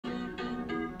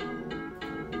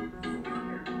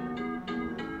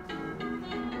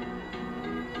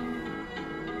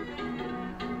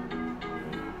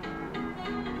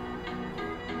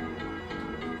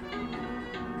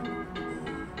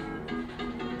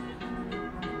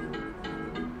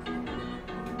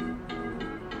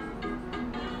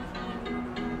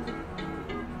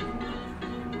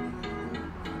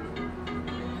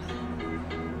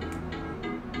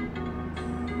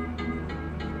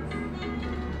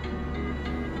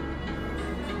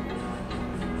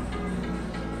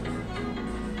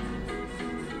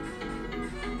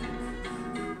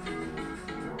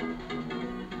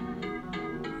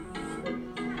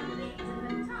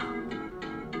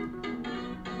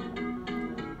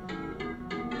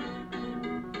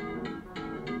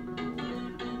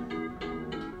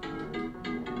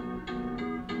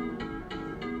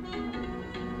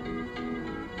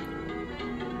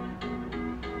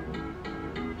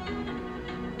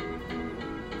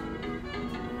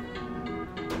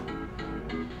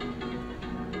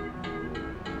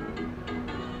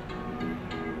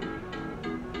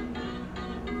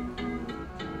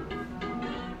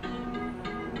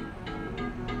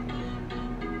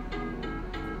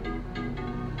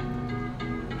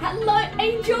Hello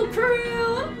Angel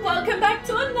Crew! Welcome back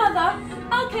to another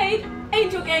Arcade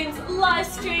Angel Games live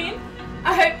stream.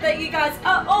 I hope that you guys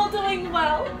are all doing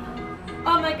well.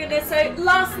 Oh my goodness, so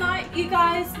last night you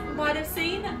guys might have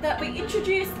seen that we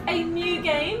introduced a new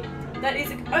game that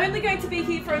is only going to be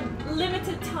here for a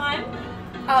limited time.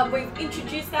 We've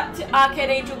introduced that to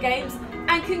Arcade Angel Games,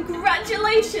 and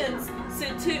congratulations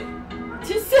to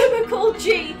Super Cool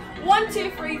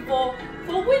G1234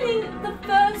 for winning the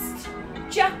first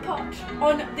jackpot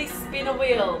on the spinner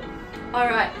wheel.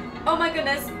 Alright, oh my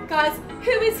goodness, guys,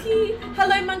 who is here?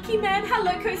 Hello Monkey Man,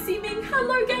 hello Kosi Ming,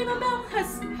 hello Gamer Mel,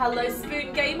 hello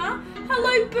Spoon Gamer,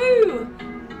 hello Boo,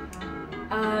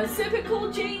 Super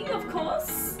Cool G, of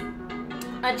course,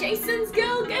 Jason's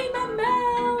Girl Gamer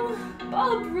Mel,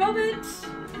 Bob Robert.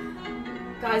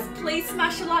 Guys, please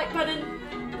smash the like button.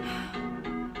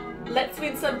 Let's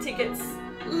win some tickets.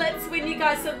 Let's win you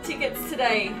guys some tickets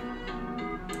today.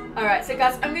 Alright, so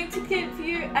guys, I'm going to give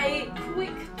you a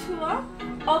quick tour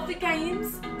of the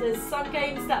games. There's some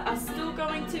games that are still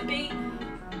going to be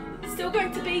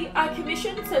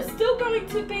commissioned, so still going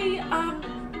to be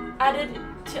added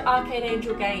to Arcade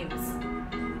Angel Games.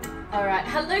 Alright,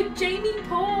 hello Jamie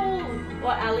Paul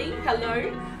or Ali, hello.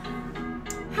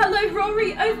 Hello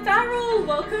Rory O'Farrell,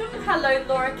 welcome. Hello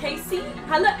Laura Casey.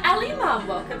 Hello Ali Mum,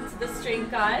 welcome to the stream,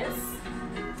 guys.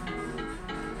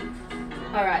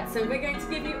 Alright, so we're going to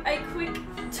give you a quick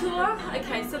tour.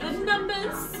 Okay, so the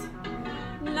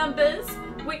numbers,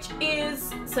 which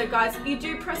is, so guys, you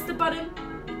do press the button.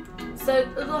 So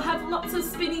it'll have lots of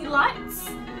spinning lights.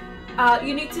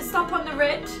 You need to stop on the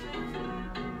red.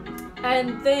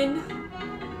 And then,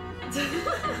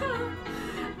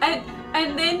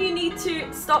 and then you need to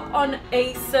stop on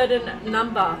a certain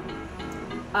number.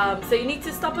 So you need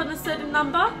to stop on a certain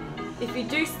number. If you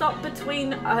do stop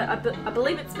between, I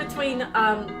believe it's between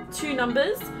two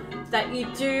numbers, that you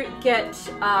do get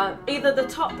either the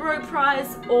top row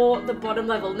prize or the bottom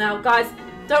level. Now guys,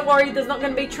 don't worry, there's not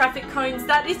going to be traffic cones.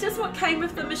 That is just what came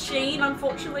with the machine,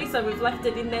 unfortunately, so we've left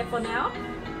it in there for now.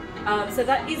 So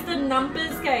that is the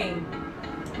numbers game.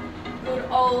 Good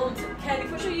old Candy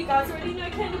Pusher. You guys already know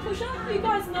Candy Pusher. You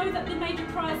guys know that the major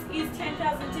prize is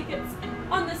 10,000 tickets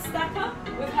on the stacker.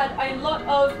 We've had a lot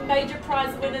of major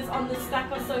prize winners on the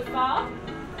stacker so far.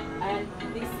 And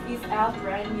this is our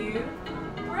brand new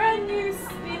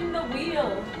spin the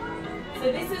wheel.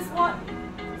 So this is what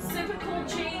Super Cool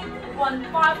G won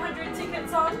 500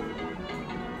 tickets on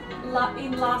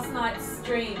in last night's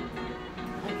stream.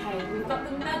 Okay, we've got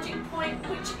the magic point,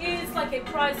 which is like a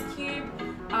prize cube.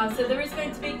 So there is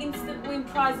going to be instant win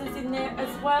prizes in there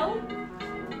as well.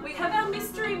 We have our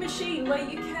mystery machine where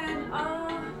you can,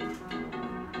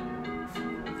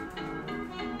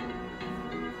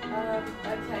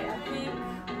 okay,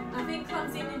 I think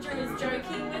Clumsy Ninja is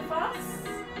joking with us.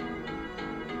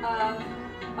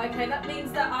 Okay, that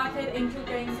means that Arcade Angel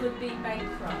Games would be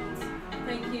bankrupt.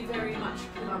 Thank you very much,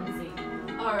 Clumsy.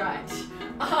 Alright.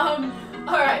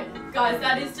 Alright, guys,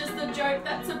 that is just a joke.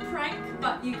 That's a prank,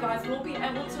 but you guys will be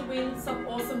able to win some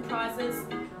awesome prizes.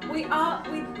 We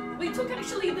took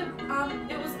actually the,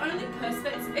 it was only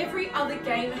perspex. Every other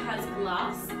game has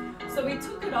glass, so we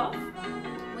took it off.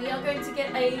 We are going to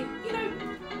get a, you know,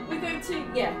 we're going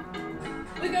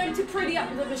to pretty up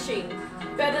the machine.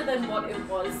 Better than what it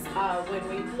was when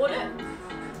we bought it.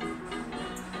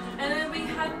 And then we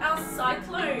have our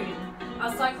Cyclone.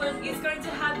 Our Cyclone is going to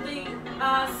have the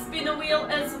spinner wheel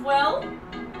as well.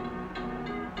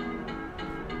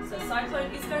 So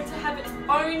Cyclone is going to have its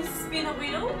own spinner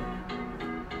wheel.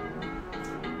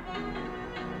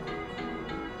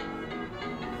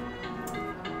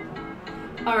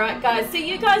 Alright guys, so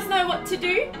you guys know what to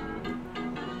do.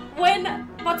 When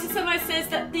Bottisimo says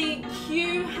that the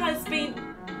queue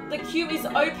is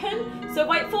open, so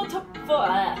wait for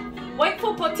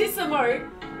Bottisimo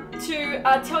to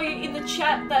tell you in the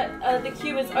chat that the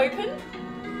queue is open,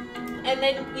 and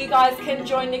then you guys can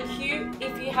join the queue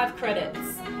if you have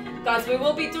credits. Guys, we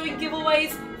will be doing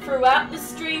giveaways throughout the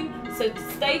stream, so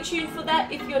stay tuned for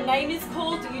that. If your name is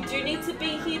called, you do need to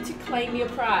be here to claim your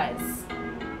prize.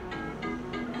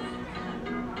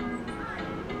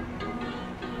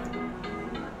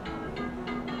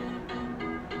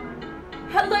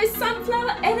 Hello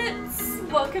Sunflower Edits,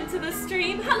 welcome to the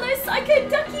stream. Hello Psycho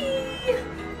Ducky,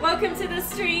 welcome to the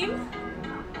stream.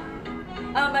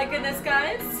 Oh my goodness,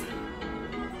 guys.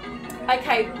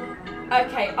 Okay,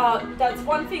 oh, that's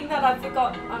one thing that I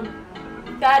forgot.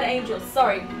 Bad Angels,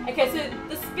 sorry. Okay, so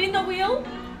the spin the wheel,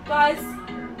 guys,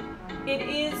 it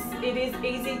is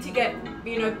easy to get,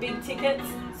 you know, big tickets.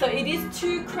 So it is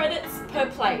 2 credits per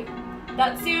play.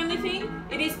 That's the only thing.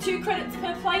 It is 2 credits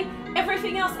per play.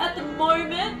 Everything else at the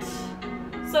moment.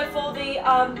 So for the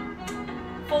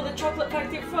chocolate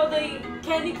factory, for the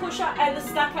candy pusher and the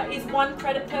stacker is 1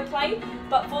 credit per play.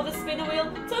 But for the spinner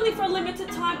wheel, it's only for a limited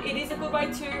time. It is a good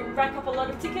way to rack up a lot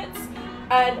of tickets,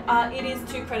 and it is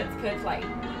 2 credits per play.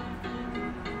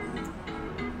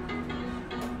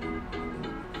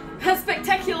 A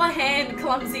spectacular hand,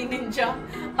 clumsy ninja.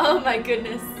 Oh my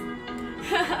goodness.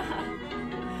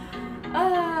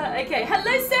 Okay,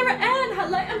 hello Sarah Ann,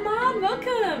 hello Aman,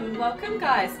 welcome. Welcome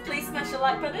guys, please smash the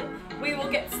like button. We will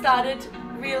get started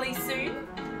really soon.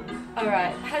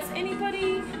 Alright, has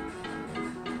anybody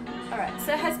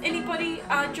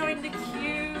joined the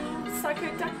queue?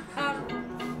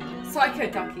 Psycho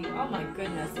Ducky, oh my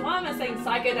goodness, why am I saying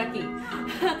Psycho Ducky?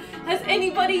 Has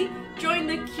anybody joined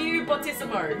the queue,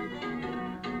 Bottissimo?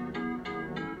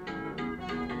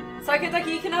 Psycho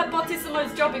Ducky, you can have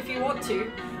Bottissimo's job if you want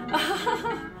to.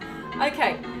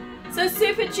 Okay, so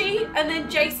Super G and then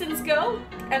Jason's girl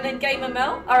and then Gamer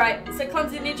Mel. Alright, so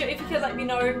Clumsy Ninja, if you can let me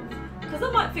know, because I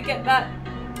might forget that.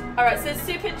 Alright, so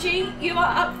Super G, you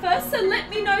are up first, so let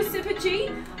me know, Super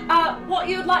G, what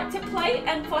you would like to play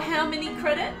and for how many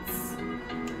credits.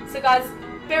 So guys,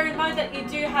 bear in mind that you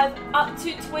do have up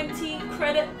to 20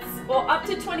 credits, or up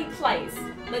to 20 plays,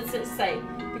 let's just say,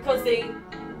 because the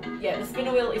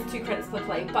spinner wheel is 2 credits per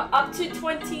play, but up to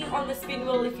 20 on the spin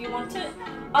wheel if you want it.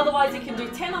 Otherwise, you can do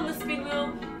 10 on the spin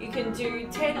wheel, you can do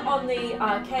 10 on the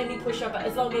candy pusher, but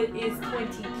as long as it is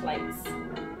 20 plays.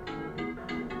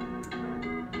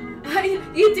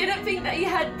 You didn't think that you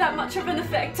had that much of an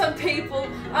effect on people.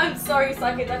 I'm sorry,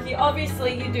 Psycho Ducky,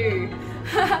 obviously you do.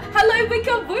 Hello,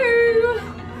 Wicka-woo!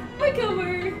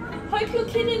 Wicka-woo! Hope your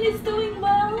kitten is doing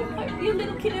well. Hope your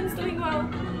little kitten's doing well.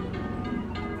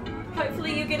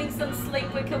 Hopefully you're getting some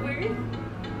sleep, Wicka-woo.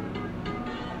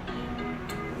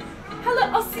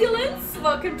 Hello, Oscillants!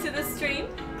 Welcome to the stream.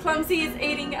 Clumsy is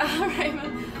eating,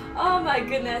 Raymond. Oh my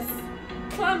goodness.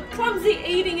 Clumsy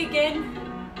eating again.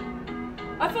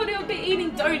 I thought he would be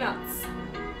eating donuts.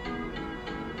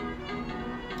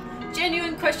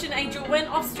 Genuine question, Angel. When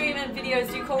off stream and videos,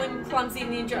 do you call him Clumsy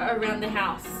Ninja around the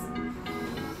house?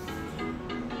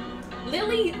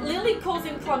 Lily calls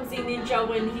him Clumsy Ninja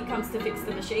when he comes to fix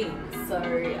the machine. So,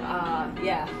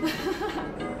 yeah.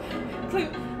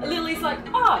 Lily's like,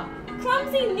 oh,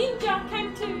 Clumsy Ninja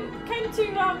came to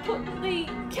put the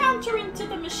counter into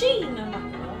the machine. I'm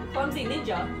like, oh, Clumsy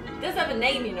Ninja. He does have a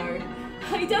name, you know.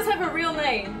 He does have a real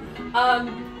name.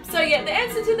 So yeah, the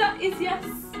answer to that is yes.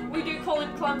 We do call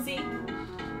him Clumsy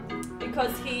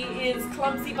because he is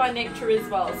clumsy by nature as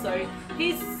well. So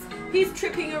he's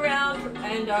tripping around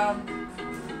and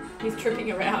he's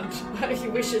tripping around. He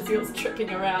wishes he was tripping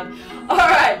around. All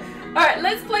right,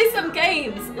 let's play some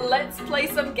games.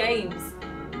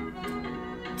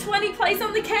 20 plays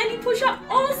on the candy pusher.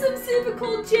 Awesome, Super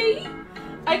Cool G.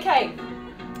 Okay.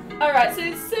 All right, so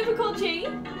Super Cool G,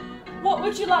 what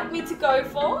would you like me to go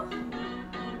for?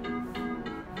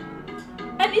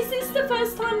 And is this the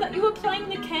first time that you were playing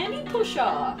the candy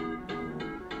pusher?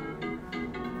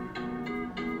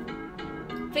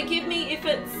 Forgive me if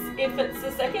it's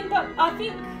the second, but I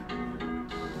think,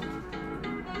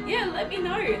 yeah, let me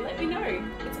know.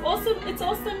 It's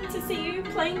awesome to see you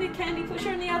playing the candy pusher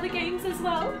and the other games as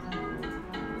well.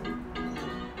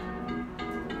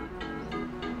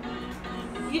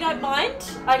 You don't mind?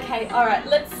 Okay, alright,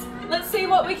 let's see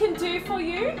what we can do for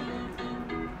you.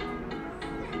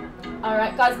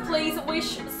 Alright guys, please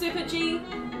wish Super G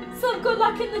some good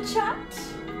luck in the chat.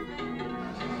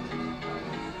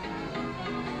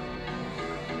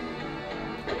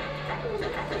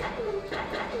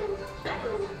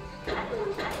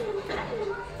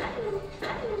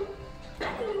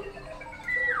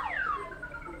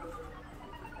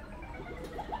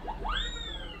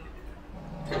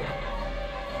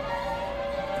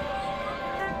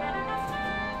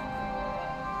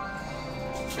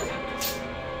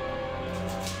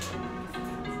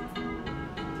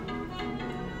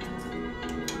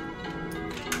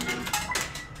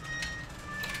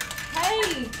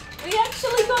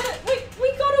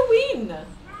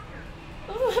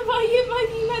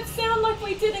 You might sound like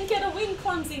we didn't get a win,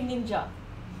 Clumsy Ninja.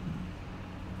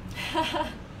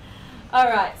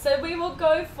 Alright, so we will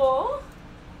go for...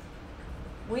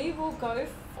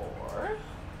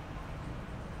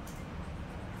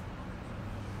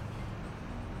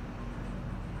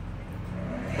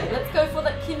 Let's go for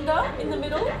that Kinder in the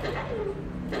middle.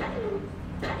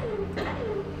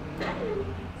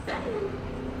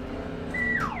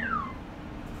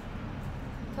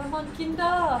 Come on,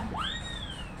 Kinder.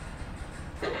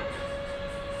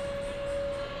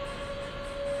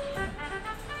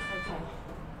 Okay.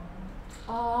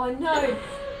 Oh no.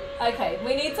 Okay,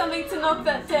 we need something to knock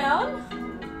that down.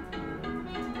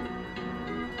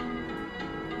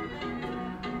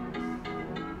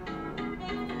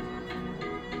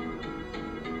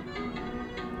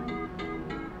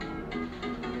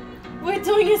 We're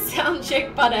doing a sound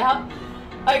check, butt out.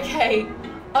 Okay,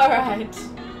 alright.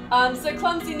 So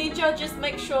Clumsy Ninja, just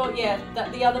make sure, yeah,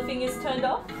 that the other thing is turned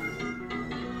off.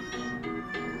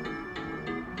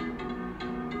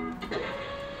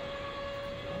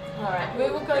 Alright, we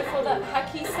will go for that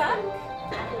hacky sack.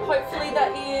 Hopefully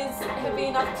that is heavy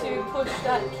enough to push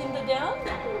that Kinder down.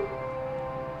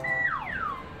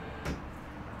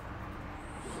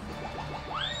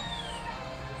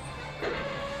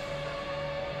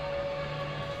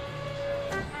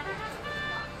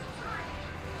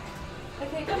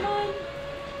 Okay, come on.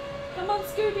 Come on,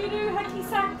 Scooby-Doo, hacky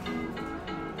sack.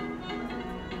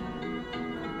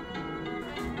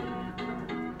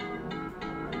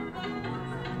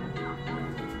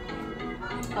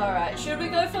 Alright, should we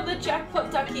go for the Jackpot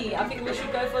Ducky? I think we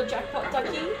should go for Jackpot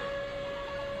Ducky.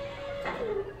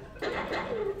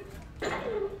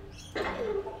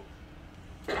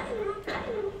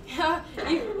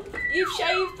 You've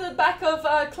shaved the back of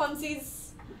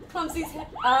Clumsy's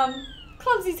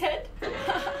head.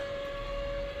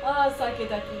 Oh, Psycho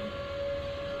Ducky.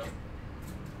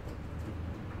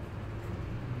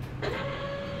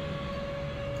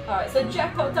 Alright, so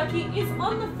Jackpot Ducky is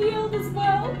on the field as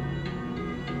well.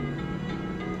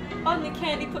 On the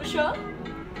candy pusher.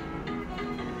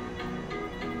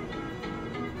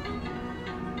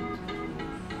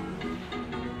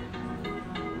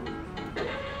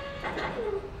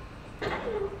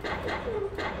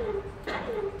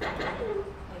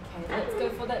 Okay, let's go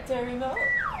for that dairy milk.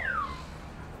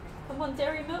 Come on,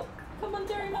 dairy milk. Come on,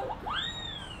 dairy milk.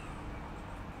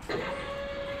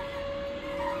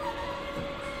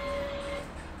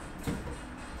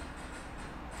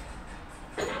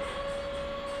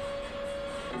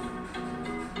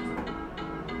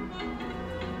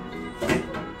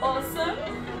 Awesome.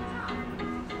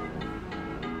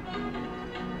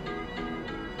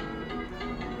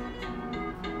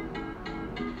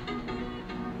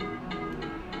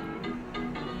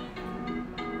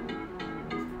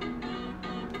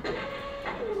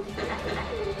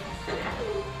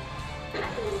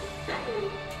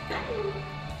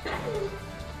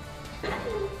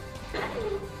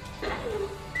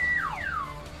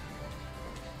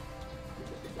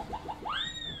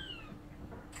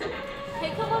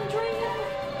 Hey, come on, Dream.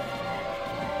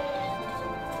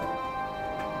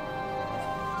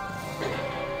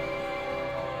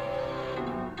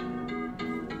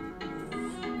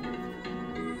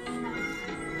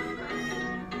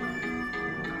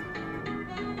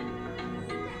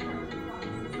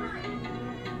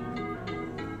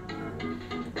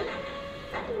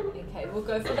 Okay, we'll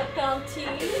go for the bounty.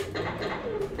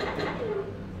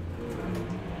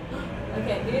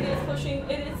 Okay, it is pushing,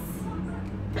 it is...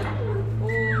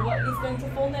 Oh, what is going to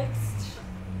fall next?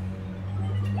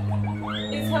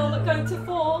 Is Helmet going to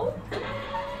fall?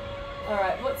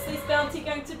 Alright, what's this bounty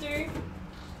going to do?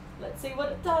 Let's see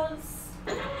what it does.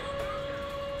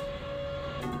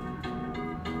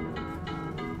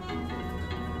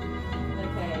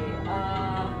 Okay,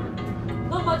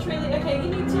 not much really. Okay, you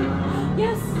need to...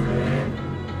 Yes!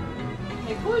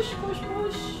 Okay, push, push,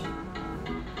 push.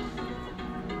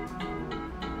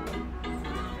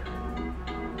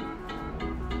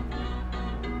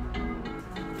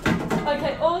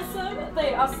 Okay, awesome.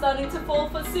 They are starting to fall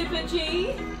for Super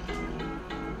G.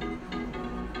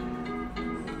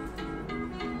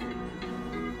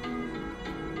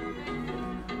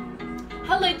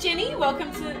 Hello Jenny,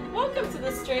 welcome to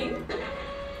the stream.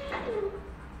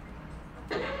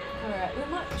 Alright, we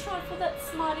might try for that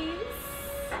Smarties.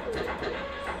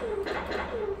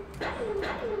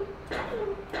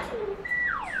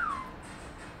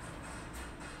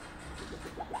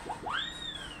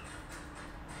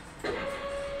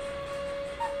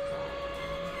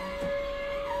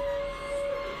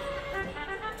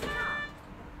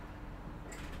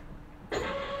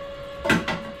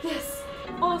 Yes,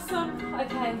 awesome.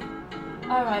 Okay,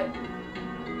 alright.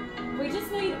 We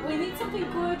need something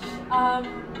good.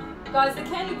 Guys, the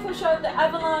candy pusher, the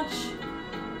avalanche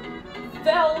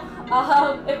fell.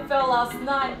 It fell last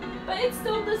night, but there's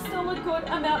still a good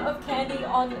amount of candy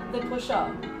on the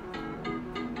pusher.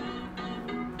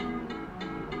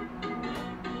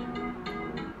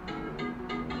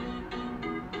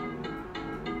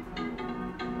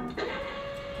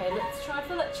 Okay, let's try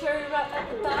for that cherry wrap at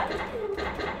the back.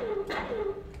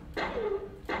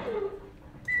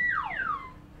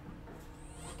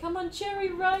 Come on,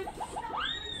 cherry rope.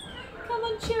 Come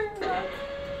on, cherry rope.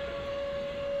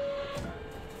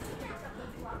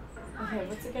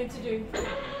 going to do?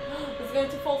 Is it going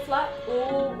to fall flat?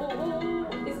 Oh,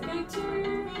 is it going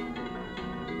to?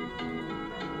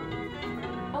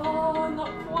 Oh,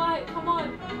 not quite. Come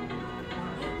on.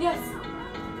 Yes.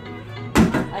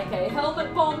 Okay,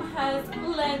 helmet bomb has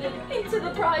landed into the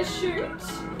prize chute.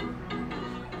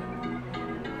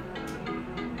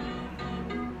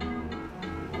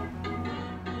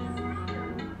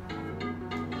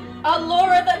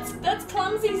 Laura, that's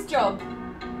Clumsy's job.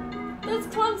 That's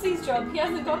Clumsy's job. He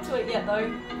hasn't got to it yet,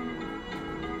 though.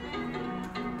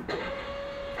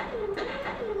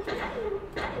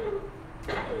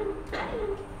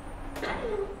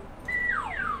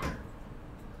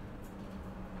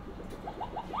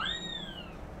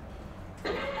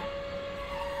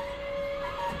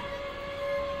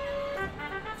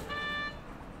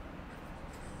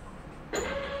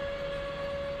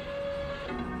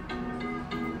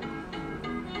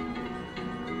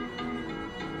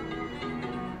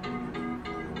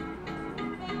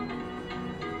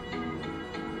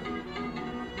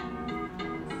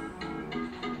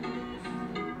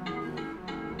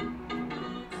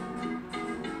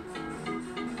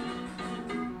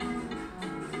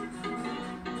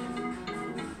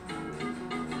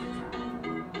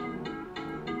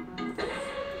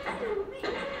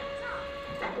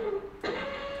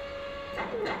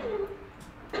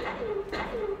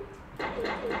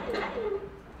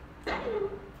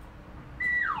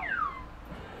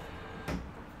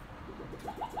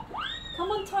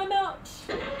 Come on, time out.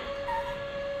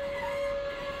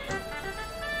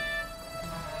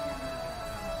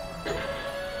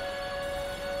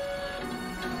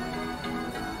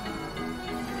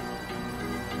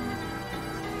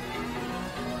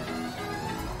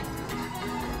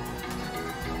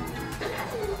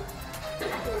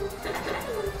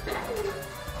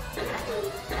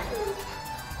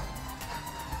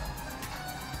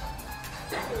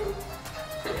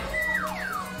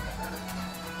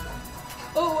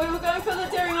 Oh, we were going for the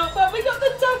dairy milk, but we got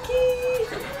the ducky!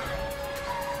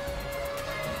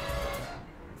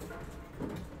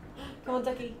 Come on,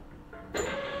 ducky.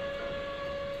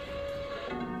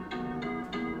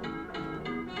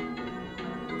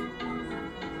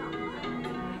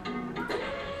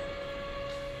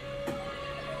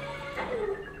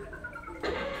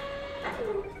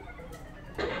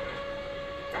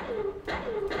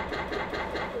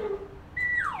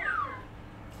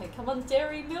 Okay, come on,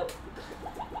 dairy milk.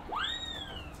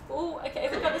 Oh, okay,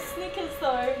 we got a Snickers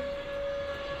though.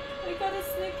 We got a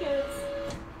Snickers.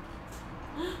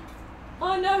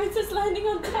 Oh no, it's just landing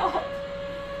on top.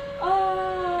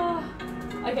 Oh.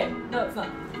 Okay, no it's not.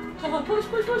 Come on, push,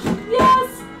 push, push.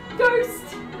 Yes!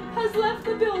 Ghost has left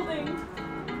the building.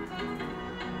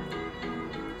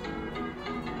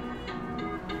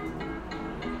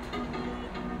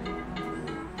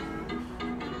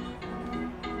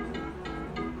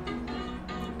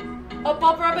 Oh,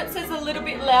 Bob Rabbit says a little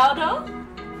bit louder.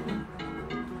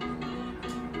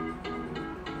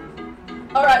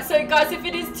 Alright, so guys, if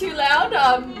it is too loud,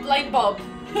 blame Bob.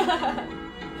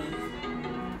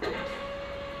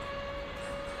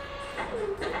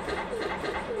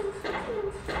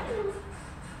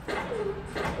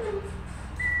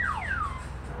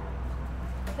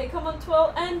 Okay, come on,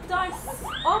 12 and dice.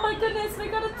 Oh my goodness, we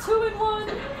got a 2-in-1.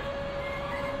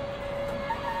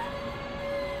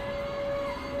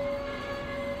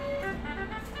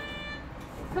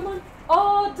 Come on.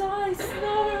 Oh, dice,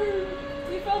 no.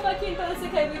 You fell back in, but that's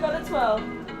okay, we got a 12.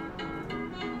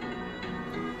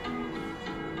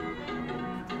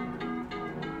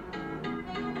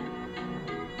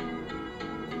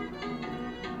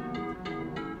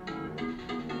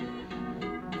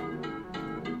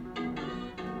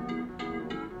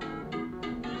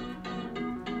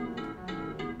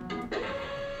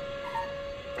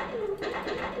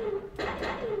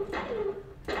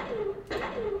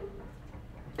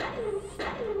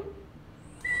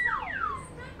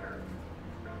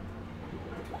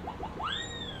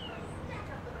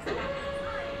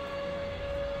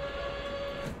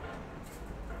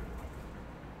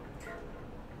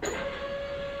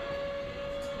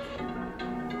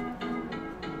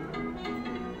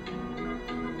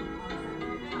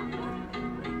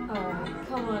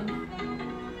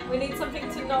 We need something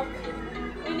to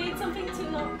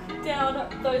knock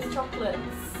down those chocolates.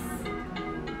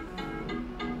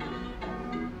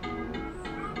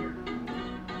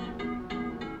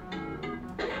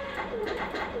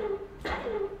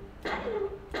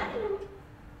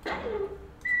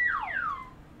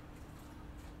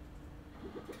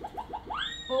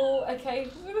 Oh, okay.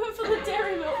 We went for the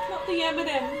dairy milk, not the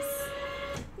M&Ms.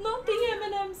 Not the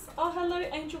M&Ms. Oh, hello,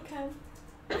 Angel Cam.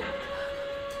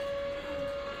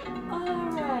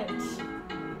 Alright.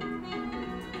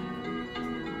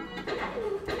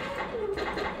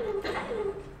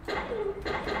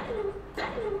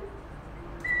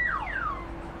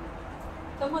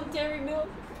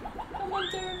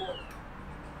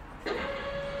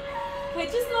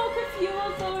 few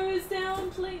of those down,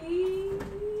 please.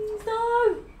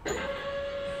 No.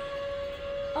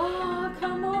 Oh,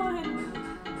 come on.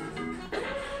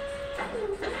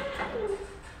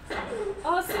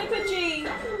 Oh, Super G.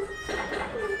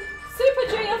 Super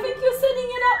G, I think you're setting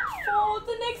it up for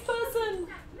the next person.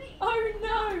 Oh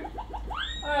no.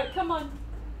 Alright, come on.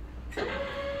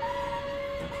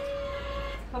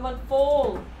 Come on,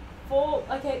 fall. Fall.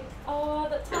 Okay. Oh,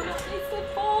 that time it needs to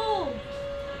fall.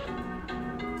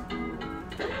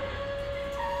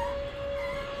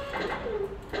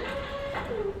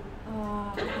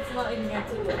 Oh, it's not even going to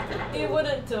do it. It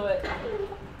wouldn't do it.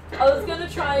 I was going to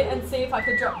try and see if I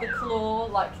could drop the claw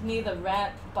like near the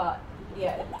ramp, but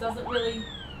yeah, it doesn't really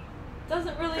do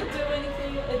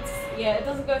anything. It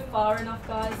doesn't go far enough,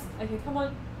 guys. Okay, come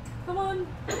on. Come on.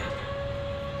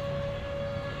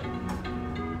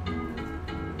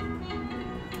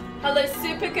 Hello,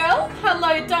 Supergirl.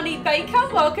 Hello, Donnie Baker.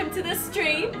 Welcome to the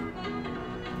stream.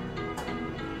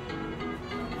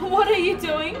 What are you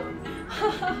doing?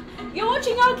 You're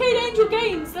watching Arcade Angel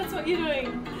Games. That's what you're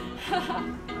doing.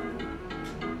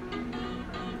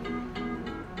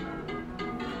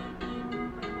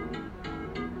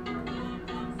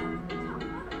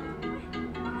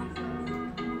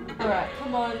 Alright,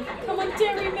 come on,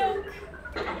 Dairy Milk.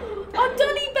 Oh,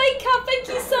 Donnie Baker, thank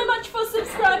you so much for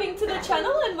subscribing to the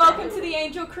channel and welcome to the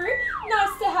Angel Crew.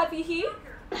 Nice to have you here.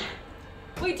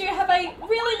 We do have a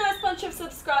really nice bunch of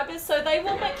subscribers, so they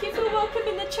will make you feel welcome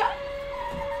in the chat.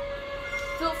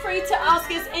 Feel free to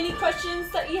ask us any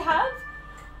questions that you have.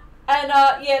 And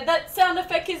yeah, that sound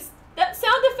effect is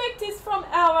from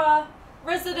our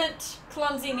resident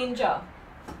clumsy ninja.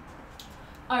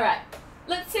 Alright,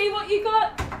 let's see what you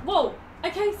got. Whoa,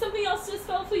 okay, something else just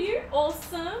fell for you.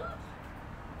 Awesome.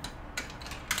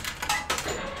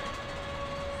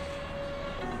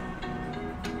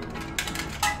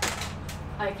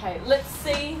 Okay, let's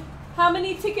see how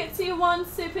many tickets you won,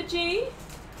 Super G.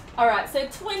 Alright, so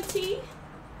 20,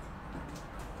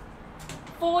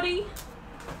 40,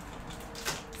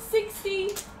 60,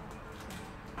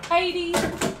 80.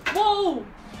 Whoa!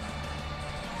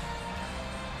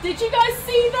 Did you guys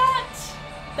see that?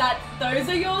 Those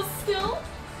are yours still?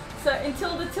 So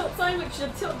until the tilt zone, which the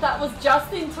tilt, that was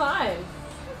just in time.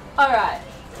 Alright.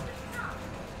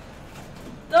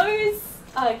 Those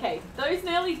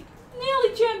nearly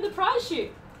jammed the prize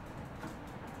chute.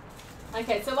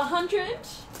 Okay, so 100,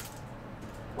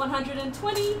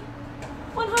 120,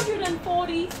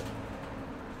 140,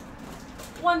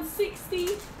 160,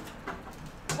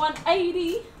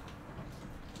 180,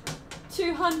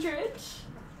 200,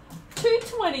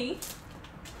 220,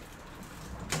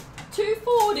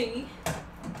 240,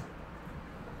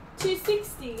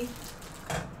 260,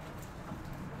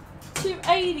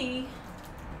 280,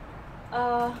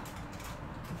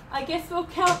 I guess we'll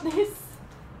count this.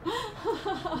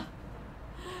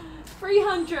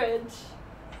 300.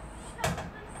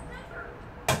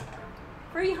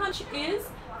 300 is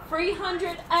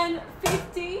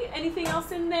 350. Anything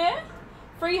else in there?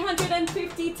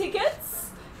 350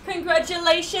 tickets.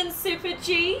 Congratulations, Super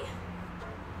G.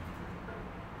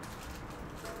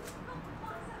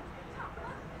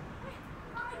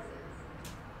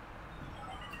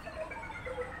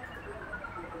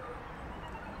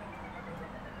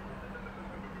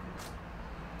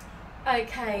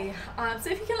 Okay, so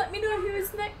if you can let me know who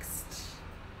is next.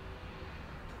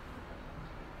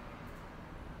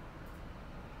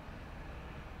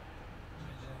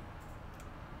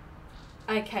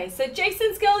 Okay, so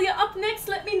Jason's girl, you're up next.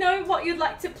 Let me know what you'd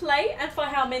like to play and for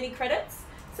how many credits.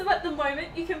 So at the moment,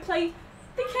 you can play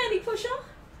the candy pusher,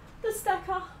 the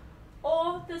stacker,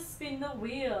 or the spin the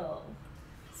wheel.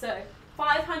 So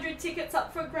 500 tickets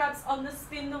up for grabs on the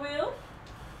spin the wheel.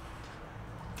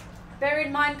 Bear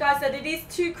in mind, guys, that it is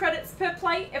 2 credits per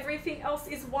play. Everything else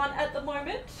is 1 at the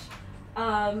moment.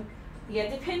 Yeah,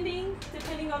 depending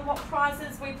on what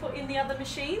prizes we put in the other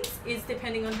machines is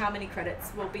depending on how many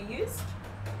credits will be used.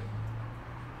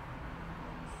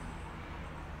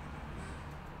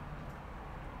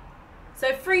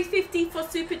 So 350 for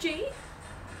Super G.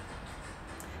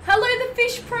 Hello, the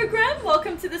Fish Program.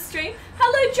 Welcome to the stream.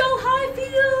 Hello, Joel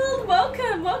Highfield.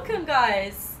 Welcome, welcome,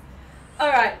 guys. All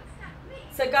right.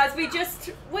 So guys, we just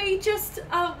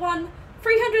won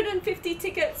 350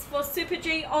 tickets for Super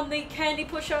G on the candy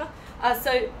pusher.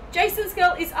 So Jason's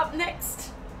girl is up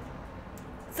next.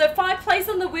 So 5 plays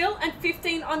on the wheel and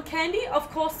 15 on candy. Of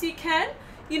course you can.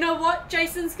 You know what,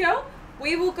 Jason's girl?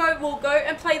 We'll go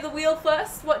and play the wheel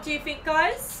first. What do you think,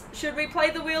 guys? Should we play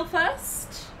the wheel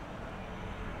first?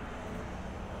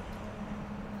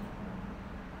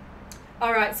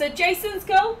 All right. So Jason's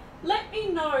girl, let me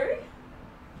know.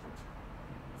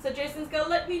 So Jason's girl,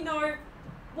 let me know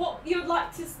what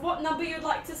number you'd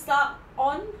like to start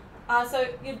on. So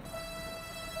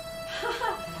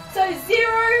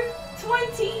 0,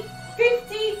 20,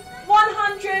 50,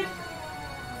 100,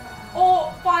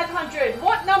 or 500.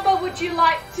 What number would you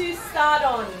like to start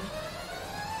on?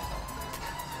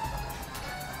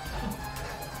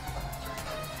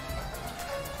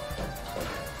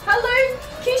 Hello,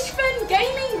 Kishfin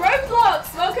Gaming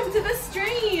Roblox. Welcome to the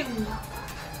stream.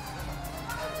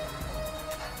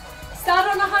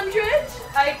 Start on 100.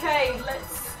 Okay,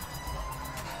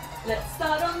 let's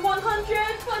start on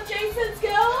 100 for Jason's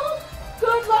girl.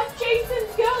 Good luck,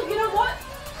 Jason's girl. You know what?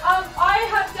 I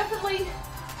have definitely,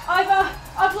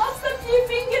 I've lost a few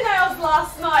fingernails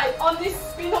last night on this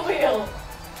spinner wheel.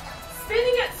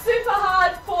 Spinning it super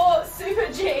hard for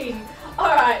Super G.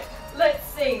 All right, let's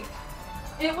see.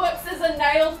 It works as a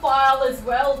nail file as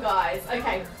well, guys.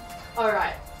 Okay, all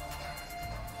right.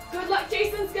 Good luck,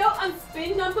 Jason's girl, on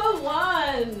spin number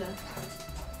 1.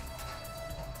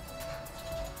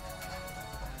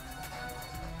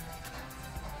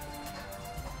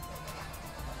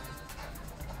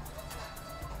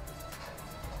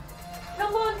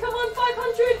 Come on,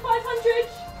 500, 500,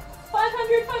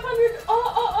 500, 500.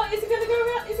 Oh, is it gonna go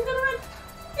around? Is it gonna run?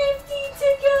 50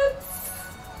 tickets.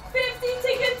 50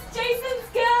 tickets, Jason's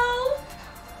girl.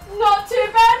 Not too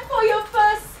bad for your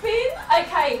first spin.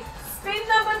 Okay, spin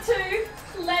number 2.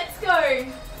 Let's go.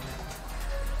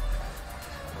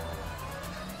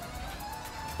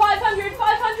 500,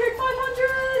 500,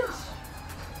 500.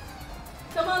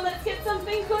 Come on, let's get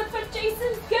something good for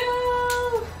Jason's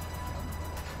girl.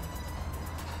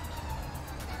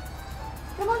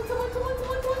 Come on.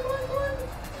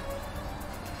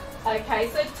 Okay,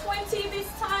 so 20 this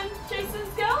time,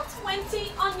 Jason's girl.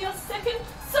 20 on your second.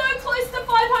 So close to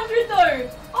 500 though.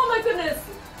 Oh my goodness.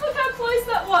 Look how close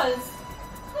that was.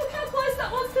 Look how close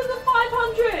that was to the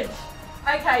 500.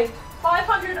 Okay,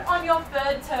 500 on your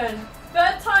third turn.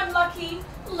 Third time lucky.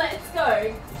 Let's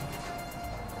go.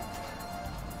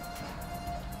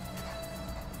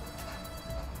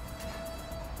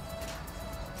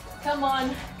 Come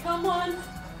on.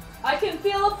 I can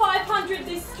feel a 500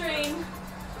 this stream.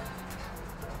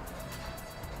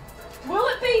 Will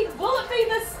it be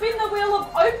the spin the wheel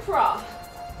of Oprah?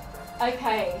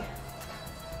 Okay.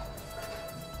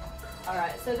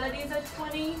 Alright, so that is a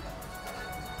 20.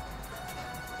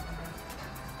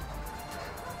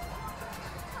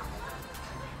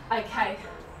 Okay.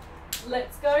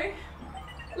 Let's go.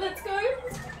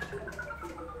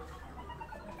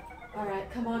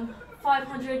 Alright, come on.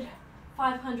 500.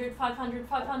 500.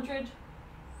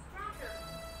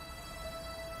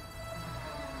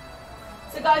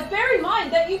 So guys, bear in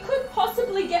mind that you could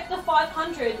possibly get the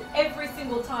 500 every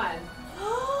single time.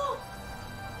 Oh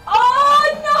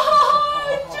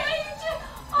no! Change!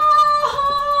 Oh!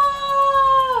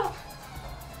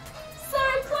 So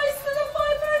close to the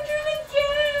 500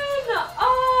 again!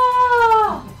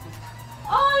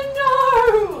 Oh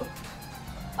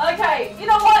no! Okay, you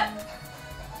know what?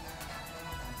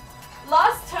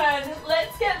 Last turn,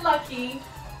 let's get lucky.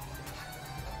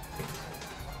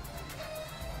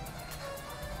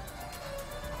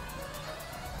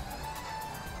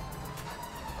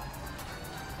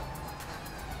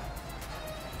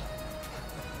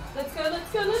 Let's go.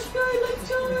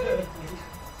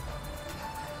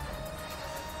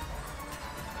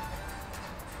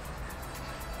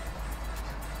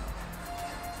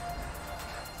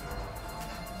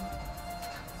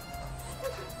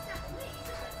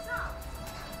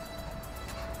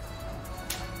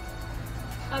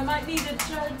 I might need a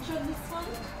judge on this one.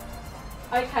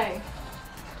 Okay.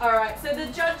 Alright, so the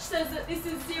judge says that this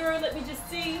is 0. Let me just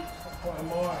see. What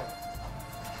am I?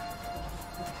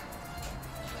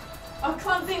 A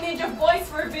clumsy ninja voice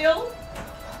reveal.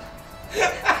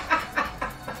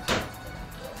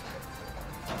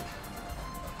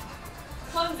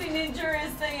 Clumsy ninja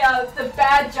is the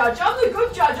bad judge. I'm the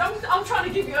good judge. I'm trying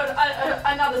to give you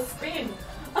another spin.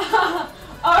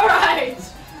 All right.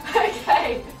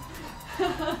 Okay.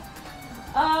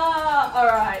 All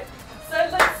right. So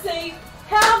let's see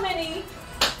how many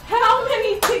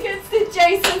tickets did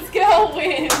Jason's girl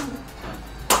win?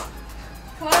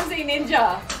 Clumsy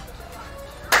ninja.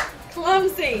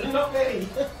 Clumsy. Not many.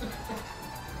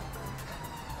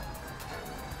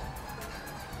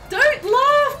 Don't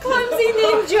laugh, Clumsy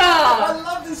Ninja. I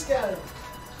love this game.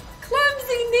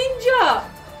 Clumsy Ninja.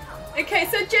 Okay,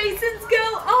 so Jason's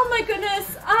girl. Oh my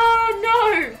goodness. Oh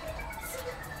no.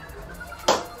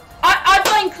 I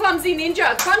blame Clumsy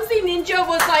Ninja. Clumsy Ninja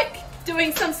was like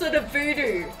doing some sort of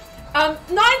voodoo.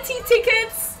 90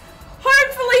 tickets.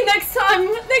 Hopefully next time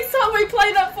we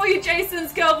play that for you,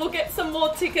 Jason's girl, we'll get some some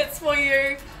more tickets for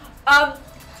you.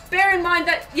 Bear in mind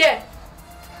that, yeah,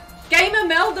 Gamer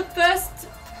Mel, the first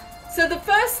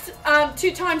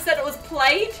 2 times that it was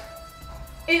played,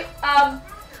 it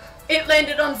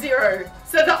landed on 0.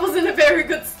 So that wasn't a very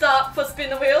good start for Spin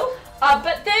the Wheel.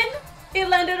 But then it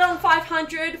landed on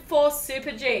 500 for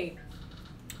Super G.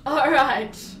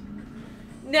 Alright.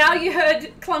 Now you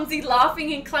heard Clumsy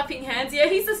laughing and clapping hands. Yeah,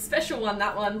 he's a special one,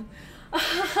 that one.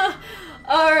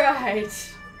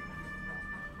 Alright.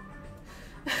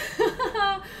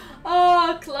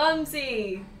 Oh,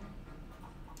 Clumsy.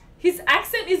 His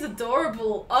accent is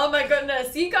adorable. Oh my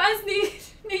goodness. You guys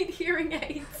need hearing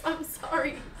aids. I'm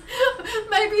sorry.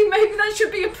 Maybe that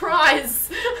should be a prize.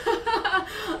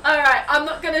 Alright, I'm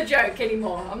not gonna joke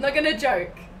anymore. I'm not gonna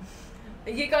joke.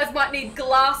 You guys might need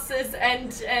glasses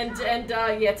and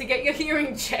yeah, to get your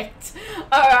hearing checked.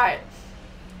 Alright.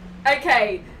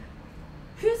 Okay.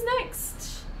 Who's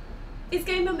next? Is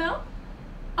Gamer Mel?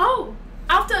 Oh,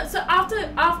 after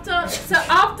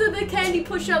the candy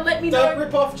pusher, let me know. Don't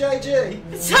rip off JG.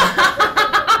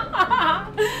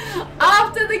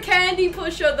 After the candy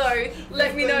pusher though,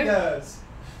 let me know. Goes.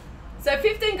 So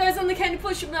 15 goes on the candy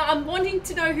pusher. Now I'm wanting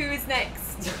to know who is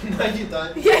next. No, you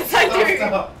don't. Yes, I do.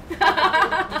 Stop.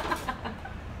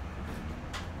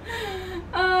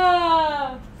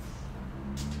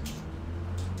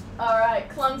 Alright,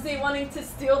 Clumsy wanting to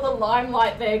steal the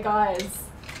limelight there, guys.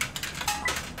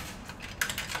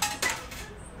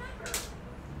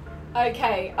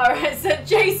 Okay, alright, so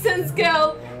Jason's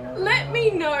girl, let me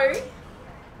know.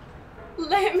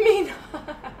 Let me know.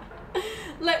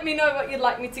 Let me know what you'd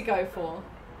like me to go for.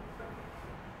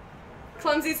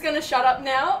 Clumsy's gonna shut up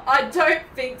now? I don't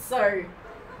think so.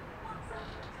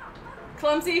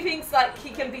 Clumsy thinks like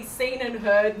he can be seen and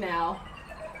heard now.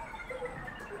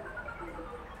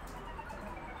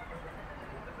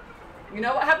 You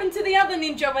know what happened to the other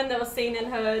ninja when they were seen and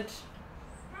heard?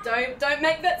 Don't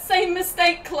make that same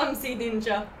mistake, Clumsy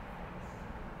Ninja.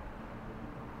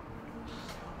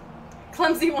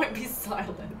 Clumsy won't be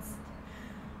silenced.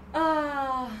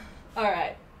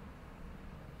 Alright.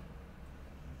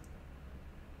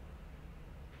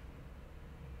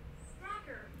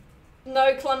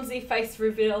 No Clumsy face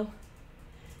reveal.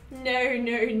 No,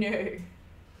 no, no.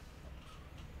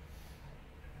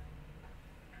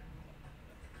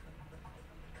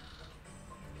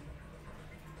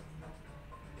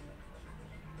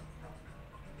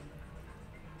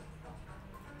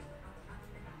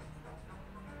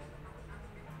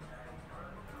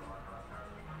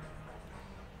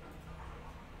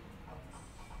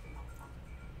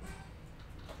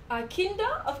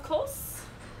 Kinder, of course.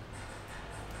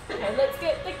 Okay, let's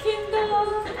get the Kinder.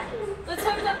 Let's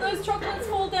hope that those chocolates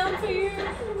fall down for you.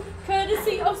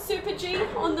 Courtesy of Super G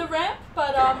on the ramp,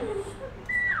 but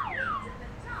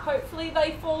hopefully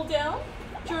they fall down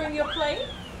during your play.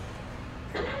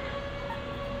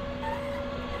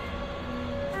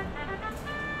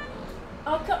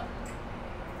 Oh,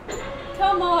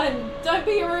 come on, don't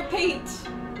be a repeat.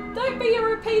 Don't be a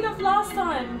repeat of last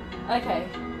time. Okay.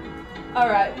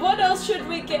 Alright, what else should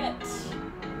we get?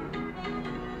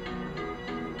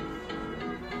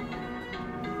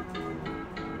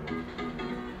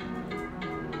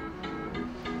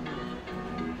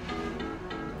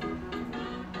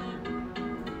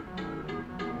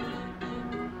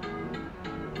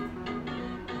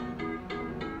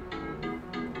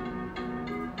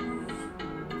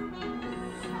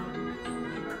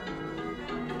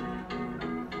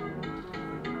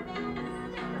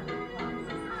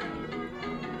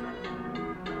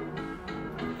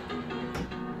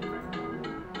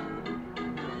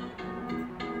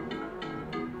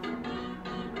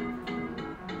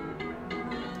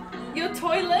 Your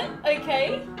toilet,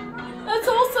 okay. That's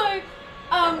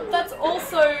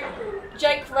also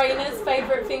Jake Rayner's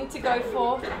favourite thing to go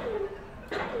for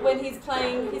when he's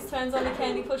playing his turns on the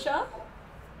candy pusher.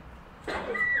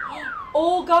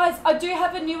 Oh guys, I do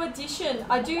have a new addition.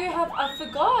 I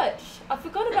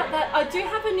forgot about that. I do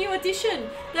have a new addition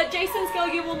that Jason's girl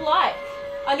you will like.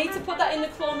 I need to put that in the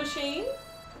claw machine.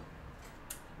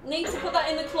 Need to put that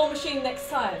in the claw machine next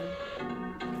time.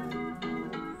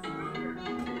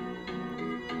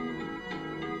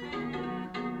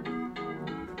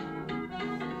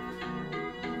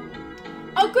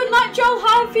 Oh, good night, Joel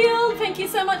Highfield. Thank you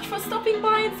so much for stopping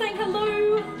by and saying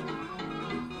hello.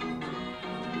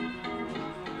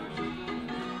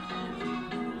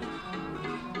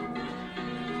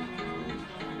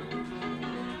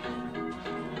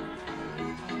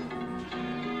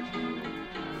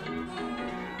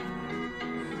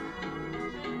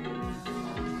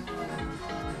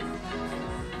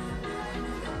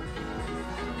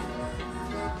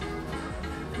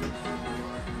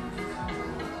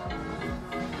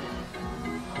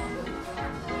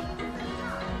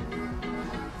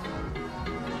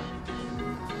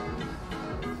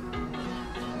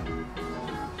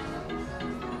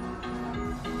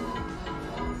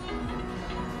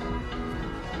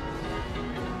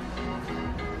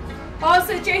 Oh,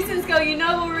 so Jason's girl, you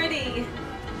know already.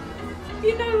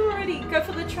 You know already. Go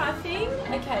for the try thing.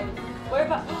 Okay. Where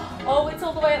about? Oh, it's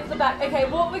all the way up the back. Okay,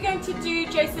 what we're going to do,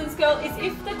 Jason's girl, is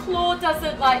if the claw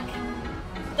doesn't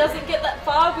get that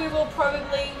far, we will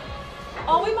probably.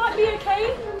 Oh, we might be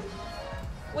okay.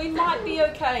 We might be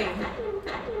okay.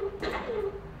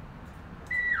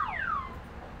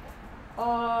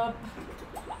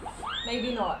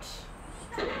 Maybe not.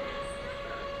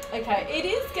 Okay, it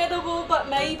is gettable, but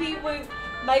maybe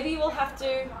we'll have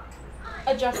to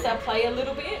adjust our play a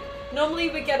little bit. Normally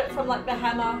we get it from like the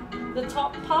hammer, the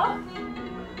top part.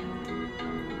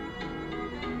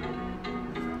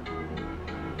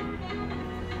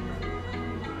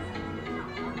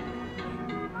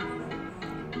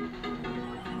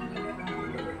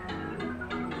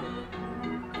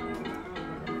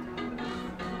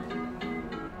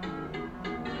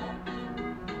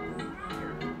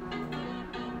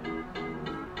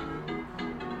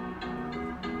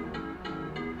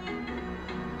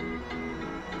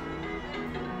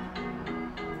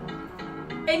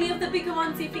 Any of the bigger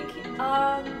ones you think?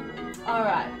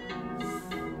 Alright.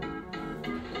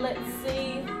 Let's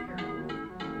see.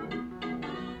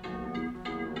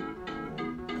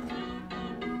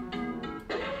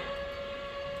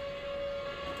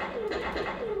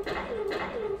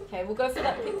 Okay, we'll go for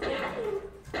that picnic.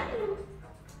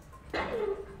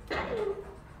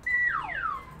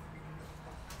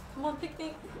 Come on,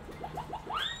 picnic.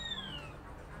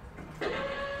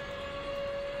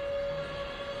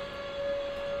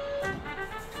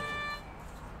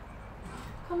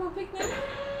 Come on, picnic.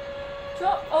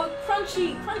 Drop. Oh,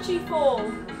 crunchy fall.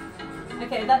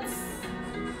 Okay, that's.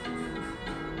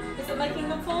 Is it making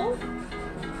them fall?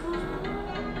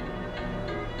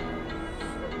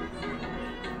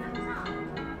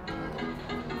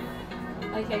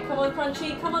 Okay, come on,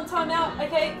 crunchy. Come on, time out.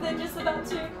 Okay, they're just about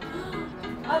to.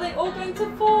 Are they all going to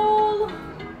fall?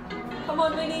 Come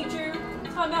on, we need you.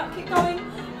 Time out. Keep going.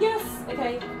 Yes.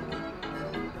 Okay.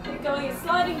 Keep going. It's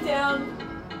sliding down.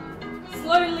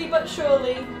 Slowly but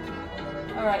surely.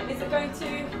 Alright, is it going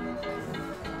to...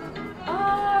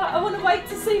 I want to wait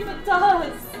to see if it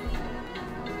does.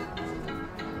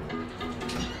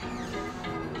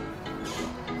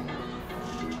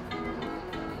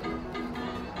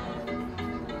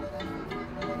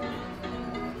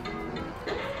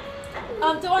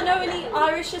 Do I know any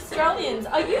Irish Australians?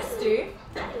 I used to.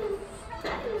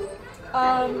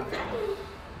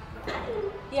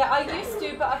 Yeah, I used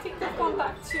to, but I think they've gone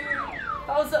back to...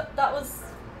 That was,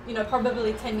 you know,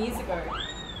 probably 10 years ago.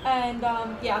 And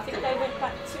yeah, I think they went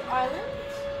back to Ireland.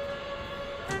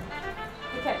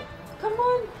 Okay, come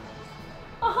on.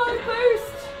 Oh,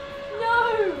 boost.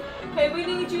 No. Okay, we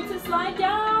need you to slide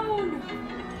down.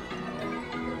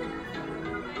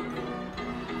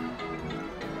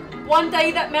 One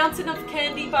day that mountain of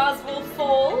candy bars will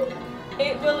fall.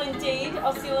 It will indeed,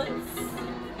 Oscillants.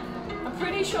 I'm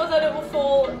pretty sure that it will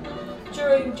fall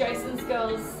during Jason's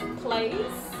girls'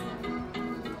 plays.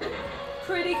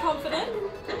 Pretty confident.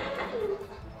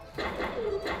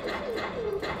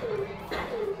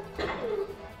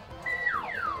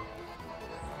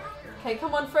 Okay,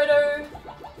 come on, Fredo.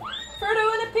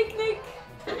 Fredo and a picnic.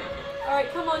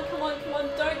 Alright, come on, come on, come on.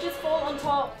 Don't just fall on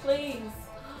top, please.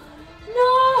 No!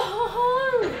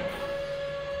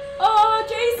 Oh,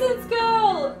 Jason's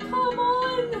girl! Come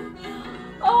on!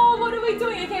 Oh, what are we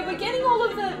doing? Okay, we're getting all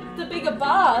of the bigger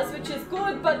bars, which is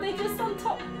good, but they're just on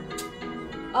top.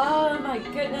 Oh my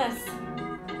goodness.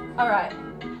 Alright.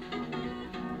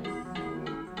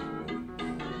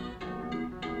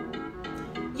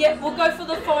 Yeah, we'll go for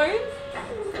the foam.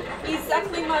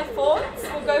 Exactly my thoughts.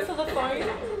 We'll go for the foam.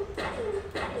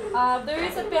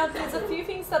 There's a few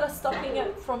things that are stopping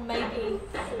it from maybe,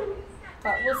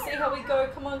 but we'll see how we go.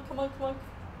 Come on, come on, come on.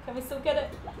 Can we still get it?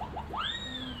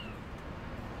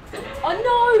 Oh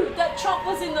no! That chomp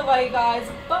was in the way, guys.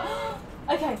 But,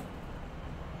 okay.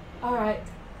 Alright.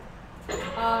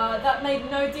 That made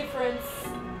no difference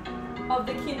of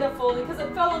the kinder falling because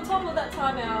it fell on top of that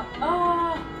timeout.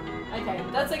 Oh, okay.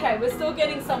 That's okay. We're still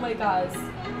getting somewhere, guys.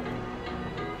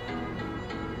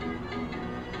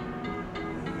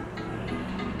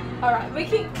 Alright, we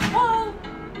can... Oh!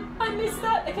 I missed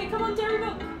that! Okay, come on, Dairy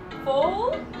Milk!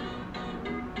 Fall!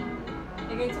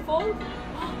 You're going to fall?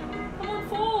 Come on,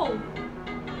 fall!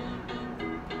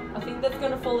 I think that's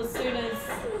going to fall as soon as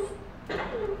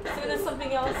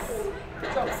something else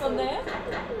drops on there.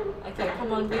 Okay,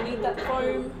 come on, we need that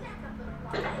foam.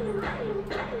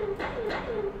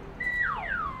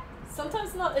 Sometimes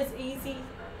it's not as easy.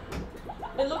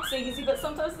 It looks easy, but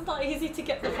sometimes it's not easy to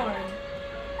get the foam.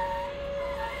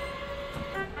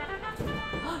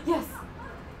 Yes!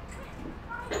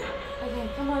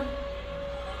 come on.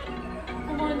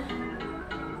 Come on.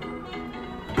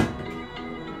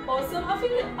 Awesome. I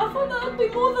thought that would be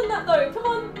more than that though. Come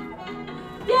on.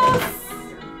 Yes!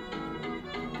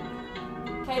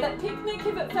 Okay, that picnic,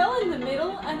 if it fell in the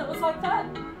middle and it was like that,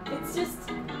 it's just...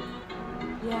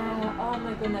 Yeah, oh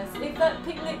my goodness. If that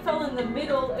picnic fell in the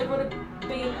middle, it would have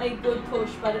been a good push,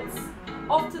 but it's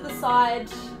off to the side.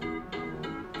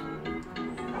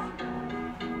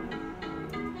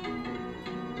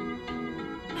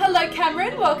 Hello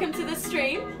Cameron, welcome to the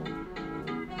stream.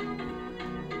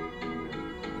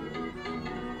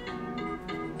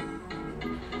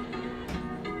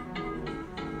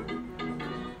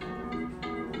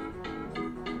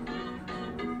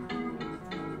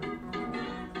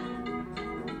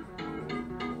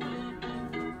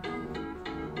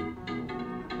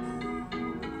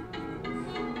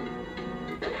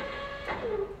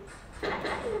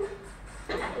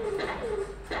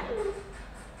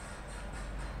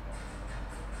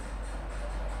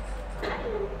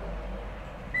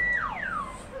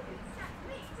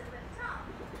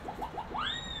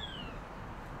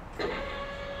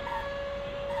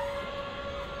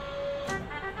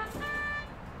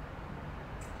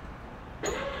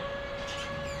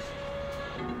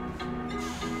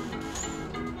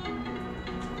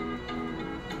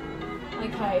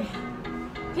 Okay.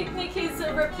 Picnic is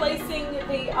replacing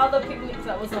the other picnic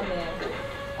that was on there.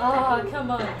 Oh,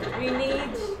 come on. We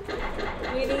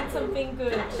need something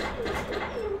good.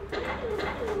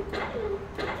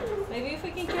 Maybe if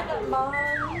we can get that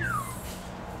Mars.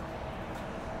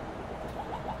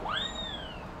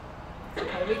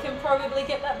 Okay, we can probably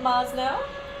get that Mars now.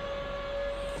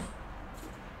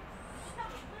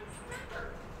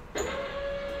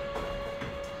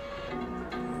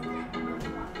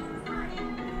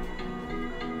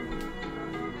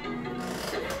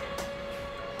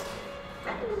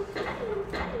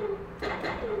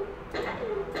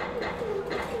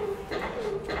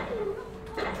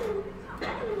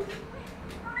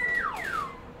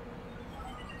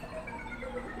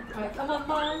 Alright, come on,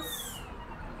 Mars.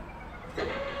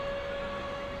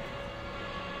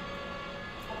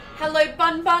 Hello,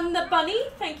 Bun Bun the Bunny.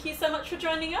 Thank you so much for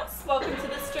joining us. Welcome to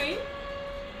the stream.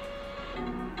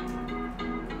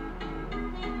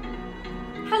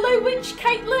 Hello, Witch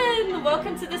Caitlin.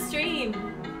 Welcome to the stream.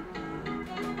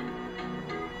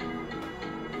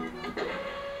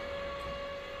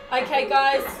 Okay,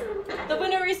 guys. The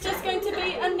winner is just going to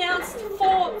be announced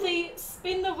for the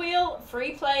Spin the Wheel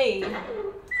free play.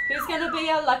 Who's going to be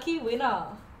our lucky winner?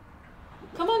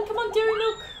 Come on, Dairy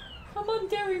Milk. Come on,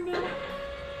 Dairy Milk.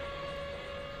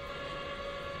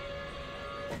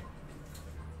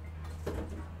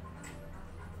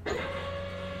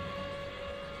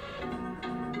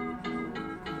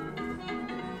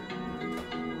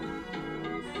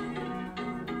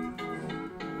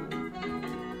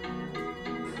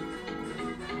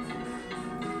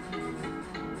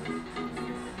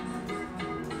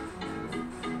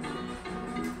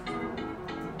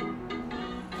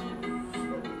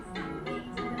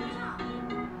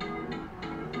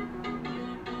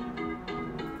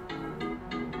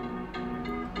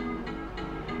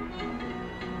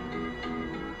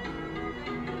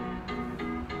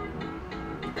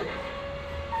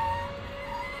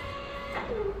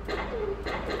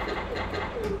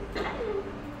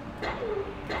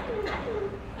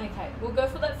 We'll go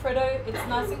for that Freddo. It's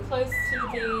nice and close to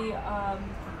the,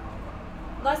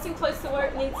 nice and close to where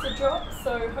it needs to drop.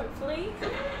 So hopefully,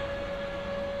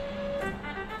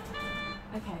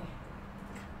 okay.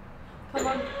 Come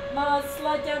on, Mars,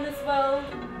 slide down as well.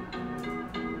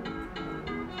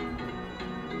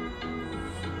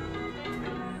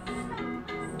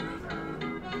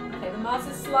 Okay, the Mars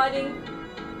is sliding.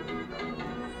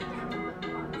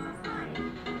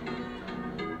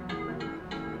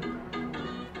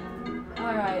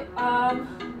 Alright,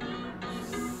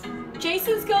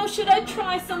 Jason's Girl, should I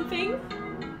try something?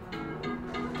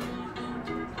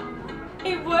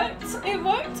 It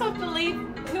worked, I believe.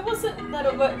 Who was it that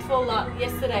it worked for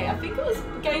yesterday? I think it was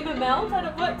Gamer Mel that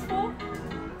it worked for.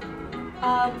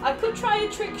 I could try a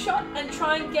trick shot and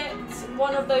try and get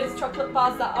one of those chocolate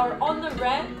bars that are on the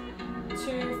ramp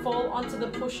to fall onto the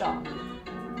pusher.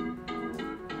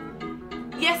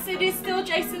 Yes, it is still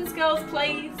Jason's Girls,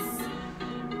 please.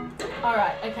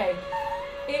 Alright, okay.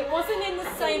 It wasn't in the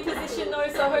same position though,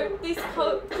 so I hope this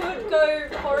could go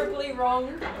horribly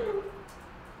wrong.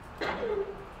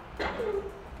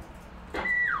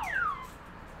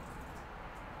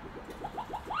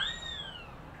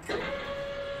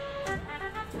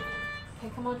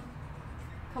 Okay, come on.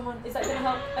 Come on, is that gonna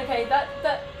help? Okay, that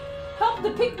helped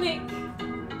the picnic.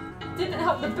 Didn't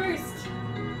help the boost.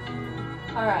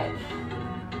 Alright.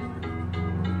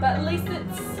 But at least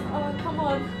it's, oh, come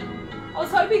on. I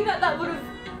was hoping that that would have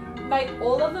made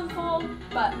all of them fall,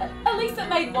 but at least it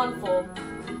made one fall.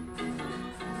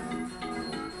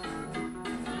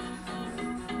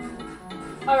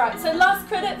 Alright, so last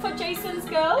credit for Jason's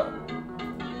girl.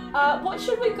 What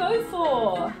should we go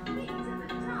for?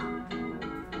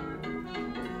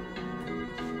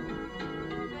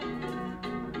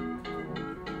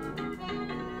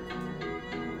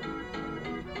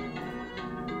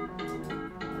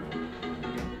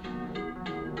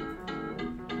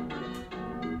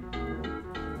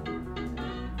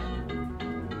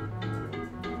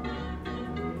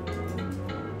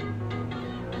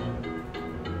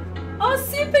 Oh,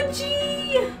 Super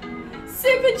G!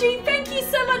 Super G, thank you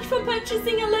so much for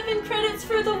purchasing 11 credits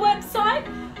through the website.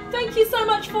 Thank you so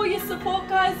much for your support,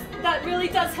 guys. That really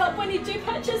does help when you do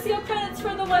purchase your credits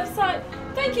through the website.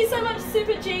 Thank you so much,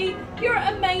 Super G. You're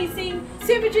amazing.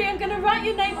 Super G, I'm going to write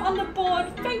your name on the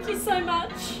board. Thank you so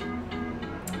much.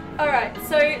 Alright,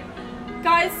 so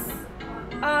guys,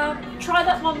 try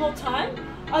that one more time.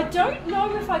 I don't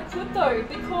know if I could though,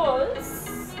 because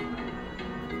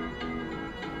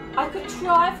I could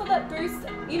try for that boost.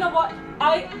 You know what?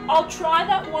 I'll try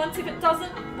that once. If it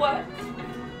doesn't work,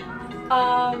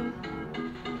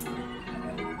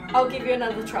 I'll give you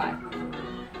another try.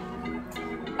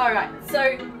 Alright,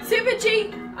 so Super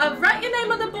G, write your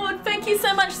name on the board. Thank you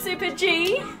so much, Super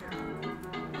G.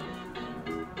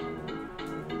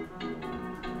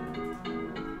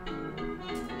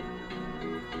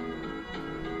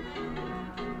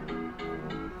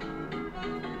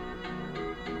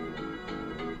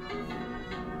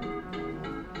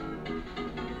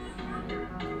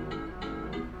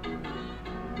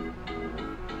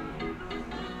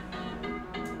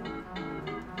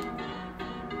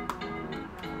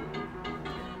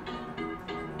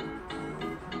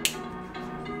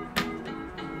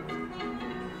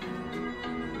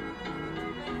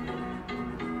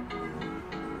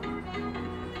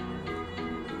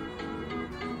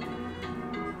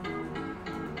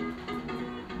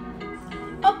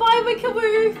 Oh, bye,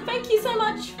 Wickaroo. Thank you so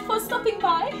much for stopping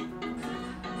by.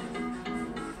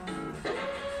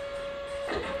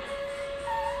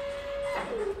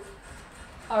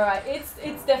 Alright,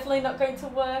 it's definitely not going to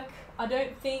work. I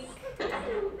don't think.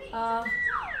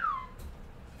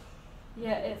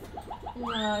 Yeah,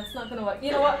 no, it's not going to work.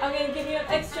 You know what? I'm going to give you an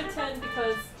extra turn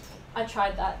because I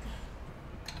tried that.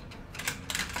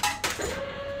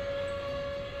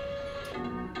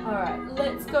 Alright,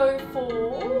 let's go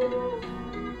for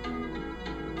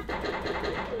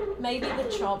maybe the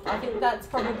chomp. I think that's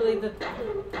probably the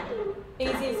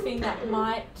easiest thing that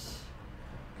might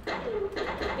be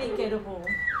gettable.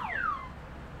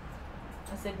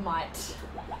 I said might.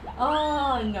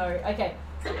 Oh no, okay.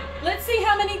 Let's see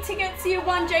how many tickets you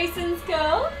won, Jason's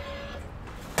girl.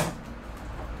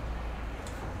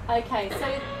 Okay,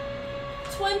 so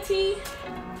 20,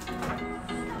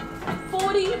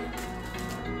 40,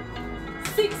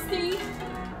 60,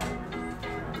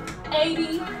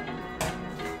 80,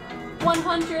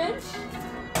 100,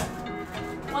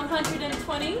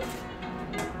 120,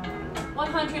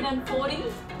 140,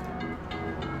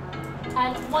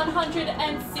 and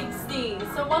 160.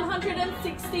 So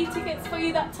 160 tickets for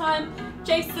you that time,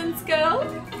 Jason's girl.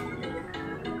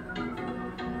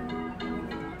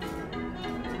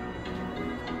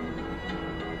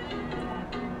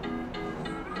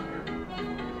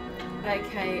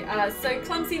 Okay, so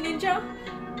Clumsy Ninja,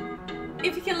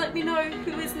 if you can let me know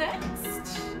who is next.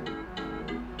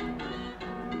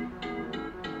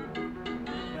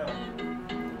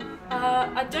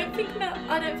 I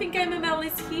don't think Gamer Mel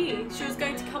is here. She was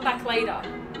going to come back later.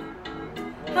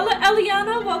 Hello,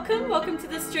 Eliana. Welcome to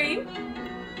the stream.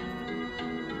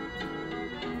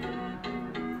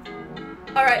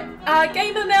 All right,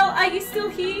 Gamer Mel, are you still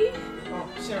here? Oh,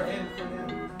 Sarah Ann for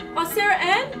now. Oh, Sarah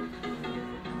Ann.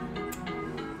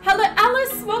 Hello,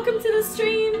 Alice. Welcome to the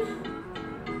stream.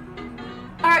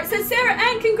 All right, so Sarah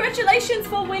Ann, congratulations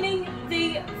for winning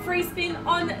the free spin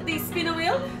on the spinner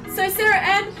wheel. So Sarah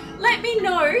Ann, let me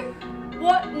know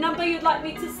what number you'd like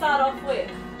me to start off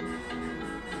with.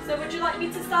 So would you like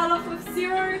me to start off with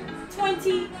 0,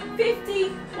 20, 50,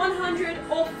 100,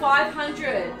 or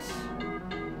 500?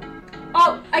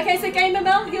 Oh, okay, so Gamer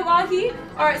Mel, you are here.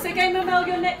 All right, so Gamer Mel,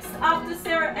 you're next after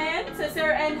Sarah Ann. So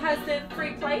Sarah Ann has the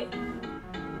free play.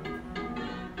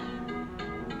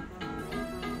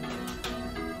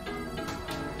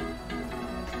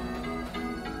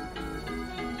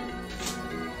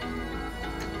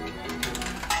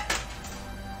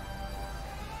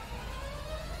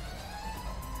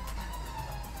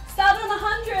 Start on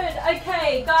 100.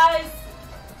 Okay, guys.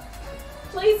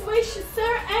 Please wish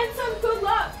Sarah Ann some good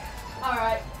luck.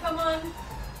 Alright, come on.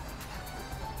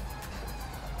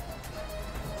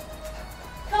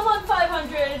 Come on,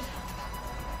 500.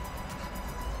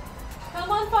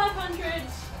 Come on, 500.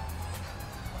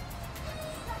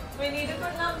 We need a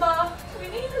good number. We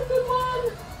need a good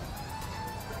one.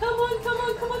 Come on, come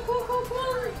on, come on, come on, come on, come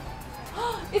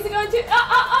on. Is it going to?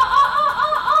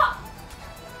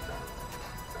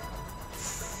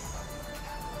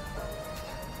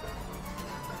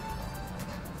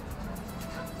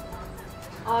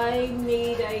 I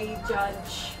need a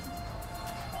judge.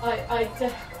 I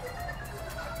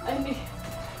need.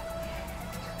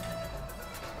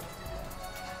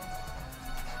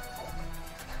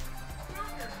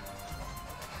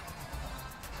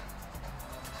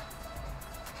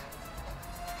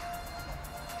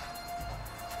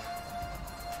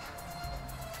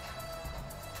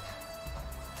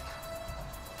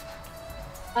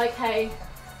 Okay,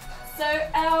 so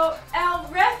our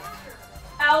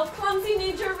clumsy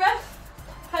ninja ref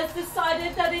has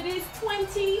decided that it is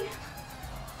 20.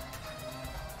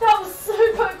 That was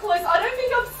super close. I don't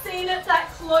think I've seen it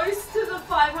that close to the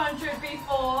 500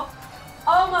 before.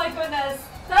 Oh my goodness,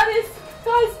 that is,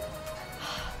 guys,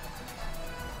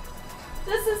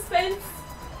 the suspense.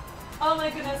 Oh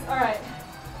my goodness, all right.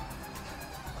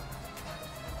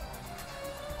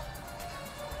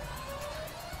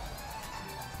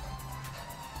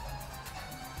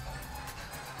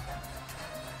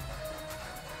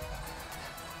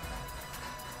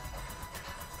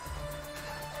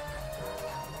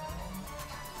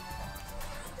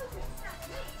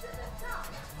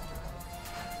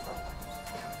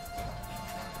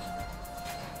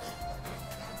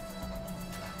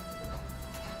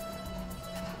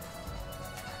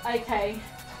 Okay,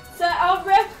 so our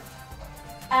ref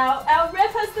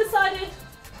has decided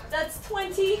that's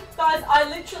 20. Guys, I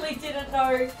literally didn't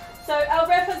know. So our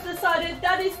ref has decided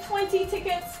that is 20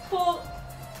 tickets for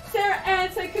Sarah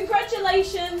Ann. So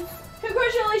congratulations.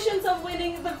 Congratulations on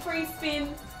winning the free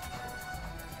spin.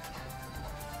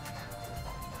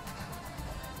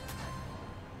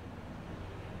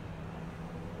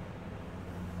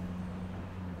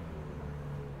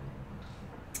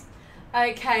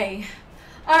 Okay.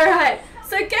 Alright,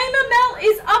 so Gamer Mel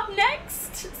is up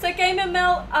next. So Gamer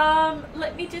Mel,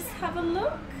 let me just have a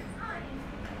look.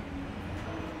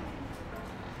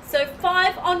 So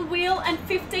 5 on wheel and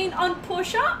 15 on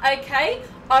pusher. Okay,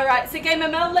 alright, so Gamer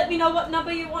Mel, let me know what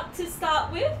number you want to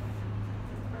start with.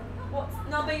 What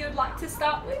number you'd like to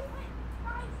start with.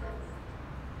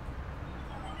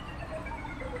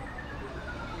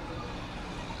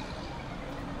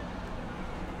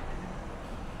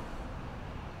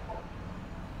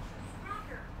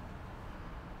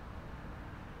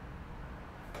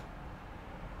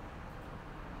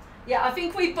 Yeah, I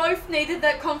think we both needed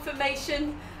that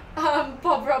confirmation,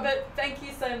 Bob Robert. Thank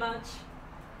you so much.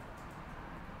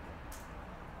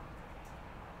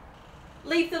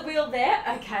 Leave the wheel there?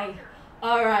 Okay.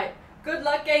 Alright. Good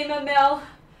luck, Gamer Mel.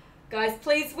 Guys,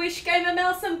 please wish Gamer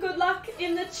Mel some good luck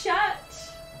in the chat.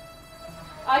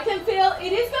 I can feel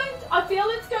it is going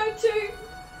to,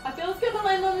 I feel it's going to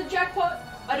land on the jackpot.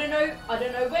 I don't know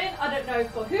when, I don't know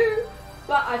for who,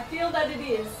 but I feel that it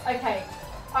is. Okay.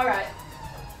 Alright.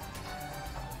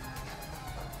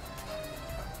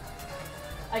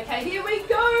 Okay, here we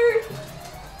go.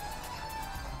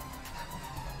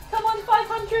 Come on,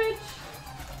 500.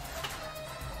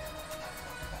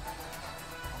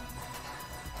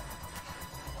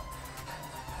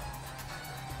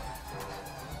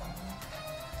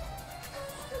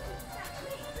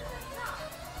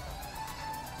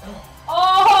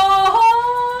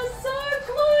 Oh, so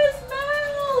close,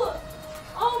 Mel.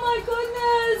 Oh my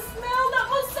goodness, Mel, that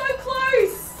was so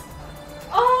close.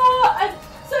 Oh, and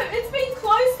so it's been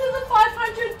close to the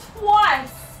 500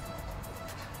 twice.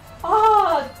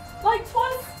 Oh, like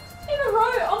twice in a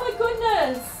row. Oh my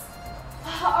goodness.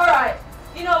 Alright,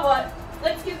 you know what?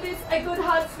 Let's give this a good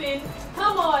hard spin.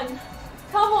 Come on.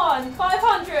 Come on.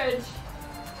 500.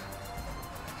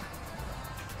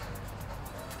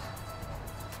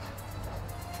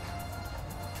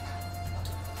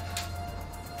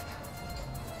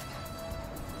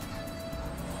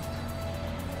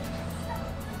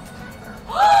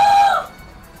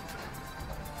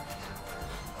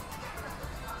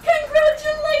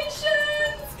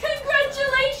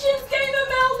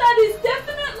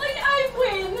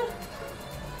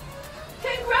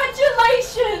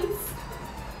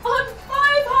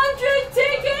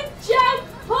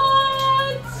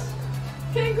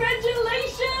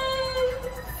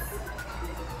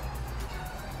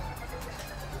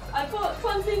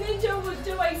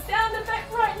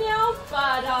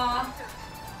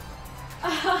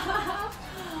 Oh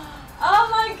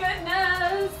my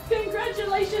goodness!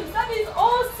 Congratulations, that is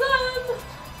awesome!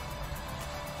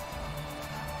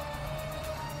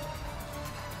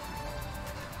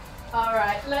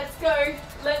 Alright, let's go.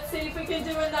 Let's see if we can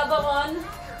do another one.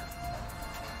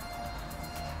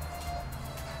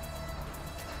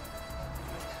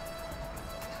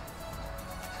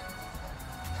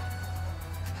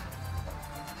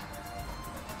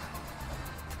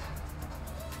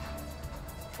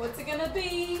 What's it gonna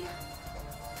be?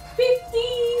 50!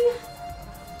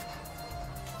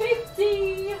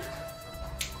 50!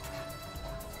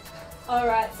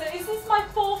 Alright, so is this my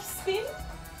 4th spin?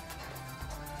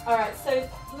 Alright, so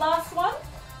last one.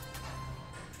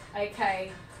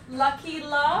 Okay, lucky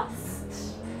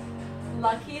last.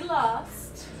 Lucky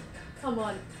last. Come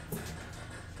on.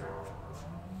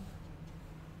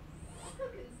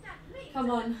 Come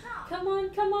on, come on,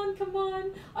 come on, come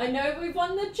on. I know we've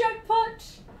won the jackpot,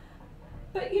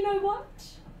 but you know what?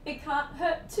 It can't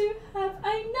hurt to have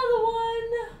another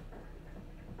one.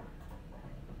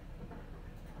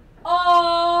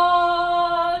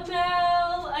 Oh,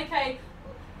 Mel. Okay,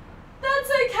 that's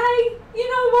okay. You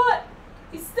know what?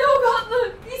 You still got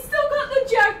the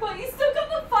jackpot. You still got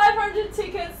the 500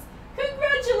 tickets.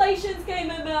 Congratulations,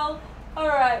 Gamer Mel. All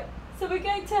right. So we're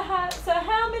going to have. So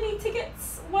how many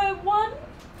tickets were won?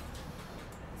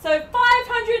 So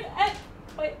 500 and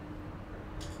wait.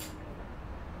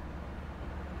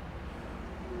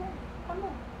 Come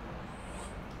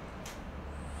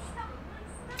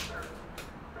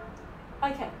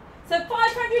on. Okay. So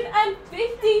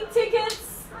 550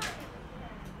 tickets.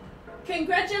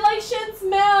 Congratulations,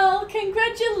 Mel.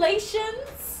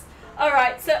 Congratulations. All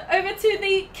right. So over to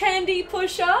the candy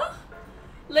pusher.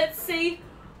 Let's see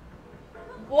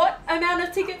what amount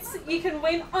of tickets you can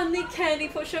win on the candy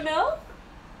pusher, Mel.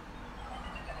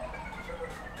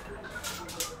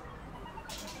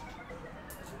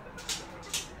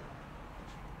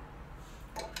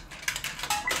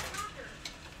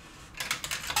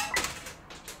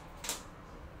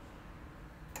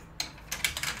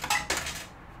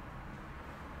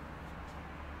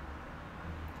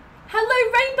 Hello,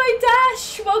 Rainbow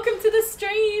Dash. Welcome to the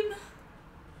stream.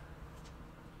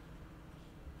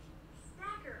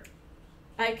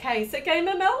 Okay, so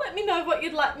Gamer Mel, let me know what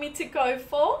you'd like me to go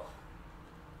for.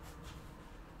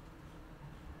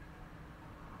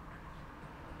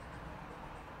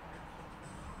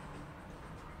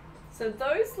 So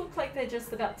those look like they're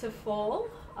just about to fall.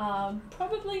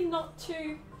 Probably not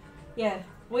too, yeah,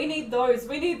 we need those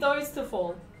to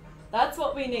fall. That's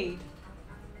what we need.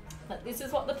 But this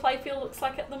is what the playfield looks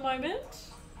like at the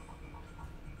moment.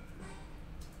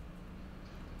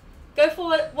 Go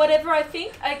for whatever I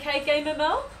think. Okay, Gamer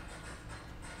Mel.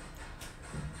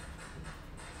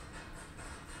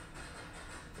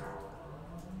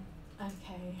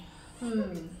 Okay.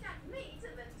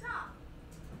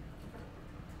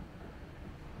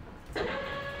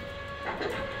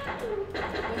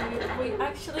 We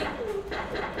actually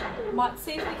might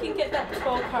see if we can get that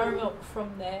 12 caramel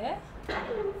from there.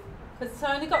 Because it's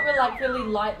only got really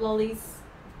light lollies.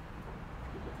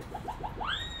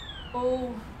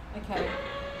 Oh. Okay,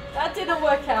 that didn't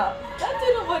work out. That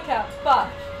didn't work out, but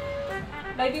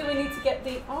maybe we need to get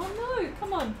the, oh no,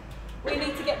 come on. We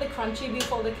need to get the crunchy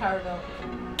before the caramel.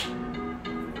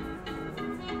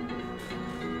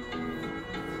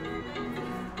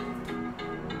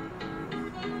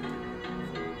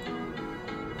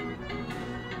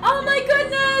 Oh my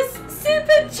goodness,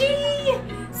 Super G!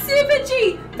 Super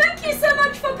G, thank you so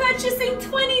much for purchasing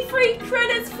 20 free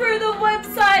credits through the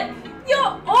website.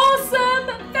 You're awesome!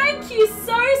 Thank you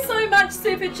so much,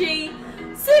 Super G.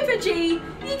 Super G,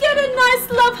 you get a nice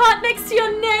love heart next to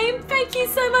your name. Thank you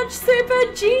so much,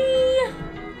 Super G.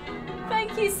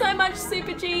 Thank you so much,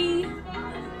 Super G.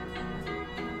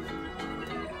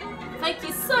 Thank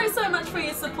you so much for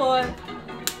your support.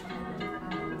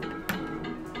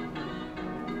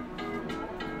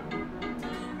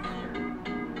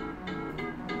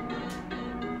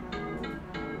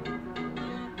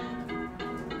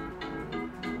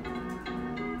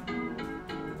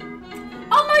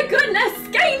 Oh my goodness,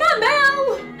 Gamer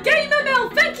Mel! Gamer Mel,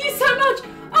 thank you so much!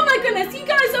 Oh my goodness, you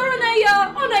guys are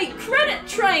on a credit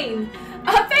train.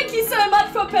 Thank you so much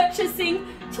for purchasing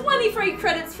 20 free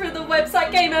credits through the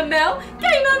website, Gamer Mel.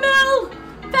 Gamer Mel,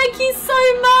 thank you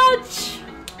so much.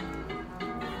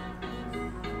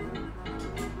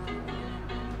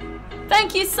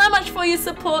 Thank you so much for your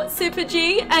support, Super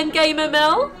G and Gamer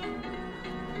Mel.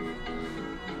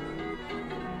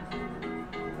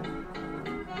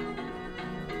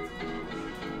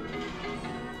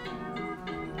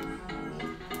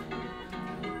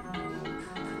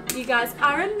 You guys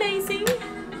are amazing.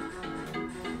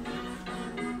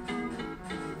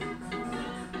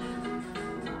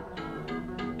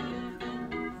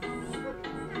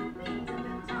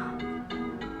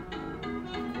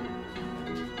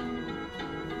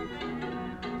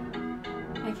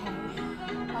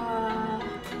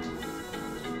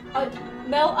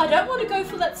 Mel, I don't want to go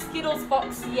for that Skittles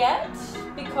box yet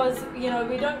because, you know,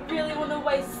 we don't really want to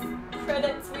waste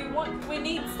credits. We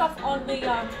need stuff on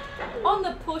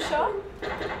the pusher.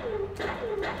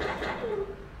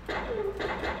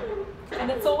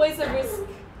 And it's always a risk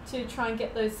to try and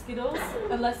get those Skittles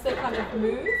unless they're kind of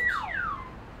moved.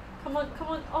 Come on, come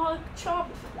on. Oh, Chomp.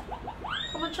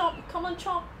 Come on, Chomp. Come on,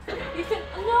 Chomp. You can,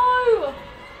 no!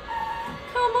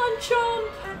 Come on, Chomp.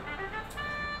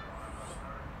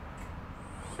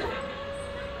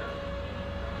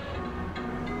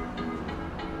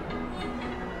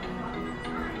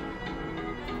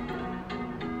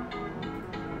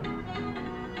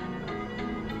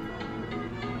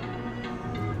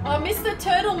 Oh, Mr.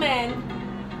 Turtle Man.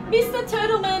 Mr.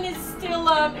 Turtle Man is still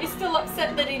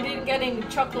upset that he didn't get any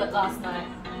chocolate last night.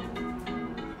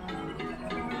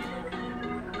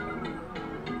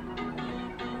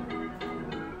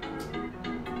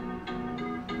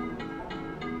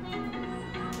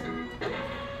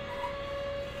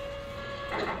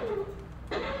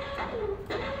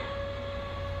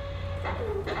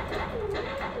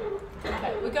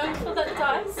 Okay, we're going for that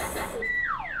dice.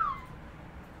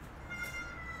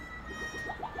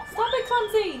 Stop it,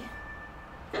 Clumsy!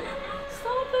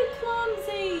 Stop it,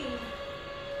 Clumsy!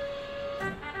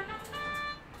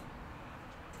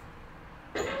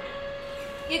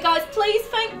 You guys, please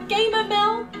thank Gamer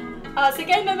Mel. So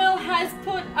Gamer Mel has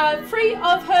put 3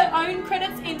 of her own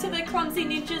credits into the Clumsy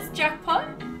Ninjas jackpot.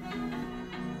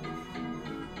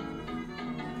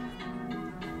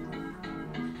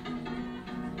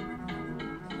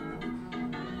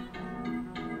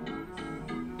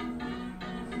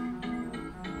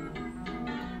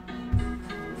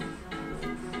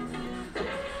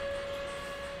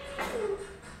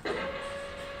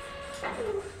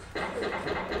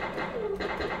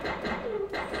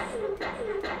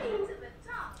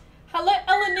 Hello,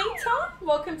 Elenita.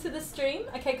 Welcome to the stream.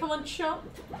 Okay, come on, Chomp.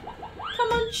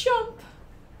 Come on, Chomp.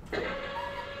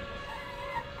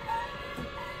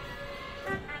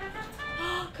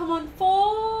 Come on,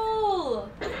 fall.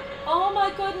 Oh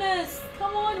my goodness.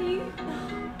 Come on, you.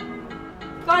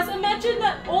 Guys, imagine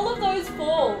that all of those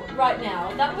fall right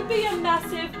now. That would be a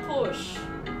massive push.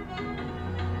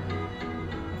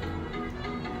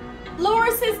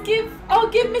 Laura says I'll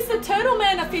give Mr. Turtle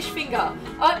Man a fish finger.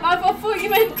 I thought you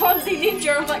meant Clumsy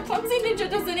Ninja. I'm like, Clumsy Ninja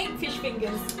doesn't eat fish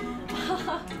fingers.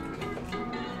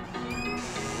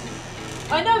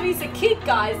 I know he's a kid,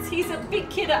 guys. He's a big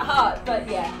kid at heart, but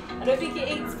yeah, I don't think he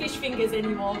eats fish fingers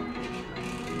anymore.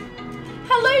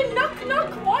 Hello, Knock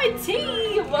Knock YT.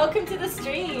 Welcome to the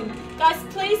stream. Guys,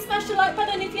 please smash the like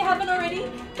button if you haven't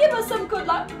already. Give us some good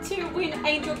luck to win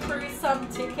Angel Cruise some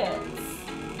tickets.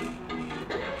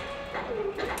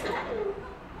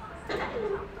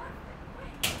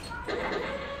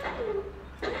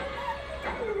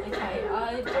 Okay,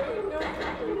 I don't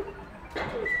know.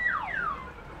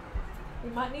 We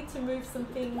might need to move some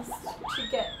things to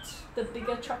get the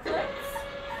bigger chocolates.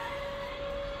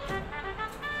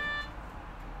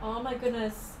 Oh my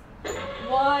goodness.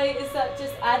 Why is that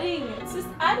just adding? It's just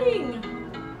adding.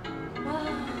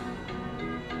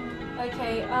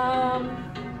 Okay,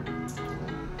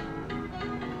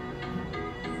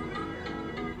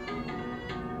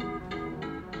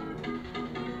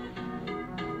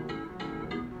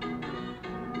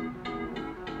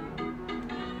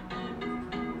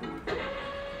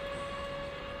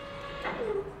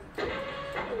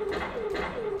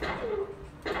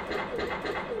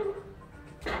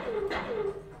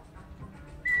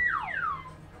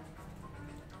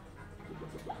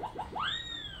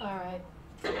 alright.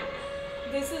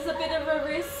 This is a bit of a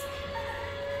risk.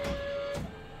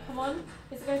 Come on.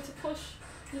 Is it going to push?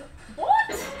 No.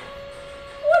 What?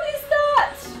 What is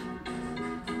that?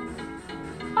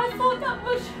 I thought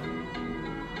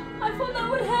that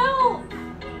would help.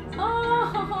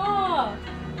 Oh,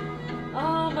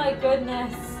 oh my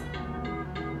goodness.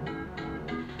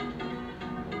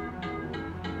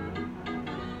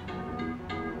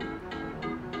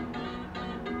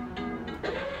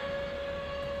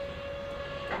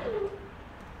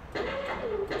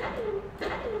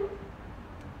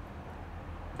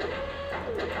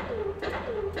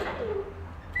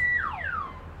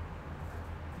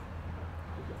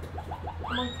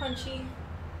 Come on, Crunchy.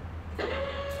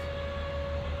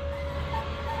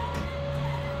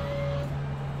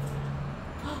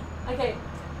 Okay,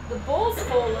 The ball's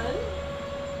fallen.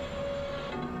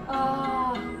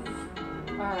 Ah.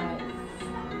 Alright.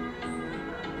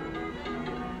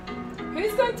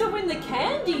 Who's going to win the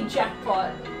candy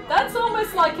jackpot? That's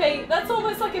almost like a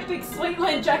big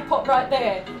Sweetland jackpot right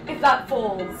there, if that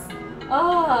falls.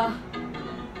 Ah.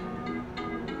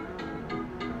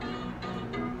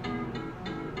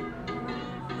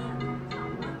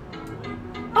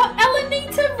 Oh,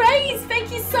 Elenita Reyes, thank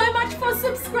you so much for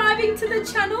subscribing to the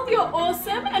channel. You're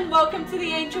awesome, and welcome to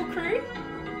the Angel Crew.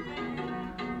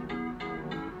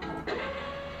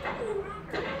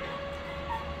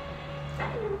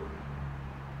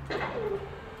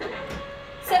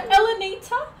 So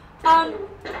Elenita,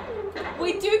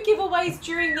 we do giveaways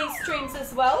during these streams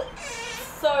as well.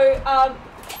 So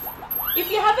if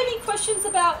you have any questions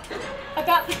about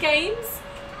the games,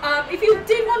 if you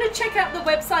did want to check out the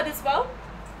website as well.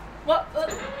 What?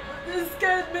 You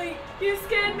scared me. You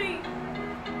scared me.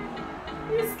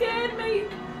 You scared me.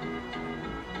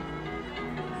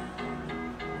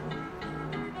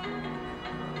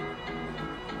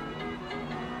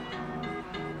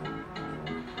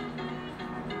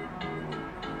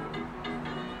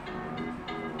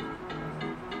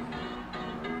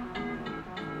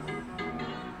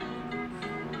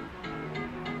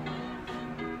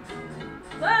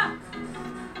 Ah!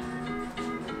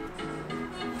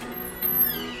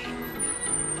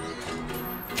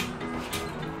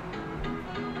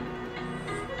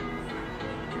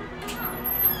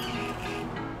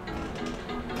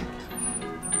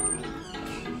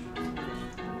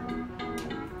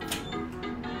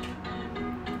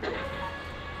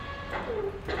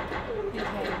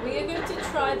 Okay, we are going to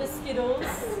try the Skittles.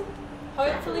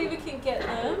 Hopefully we can get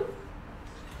them.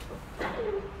 I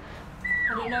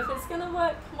don't know if it's gonna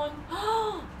work. Come on.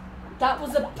 Oh, that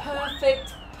was a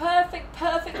perfect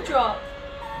drop.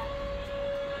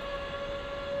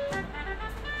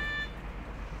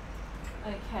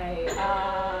 Okay,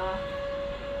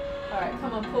 alright,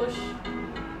 come on, push.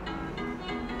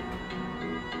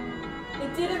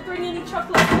 It didn't bring any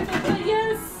chocolate with it, but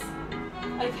yes!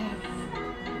 Okay.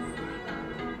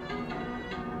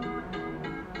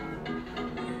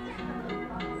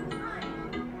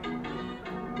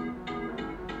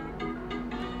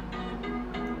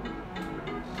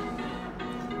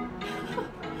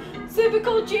 Super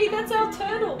cool, G, that's our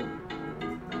turtle.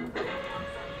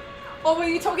 Or were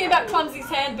you talking about Clumsy's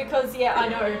hand? Because, yeah, I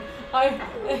know.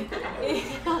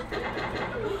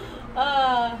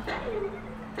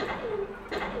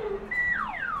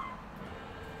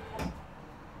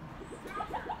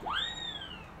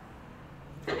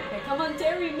 Okay, come on,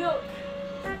 dairy milk.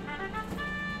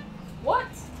 What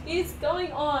is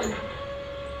going on?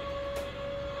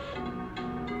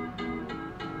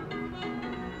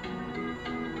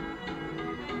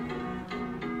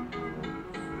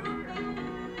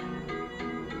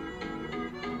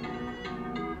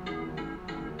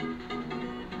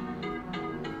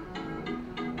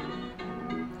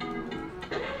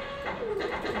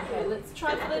 Okay, let's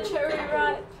try for the cherry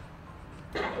ripe.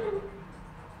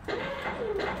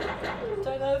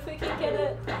 Don't know if we can get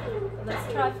it, but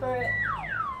let's try for it.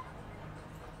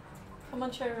 Come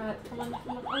on, cherry ripe. Come on,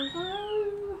 come on.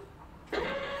 Oh no!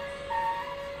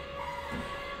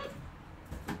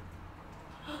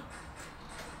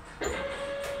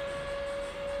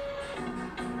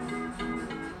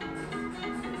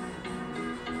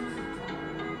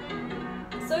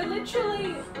 So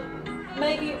literally,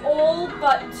 maybe all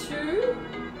but two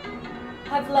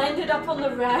have landed up on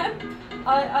the ramp.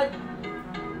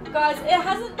 Guys, that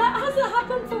hasn't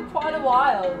happened for quite a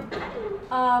while.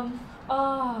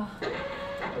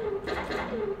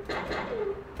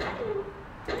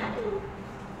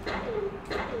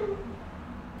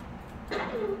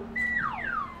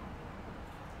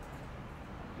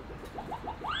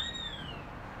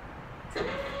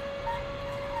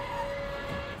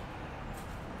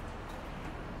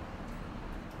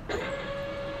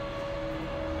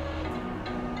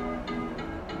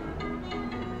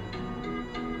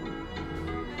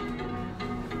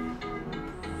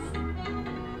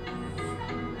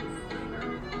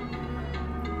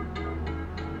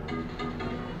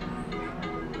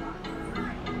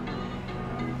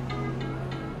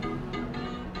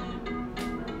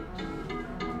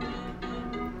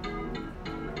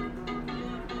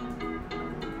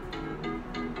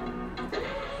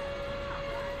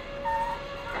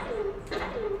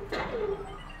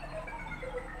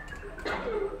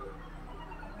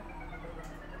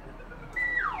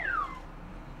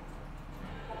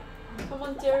 Come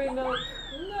on, dairy milk.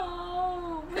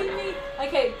 No, we need.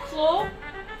 Okay, claw.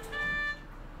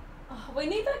 Oh, we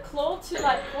need that claw to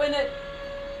like when it.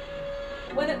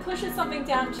 when it pushes something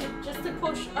down, just to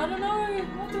push. I don't know.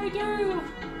 What do we do?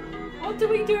 What do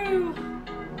we do?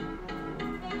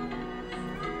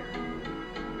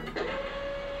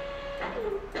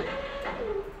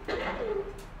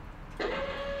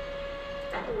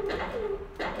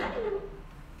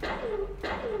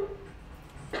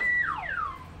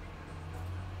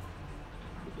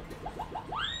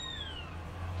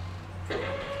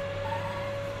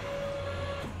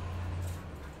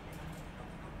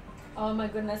 Oh my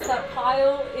goodness, that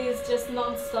pile is just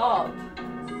non-stop.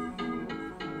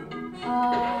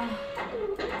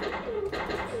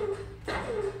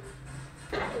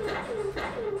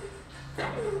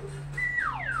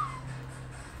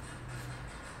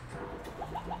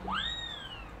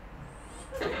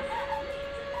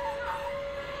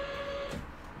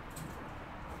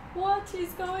 What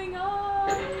is going on?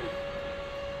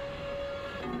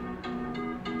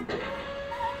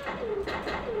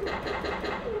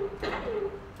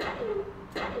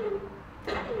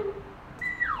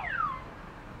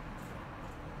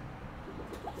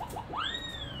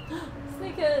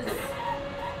 Snickers.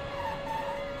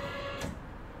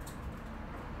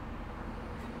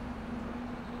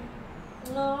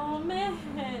 Oh man.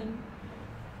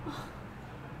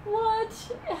 What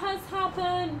has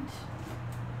happened?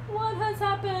 What has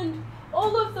happened?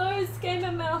 All of those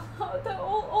Gamer Mel,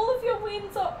 all of your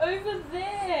wins are over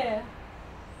there.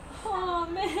 Oh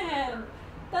man.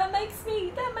 That makes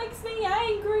me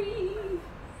angry.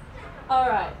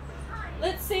 Alright.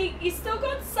 Let's see. You still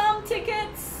got some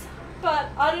tickets, but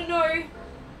I don't know.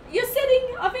 You're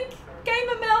setting, I think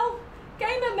Gamer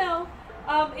Mel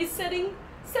is setting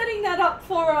that up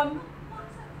for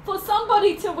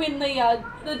somebody to win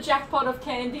the jackpot of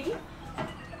candy.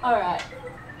 Alright.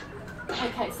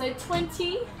 Okay, so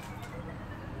 20,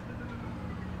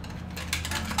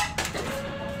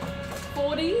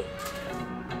 40,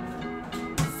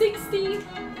 60,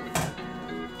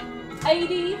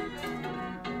 80,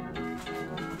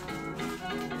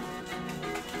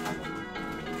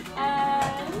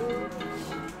 and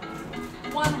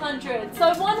 100.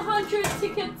 So 100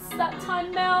 tickets that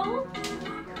time, Mel.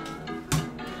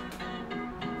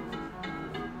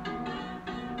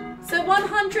 So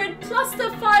 100 plus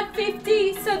the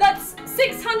 550, so that's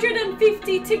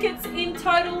 650 tickets in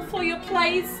total for your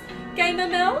plays, Gamer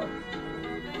Mel.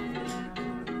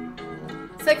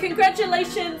 So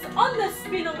congratulations on the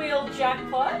spinner wheel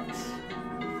jackpot.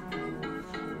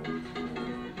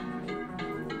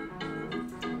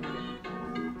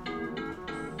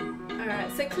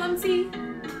 Alright, so Clumsy,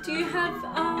 do you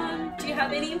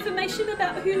have any information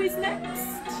about who is next?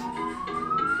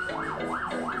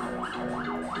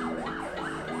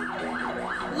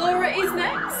 Laura is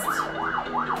next.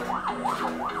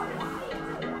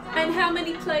 And how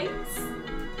many plays?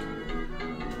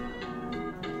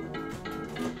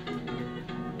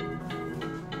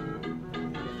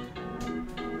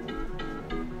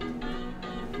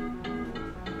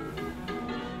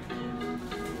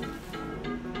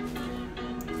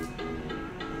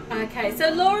 Okay, so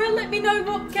Laura, let me know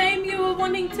what game you were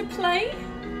wanting to play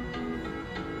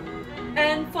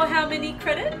and for how many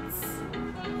credits.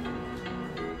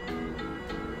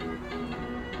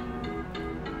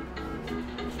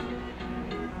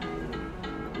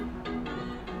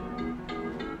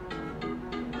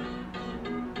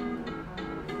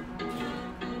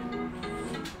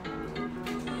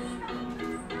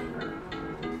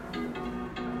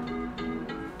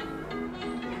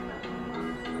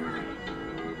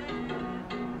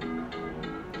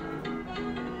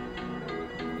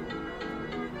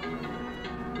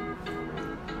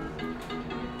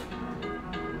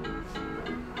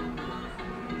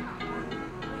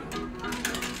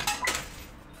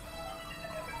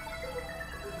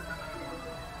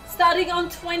 Starting on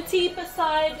 20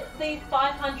 beside the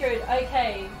 500.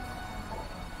 Okay.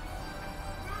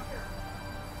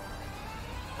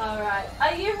 Alright.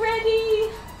 Are you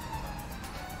ready?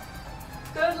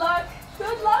 Good luck.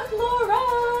 Good luck,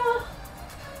 Laura.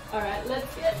 Alright,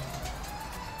 let's get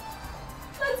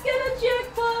a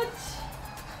jackpot.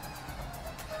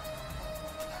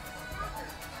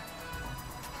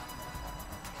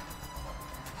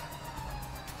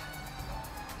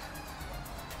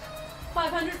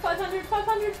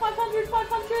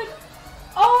 $500.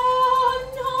 Oh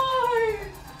no!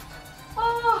 Oh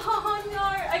no!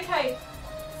 Okay,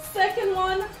 second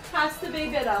one has to be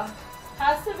better.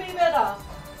 Has to be better.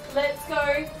 Let's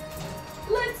go.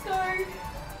 Let's go.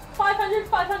 500.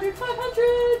 500.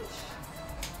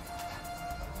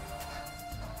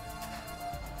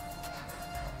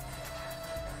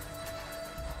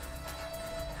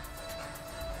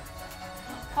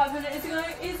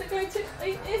 Is it going to?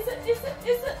 Is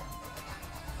it?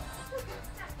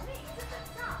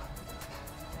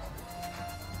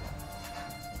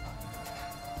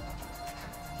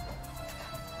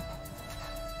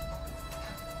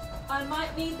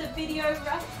 video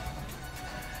wrap.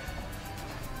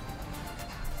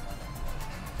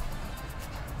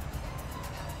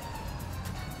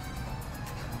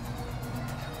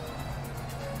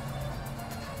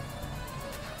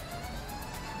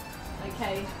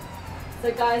 Okay,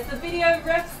 so guys, the video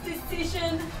ref's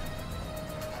decision,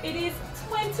 it is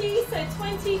 20, so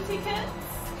 20 tickets.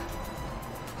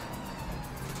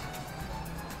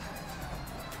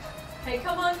 Okay,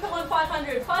 come on,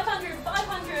 500, 500,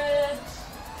 500.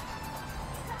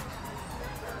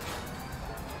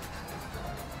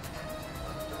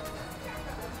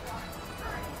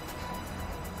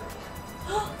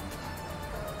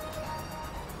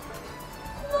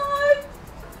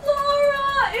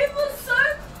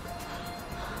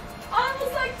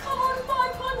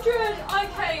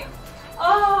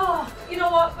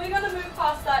 We're going to move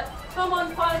past that. Come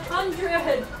on,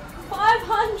 500.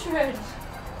 500.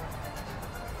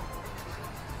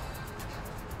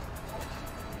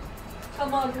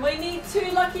 Come on, we need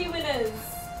 2 lucky winners.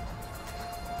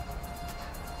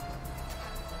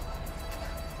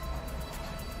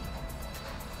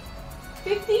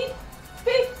 $50?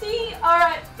 $50. All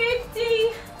right,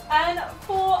 50. And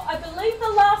for, I believe, the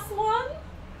last one.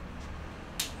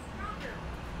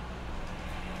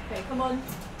 Okay, come on.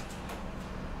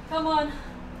 Come on,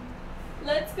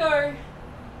 let's go.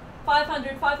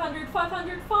 500, 500,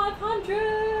 500,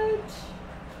 500.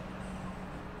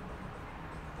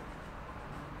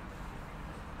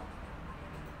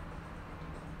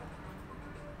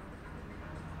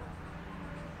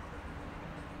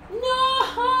 No!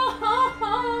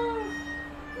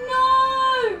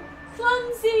 No!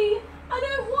 Clumsy! I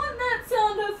don't want that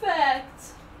sound effect.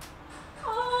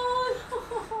 Oh,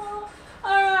 no.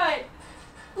 All right,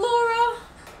 Laura.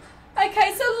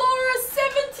 Okay, so Laura,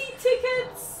 70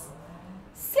 tickets.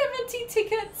 70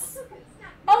 tickets.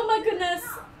 Oh my goodness.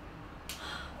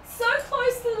 So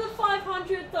close to the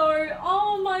 500 though.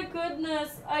 Oh my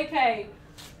goodness. Okay.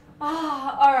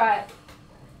 All right.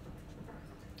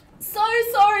 So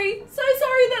sorry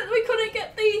that we couldn't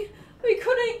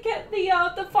get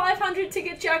the 500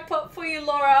 ticket jackpot for you,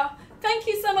 Laura. Thank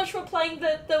you so much for playing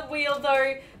the wheel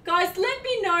though. Guys, let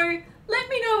me know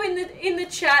in the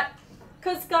chat,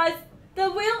 because guys, the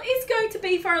wheel is going to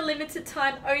be for a limited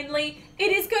time only.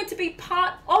 It is going to be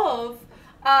part of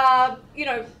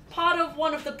part of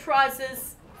one of the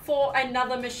prizes for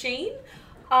another machine.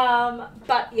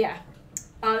 But yeah.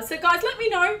 So guys, let me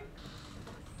know.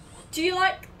 Do you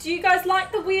guys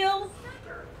like the wheel?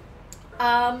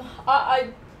 Yeah,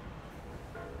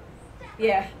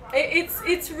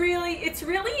 it's really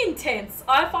intense.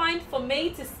 I find for me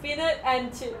to spin it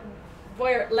and to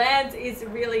where it lands is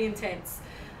really intense.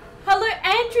 Hello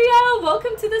Andrea,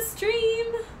 welcome to the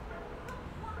stream.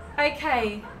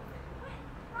 Okay.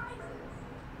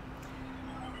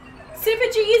 Super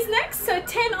G is next, so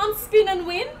 10 on spin and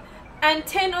win and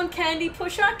 10 on candy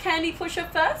pusher. Candy pusher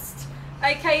first.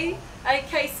 Okay,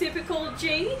 Super Cool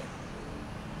G.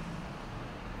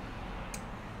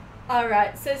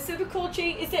 Alright, so Super Cool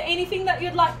G, is there anything that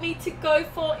you'd like me to go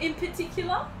for in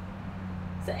particular?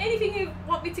 So anything you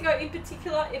want me to go in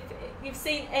particular, if you've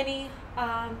seen any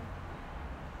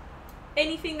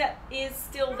anything that is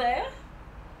still there,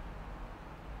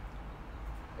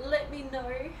 let me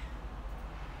know.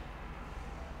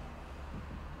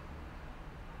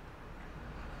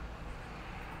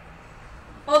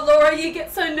 Oh Laura, you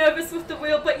get so nervous with the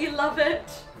wheel, but you love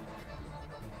it.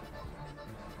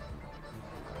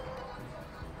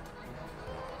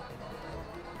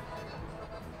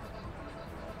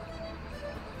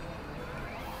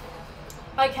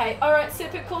 Okay, alright,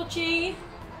 Super Cool G.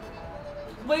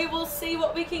 We will see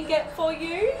what we can get for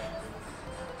you.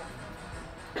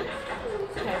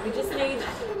 Okay, we just need...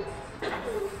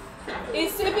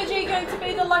 Is Super G going to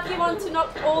be the lucky one to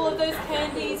knock all of those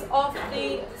candies off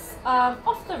the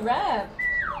ramp?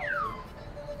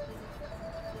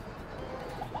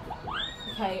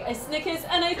 Okay, a Snickers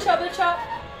and a Chubba Chup.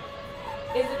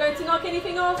 Is it going to knock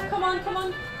anything off? Come on, come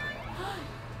on.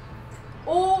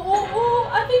 Oh,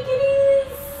 I think it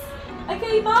is.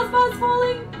 Okay, Mars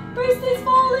falling. Brewster's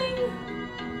falling.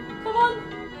 Come on.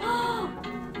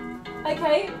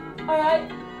 Okay,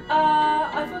 alright.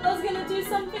 I thought I was going to do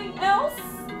something else,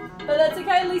 but that's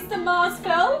okay. At least the Mars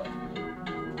fell.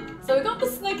 So we got the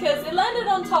Snickers. It landed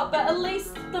on top, but at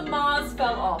least the Mars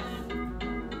fell off.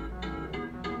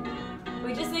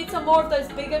 We just need some more of those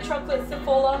bigger chocolates to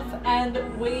fall off, and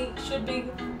we should be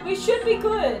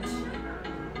good.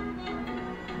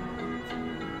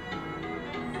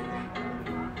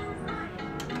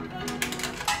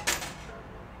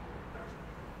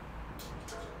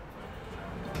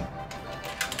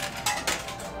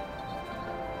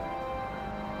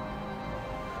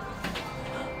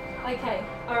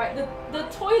 Alright, the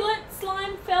toilet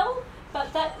slime fell,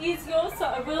 but that is yours, so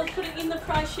I will put it in the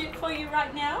prize sheet for you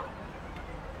right now.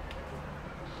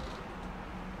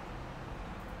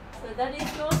 So that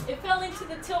is yours. It fell into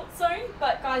the tilt zone,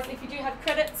 but guys, if you do have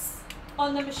credits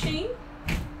on the machine,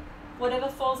 whatever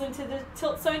falls into the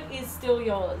tilt zone is still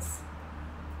yours.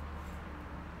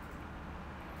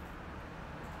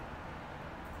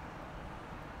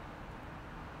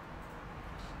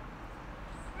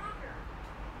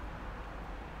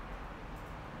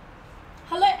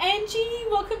 Hello Angie,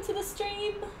 welcome to the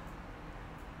stream.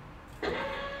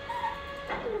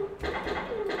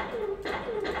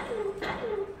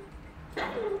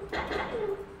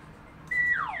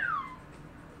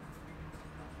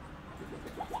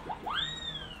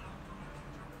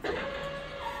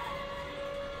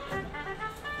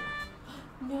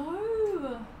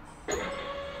 No.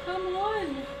 Come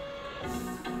on.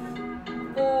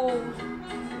 Oh.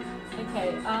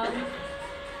 Okay,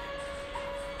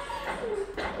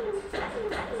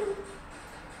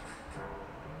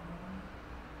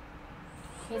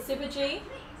 Okay, Super G,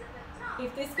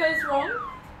 if this goes wrong,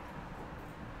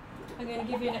 I'm going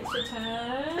to give you an extra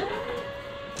turn.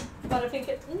 But I think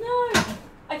it, no.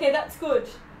 Okay, that's good.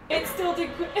 It still did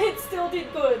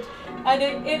good. And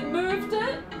it moved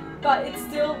it, but it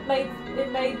still made,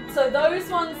 so those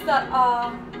ones that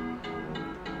are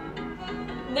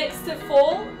next to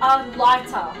fall are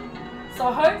lighter.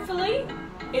 So hopefully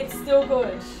it's still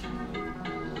good.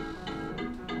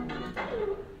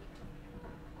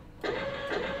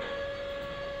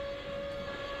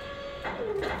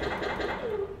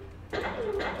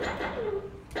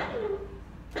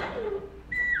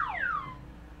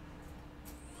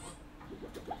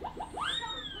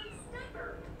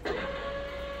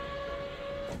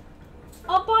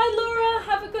 Oh, bye Laura,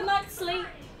 have a good night's sleep.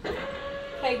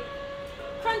 Okay,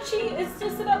 Crunchy is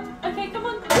just about, okay, come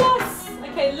on, yes!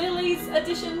 Okay, Lily's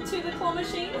addition to the claw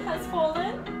machine has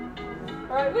fallen.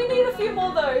 Alright, we need a few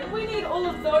more though. We need all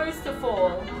of those to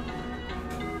fall.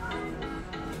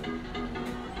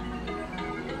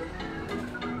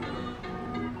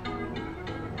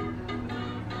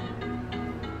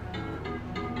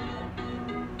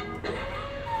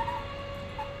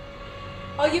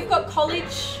 Oh, you've got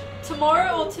college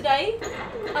tomorrow or today,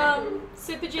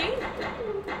 Super G?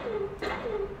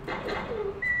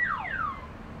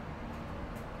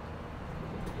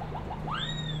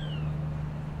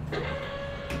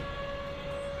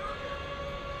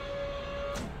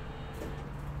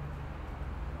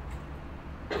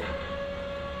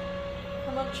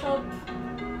 Come on, Chomp.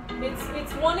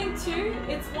 It's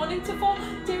wanting to fall.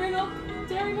 Dairy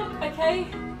milk, okay.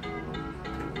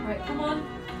 Alright, come on.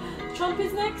 Chomp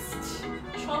is next.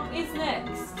 Chomp is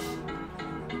next.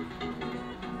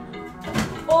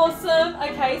 Awesome.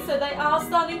 Okay, so they are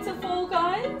starting to fall,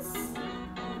 guys.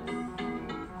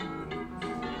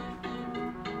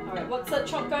 Alright, what's that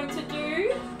Chomp going to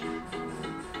do?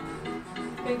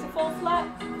 Going to fall flat.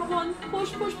 Come on,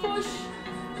 push, push, push.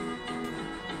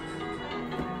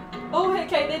 Oh,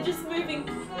 okay, they're just moving.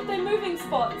 They're moving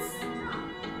spots.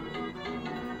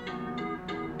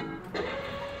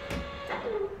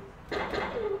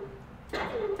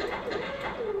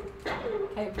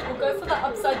 Okay, we'll go for that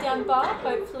upside down bar.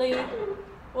 Hopefully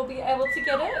we'll be able to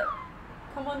get it.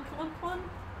 Come on, come on, come on.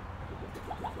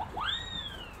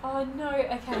 Oh no,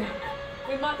 okay.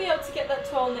 We might be able to get that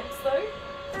 12 next though.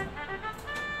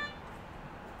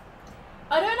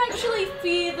 I don't actually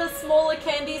fear the smaller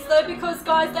candies though, because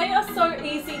guys, they are so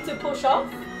easy to push off.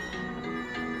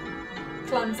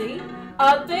 Clumsy.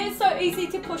 They're so easy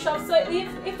to push off, so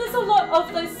if there's a lot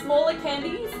of those smaller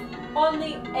candies on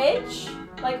the edge,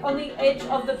 like on the edge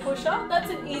of the pusher, that's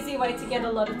an easy way to get a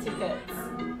lot of tickets.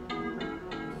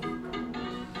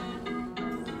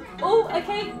 Oh,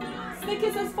 okay,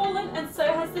 Snickers has fallen and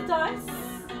so has the dice.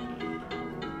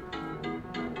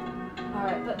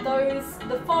 Alright, but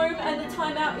the foam and the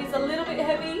timeout is a little bit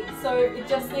heavy, so it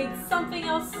just needs something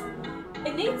else.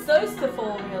 It needs those to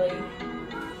fall, really.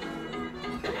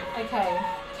 Okay,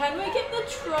 can we get the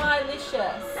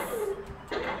Trilicious?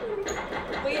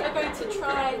 We are going to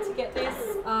try to get this.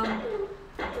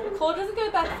 The claw doesn't go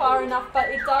back far enough, but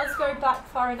it does go back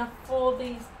far enough for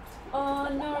these. Oh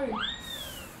no.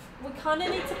 We kind of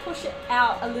need to push it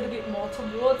out a little bit more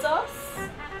towards us.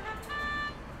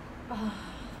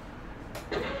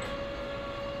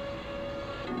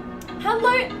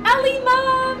 Hello, Ali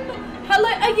Mum! Hello,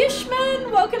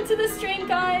 Ayushman! Welcome to the stream,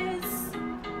 guys!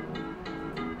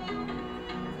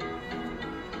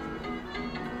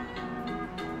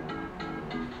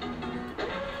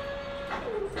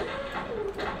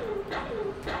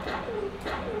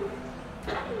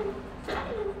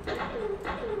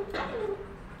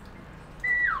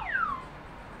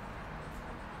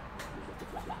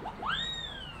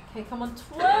 Okay, come on,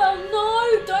 12.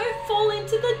 No, don't fall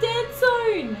into the dead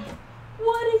zone.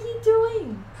 What are you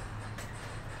doing?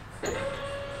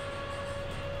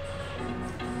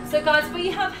 So guys, we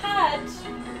have had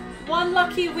one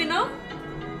lucky winner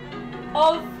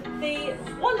of the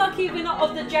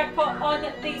jackpot on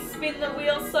the spin the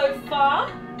wheel so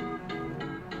far.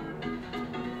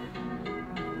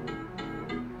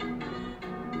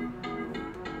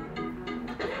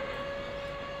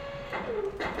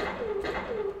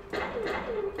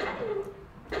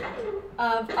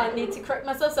 I need to correct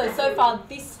myself. So far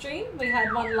this stream, we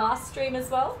had one last stream as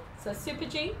well. So Super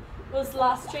G was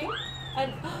last stream.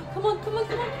 And come on. Come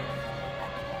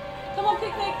on,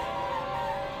 Picnic.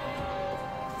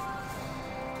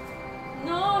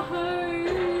 No.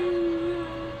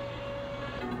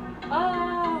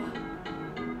 Ah.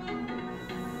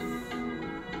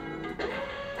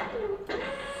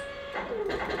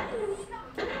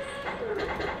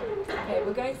 Okay,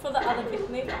 we're going for the other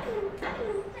Picnic.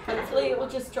 Hopefully it will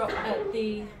just drop at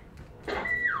the... Come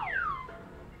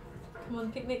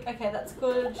on, Picnic. Okay, that's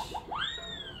good.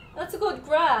 That's a good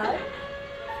grab.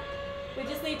 We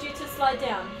just need you to slide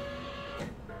down.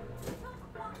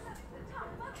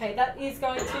 Okay, that is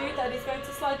going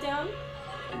to slide down.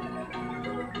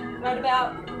 Right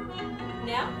about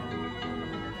now.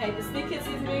 Okay, the Snickers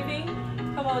is moving.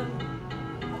 Come on.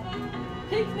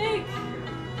 Picnic!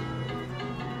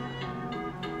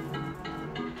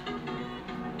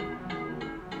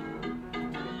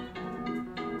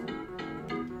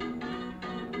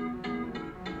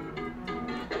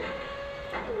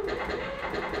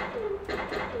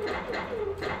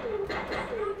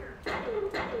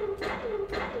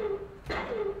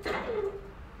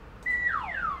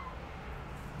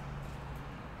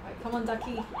 Come on,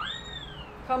 Ducky.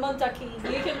 Come on, Ducky.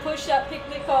 You can push that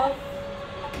Picnic off.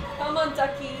 Come on,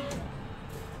 Ducky.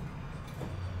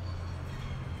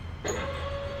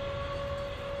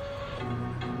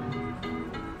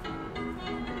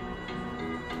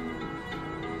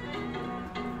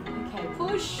 Okay,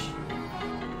 push.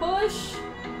 Push.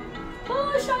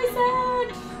 Push, I said.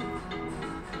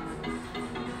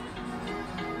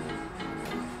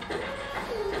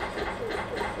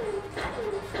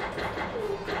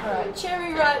 Alright,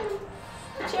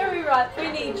 Cherry Ripe,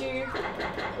 we need you.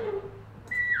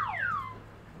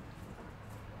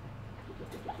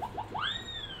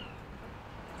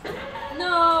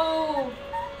 No!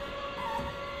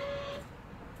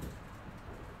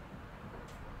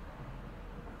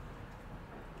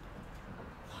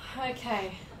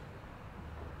 Okay.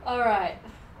 Alright.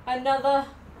 Another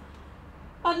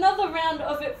round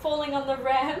of it falling on the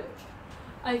ramp.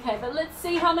 Okay, but let's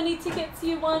see how many tickets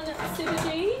you won, Super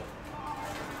G.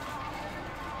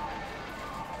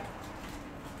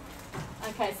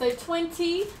 Okay, so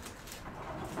 20,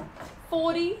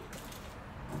 40,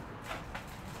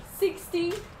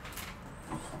 60,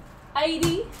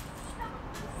 80,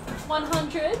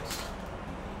 100,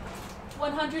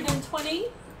 120,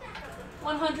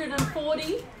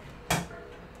 140,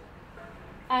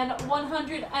 and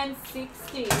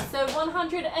 160. So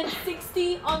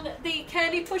 160 on the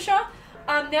candy pusher.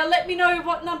 Now let me know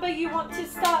what number you want to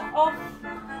start off.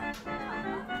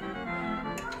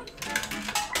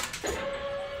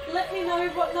 Let me know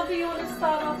what number you want to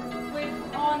start off with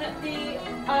on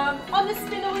the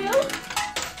spinner wheel.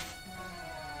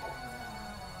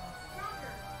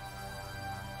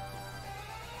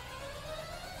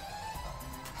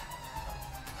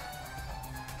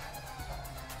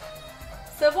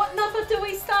 So what number do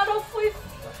we start off with,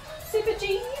 Super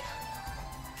G?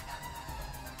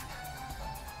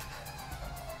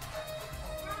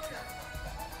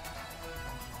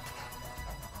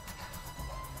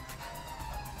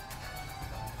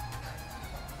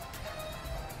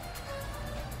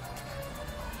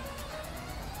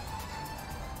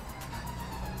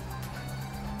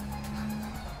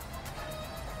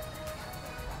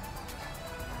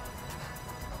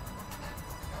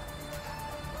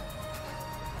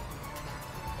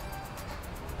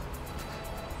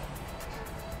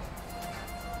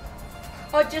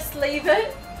 Or just leave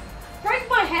it. Break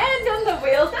my hand on the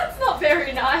wheel. That's not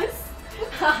very nice.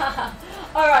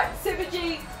 Alright, Super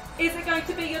G, is it going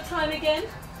to be your time again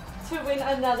to win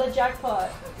another jackpot?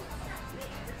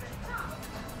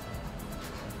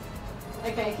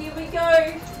 Okay, here we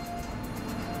go.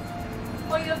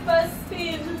 For your first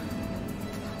spin.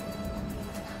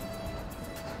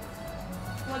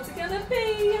 What's it gonna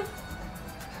be?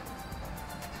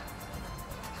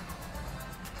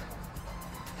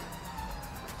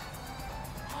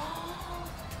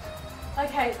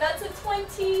 Okay, that's a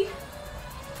 20.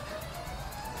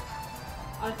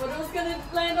 I thought it was going to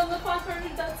land on the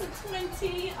 500. That's a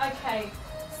 20. Okay,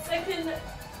 second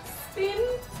spin.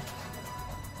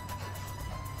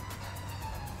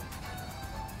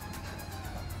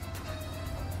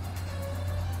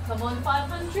 Come on,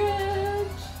 500.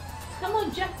 Come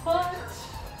on, jackpot.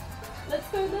 Let's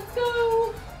go, let's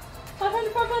go.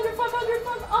 500, 500, 500,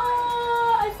 500.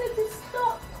 Ah, I said to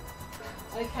stop.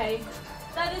 Okay,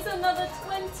 that is another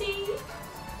 20.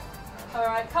 All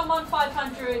right, come on,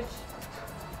 500.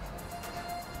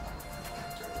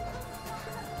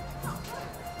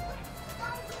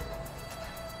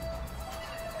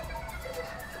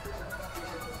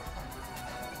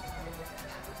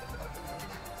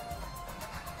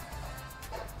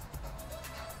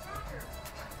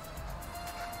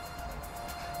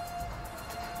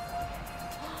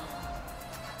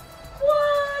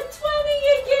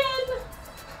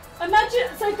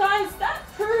 So guys, that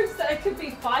proves that it could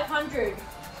be 500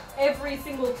 every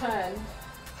single turn.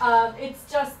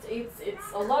 It's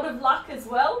a lot of luck as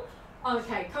well.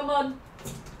 Okay, come on.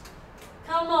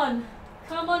 Come on.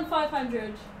 Come on,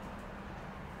 500.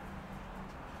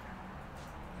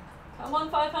 Come on,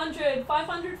 500.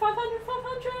 500, 500,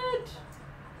 500.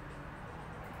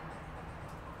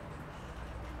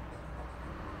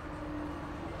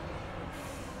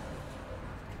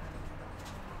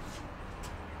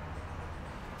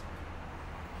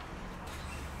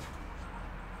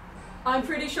 I'm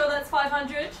pretty sure that's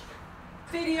 500.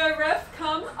 Video ref,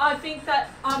 come. I think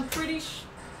that I'm pretty sure.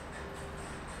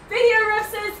 Video ref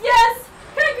says yes.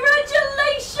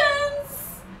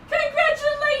 Congratulations.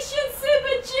 Congratulations,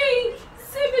 Super G.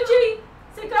 Super G.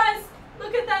 So guys,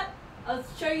 look at that. I'll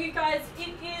show you guys.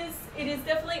 It is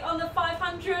definitely on the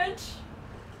 500.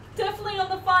 Definitely on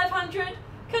the 500.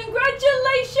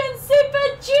 Congratulations,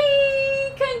 Super G.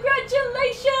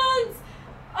 Congratulations.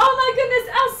 Oh my goodness,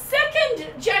 our second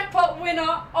jackpot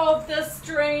winner of the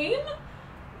stream.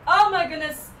 Oh my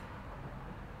goodness.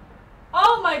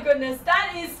 Oh my goodness,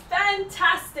 that is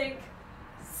fantastic.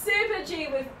 Super G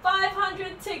with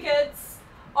 500 tickets.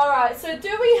 Alright, so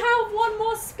do we have one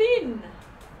more spin?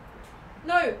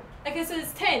 No, okay, so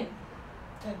it's 10.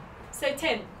 10. So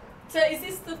 10. So is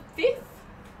this the fifth?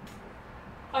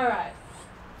 Alright.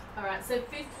 Alright, so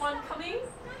fifth one coming.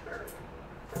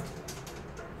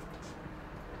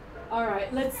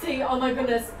 Alright, let's see. Oh my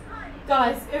goodness.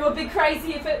 Guys, it would be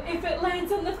crazy if it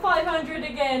lands on the 500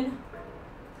 again.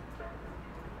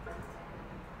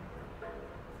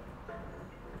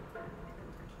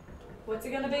 What's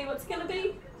it gonna be? What's it gonna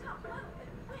be?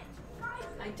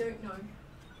 I don't know.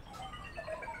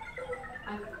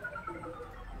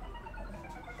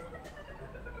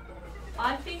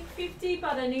 I think 50,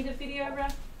 but I need a video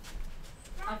ref.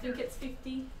 I think it's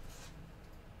 50.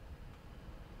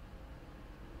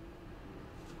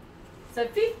 So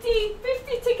 50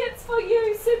 tickets for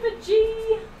you, Super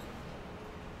G.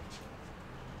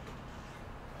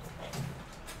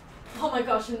 Oh my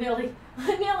gosh, I nearly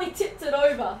tipped it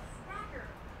over.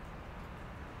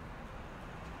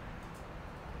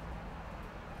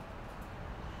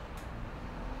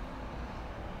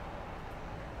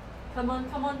 Come on,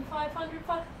 500,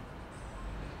 500.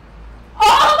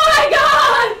 Oh my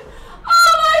god!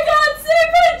 Oh my god,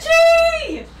 Super G!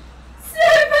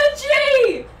 Super G!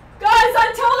 Guys,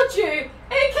 I told you,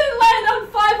 it can land on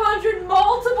 500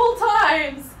 multiple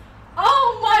times.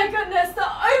 Oh my goodness, the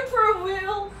Oprah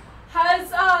wheel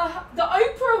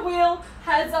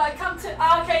has come to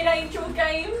Arcade Angel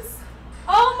Games.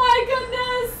 Oh my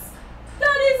goodness,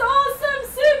 that is awesome,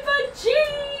 Super G.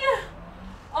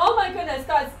 Oh my goodness,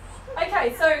 guys.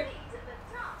 Okay, so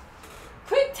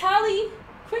quick tally,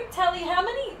 how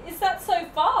many is that so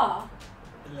far?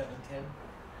 1110.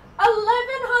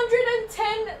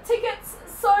 1110 tickets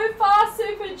so far,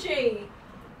 Super G.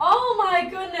 Oh my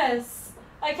goodness.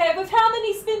 Okay, with how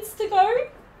many spins to go?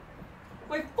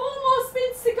 With 4 more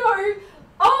spins to go.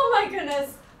 Oh my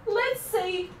goodness. Let's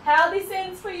see how this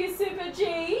ends for you, Super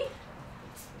G.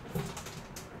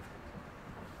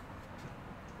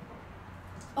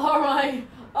 Alright.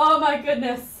 Oh my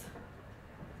goodness.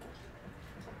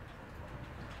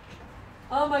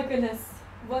 Oh my goodness.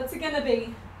 What's it gonna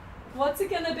be? What's it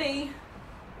gonna be?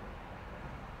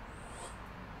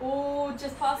 Oh,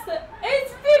 just past it.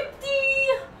 It's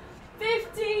 50!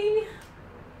 50!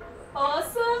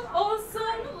 Awesome,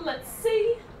 awesome. Let's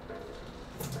see.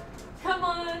 Come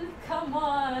on, come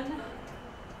on.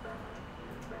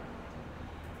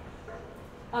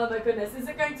 Oh my goodness, is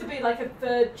it going to be like a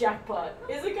third jackpot?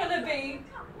 Is it going to be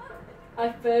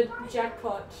a third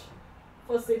jackpot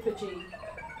for Super G?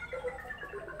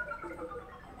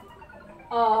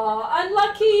 Oh,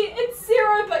 unlucky. It's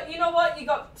 0, but you know what? You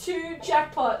got 2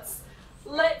 jackpots.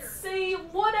 Let's see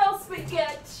what else we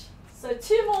get. So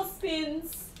 2 more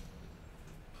spins.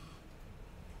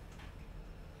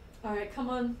 Alright, come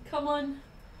on, come on.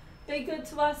 Be good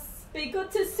to us. Be good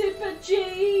to Super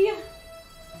G.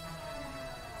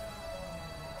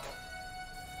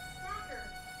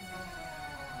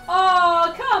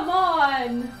 Oh, come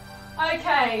on.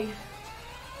 Okay.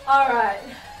 Alright.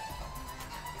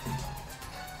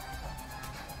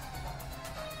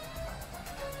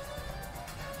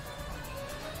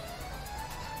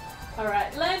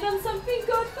 Alright, land on something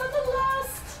good for the last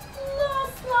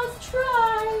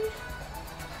try.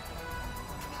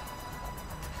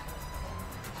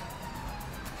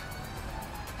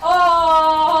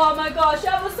 Oh my gosh,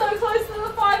 that was so close to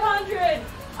the 500.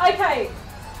 Okay,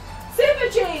 Super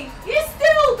G, you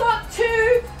still got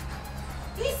two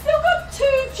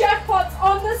jackpots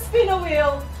on the spinner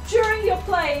wheel during your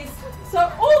plays.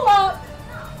 So all up,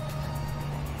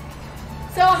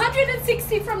 so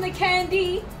 160 from the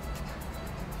candy,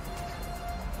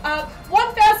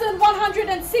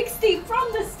 1,160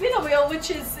 from the spinner wheel,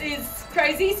 which is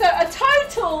crazy. So a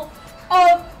total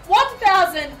of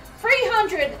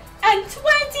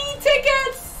 1,320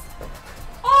 tickets.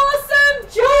 Awesome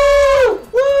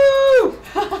job! Woo!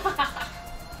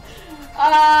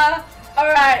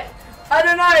 Alright. I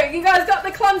don't know. You guys got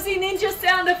the clumsy ninja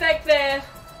sound effect there.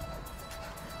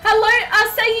 Hello,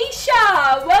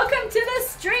 Asaisha. Welcome to the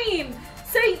stream.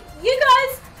 So you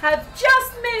guys have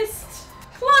just missed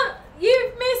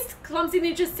you've missed clumsy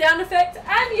ninja sound effect,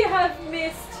 and you have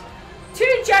missed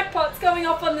 2 jackpots going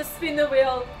off on the spinner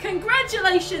wheel.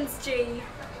 Congratulations, G.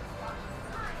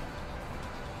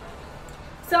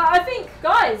 So I think,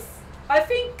 guys,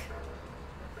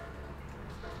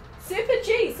 Super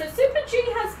G. So Super G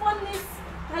has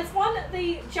won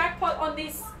the jackpot on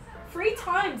this 3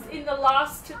 times in the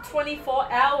last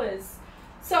 24 hours.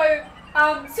 So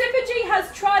Super G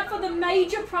has tried for the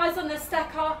major prize on the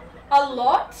stacker a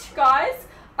lot, guys.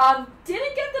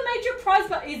 Didn't get the major prize,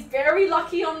 but is very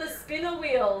lucky on the spinner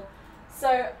wheel.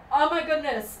 So, oh my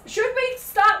goodness. Should we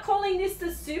start calling this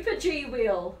the Super G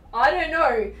wheel? I don't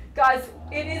know. Guys,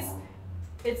 it's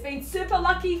been super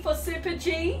lucky for Super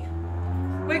G.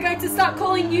 We're going to start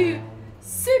calling you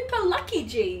Super Lucky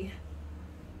G.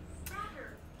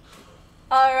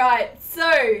 Alright,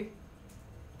 so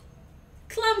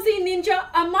Clumsy Ninja,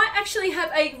 I might actually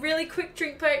have a really quick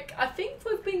drink break. I think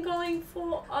we've been going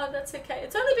for, oh, that's okay.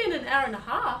 It's only been an hour and a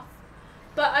half.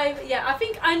 But I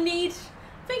think I need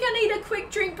a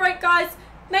quick drink break, guys.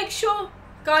 Make sure,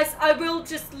 guys, I will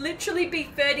just literally be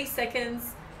 30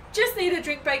 seconds. Just need a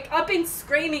drink break. I've been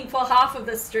screaming for half of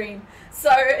the stream.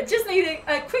 So just need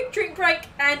a quick drink break,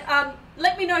 and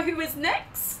let me know who is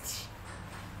next.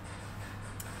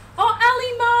 Oh,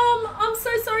 Ali Mum, I'm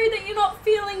so sorry that you're not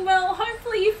feeling well.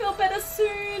 Hopefully you feel better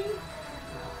soon.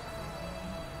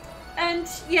 And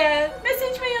yeah,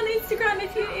 message me on Instagram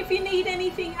if you need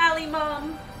anything, Ali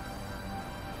Mum.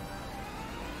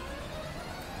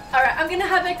 Alright, I'm gonna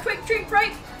have a quick drink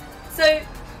break. So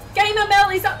Gamer Mel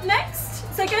is up next.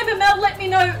 So Gamer Mel, let me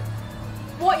know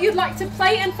what you'd like to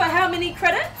play and for how many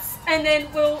credits, and then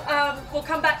we'll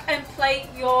come back and play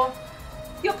your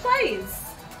plays.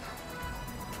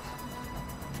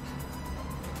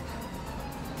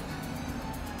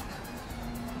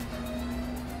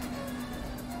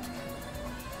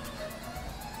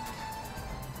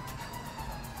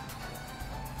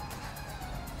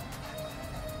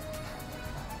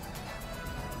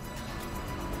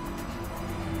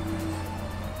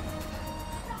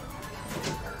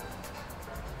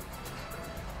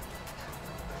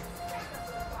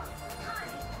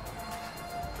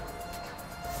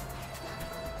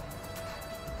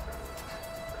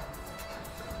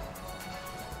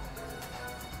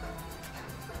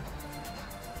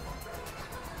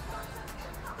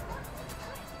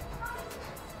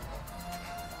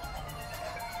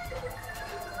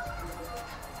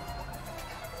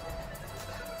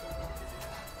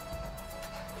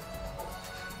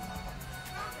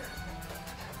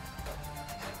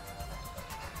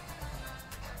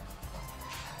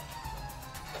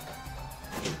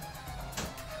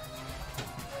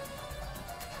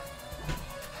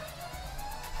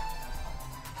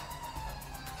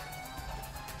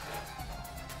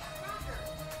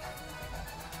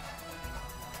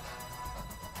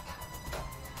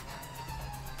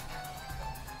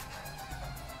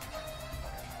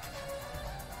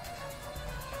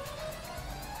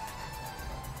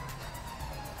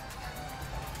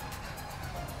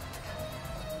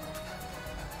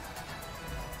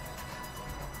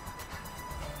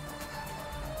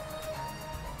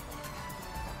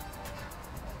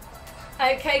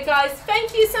 Okay guys,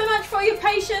 thank you so much for your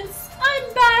patience.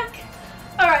 I'm back.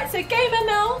 Alright, so Gamer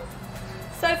Mel.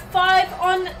 So 5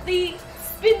 on the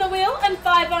spin the wheel and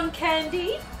 5 on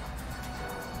candy.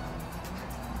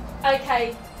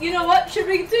 Okay, you know what? Should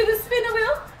we do the spinner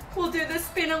wheel? We'll do the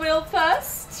spinner wheel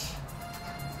first.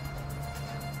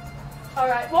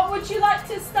 Alright, what would you like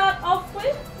to start off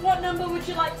with? What number would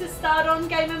you like to start on,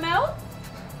 Gamer Mel?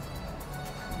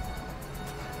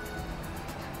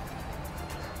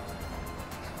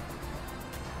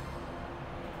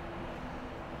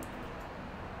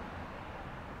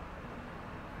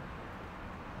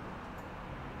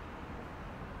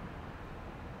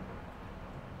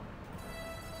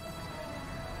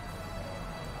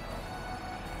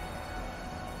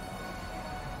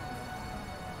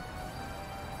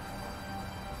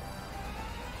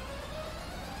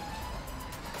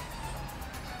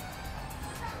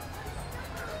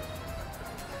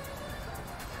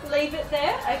 Leave it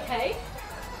there, okay.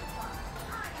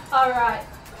 Alright.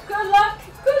 Good luck,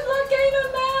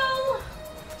 Gamer Mel!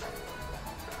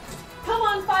 Come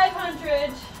on,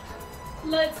 500.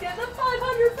 Let's get the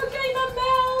 500 for Gamer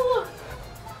Mel!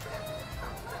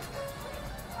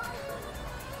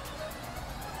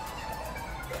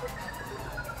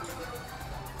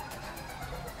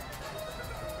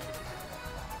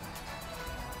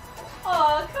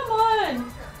 Oh, come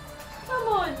on! Come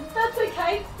on, that's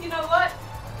okay. You know what?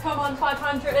 Come on,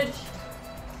 500.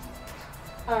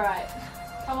 Alright,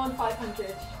 come on,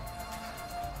 500.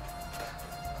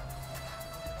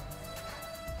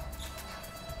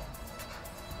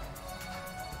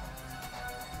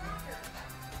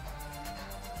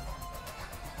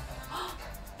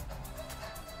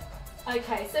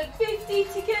 Okay, so 50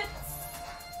 tickets.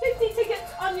 50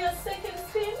 tickets on your second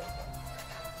spin.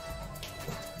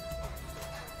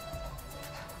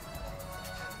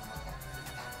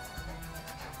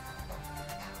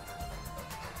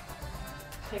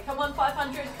 Okay, come on,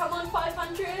 500. Come on,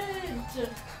 500.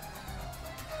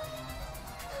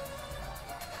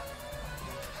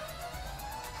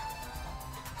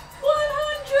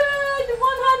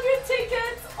 100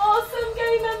 tickets. Awesome,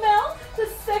 Gamer Mel. The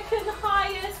second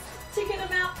highest ticket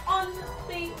amount on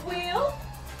the wheel.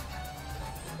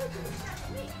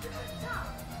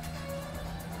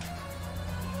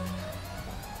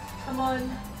 Come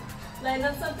on, land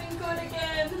on something good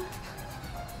again.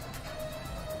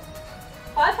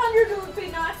 500 would be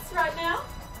nice right now.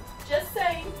 Just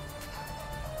saying.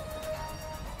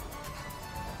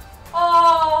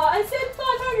 Oh, I said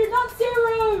 500, not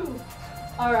 0.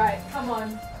 Alright, come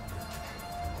on.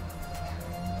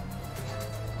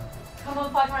 Come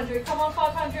on, 500. Come on,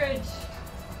 500.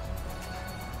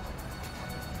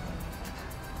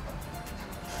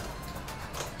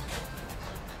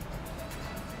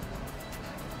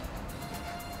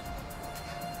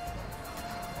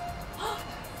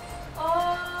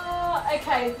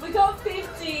 Okay, we got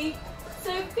 50.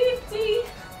 So 50.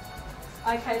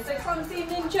 Okay, so Clumsy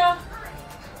Ninja.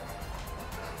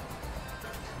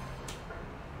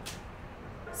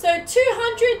 So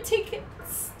 200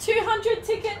 tickets. 200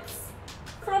 tickets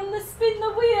from the spin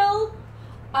the wheel.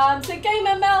 So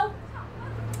Gamer Mel.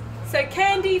 So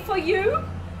candy for you.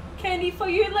 Candy for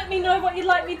you. Let me know what you'd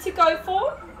like me to go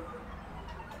for.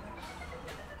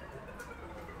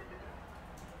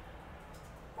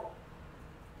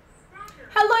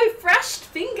 Hello, Frashed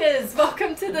Fingers.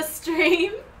 Welcome to the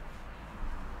stream.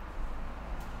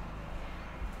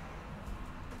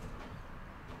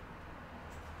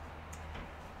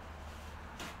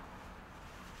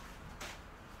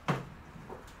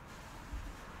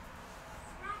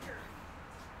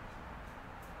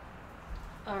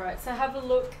 Alright, so have a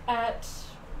look at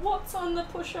what's on the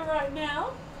pusher right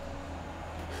now.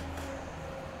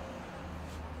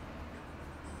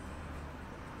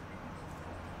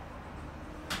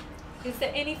 Is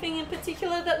there anything in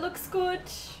particular that looks good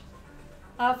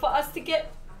for us to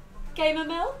get, Gamer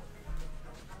Mel?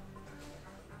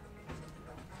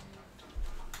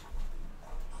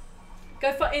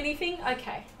 Go for anything?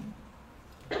 Okay.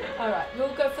 Alright,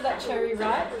 we'll go for that cherry,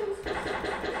 right?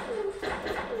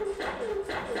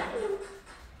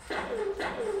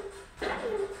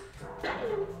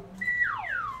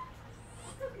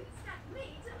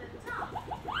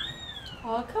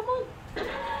 Oh, come on.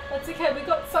 That's okay, we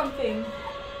got something.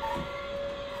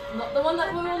 Not the one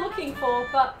that we were looking for,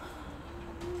 but...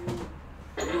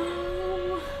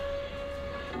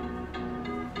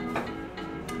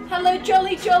 Hello,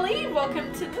 Jolly Jolly.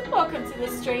 Welcome to the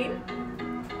stream.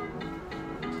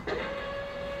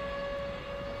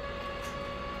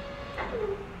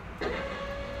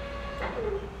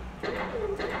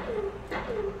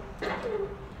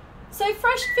 So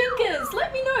Fresh Fingers,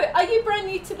 let me know. Are you brand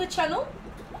new to the channel?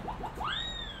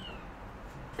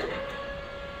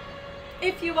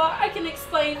 If you are, I can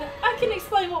explain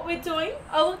what we're doing.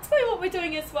 I'll explain what we're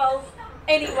doing as well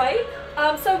Anyway,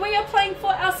 so we are playing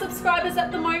for our subscribers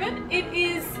at the moment. It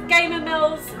is Gamer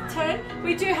Mel's turn.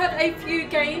 We do have a few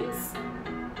games.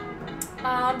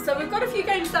 So we've got a few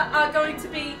games that are going to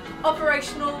be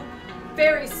operational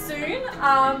very soon.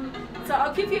 So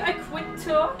I'll give you a quick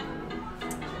tour.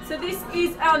 So this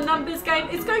is our numbers game.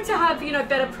 It's going to have, you know,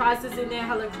 better prizes in there.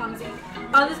 Hello, Clumsy.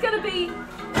 There's going to be...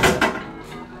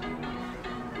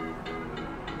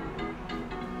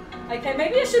 Okay,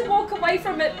 maybe I should walk away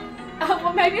from it.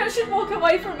 Well, maybe I should walk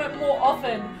away from it more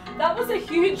often. That was a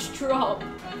huge drop.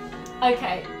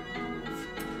 Okay.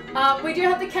 We do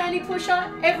have the candy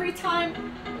pusher. Every time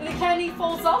the candy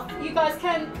falls off, you guys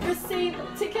can receive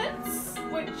tickets,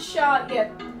 which, yeah,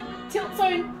 Tilt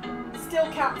Zone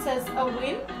still counts as a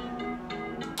win.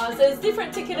 So there's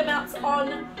different ticket amounts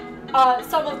on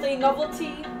some of the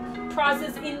novelty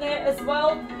prizes in there as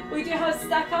well. We do have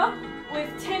Stacker with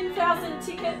 10,000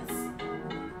 tickets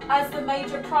as the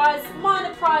major prize.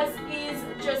 Minor prize is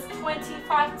just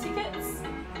 25 tickets,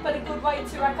 but a good way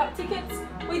to rack up tickets.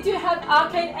 We do have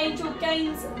Arcade Angel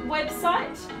Games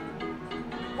website,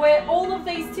 where all of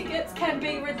these tickets can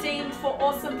be redeemed for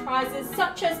awesome prizes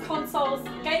such as consoles,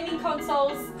 gaming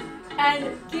consoles,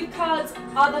 and gift cards,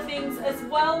 other things as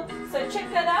well. So check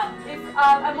that out. If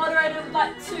a moderator would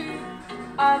like to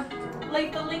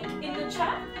leave the link in the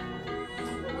chat.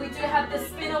 We do have the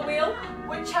spinner wheel,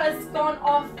 which has gone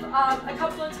off a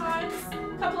couple of times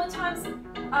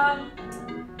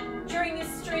during this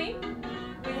stream.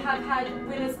 We have had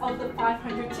winners of the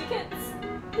 500 tickets.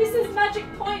 This is Magic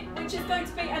Point, which is going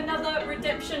to be another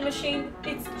redemption machine.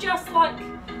 It's just like,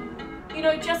 you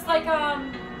know, just like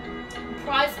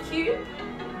Prize Cube.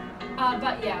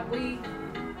 But yeah, we're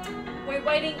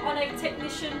waiting on a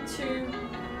technician to,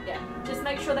 yeah, just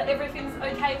make sure that everything's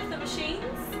okay with the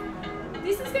machines.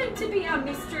 This is going to be our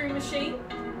mystery machine,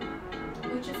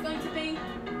 which is going to be,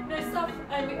 you know, stuff,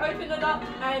 and we open it up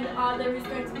and there is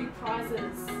going to be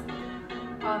prizes.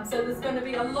 So there's going to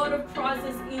be a lot of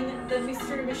prizes in the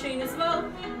mystery machine as well.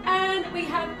 And we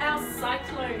have our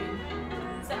Cyclone.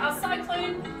 So our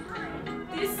Cyclone,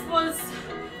 this was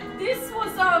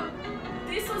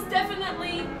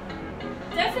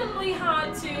definitely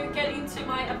hard to get into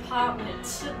my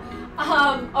apartment.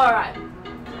 Alright.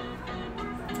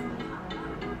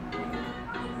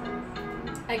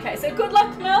 Okay, so good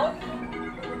luck, Mel.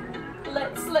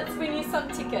 Let's win you some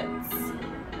tickets.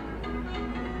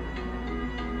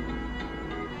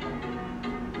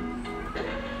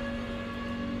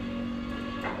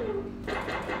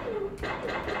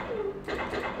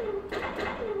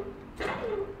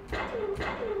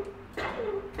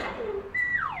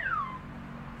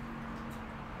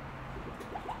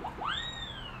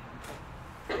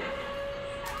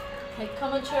 Okay,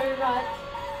 come on, Cherry Rat.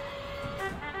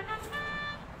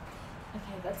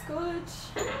 Okay, that's good.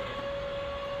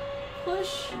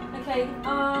 Push. Okay,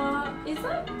 is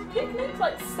that picnic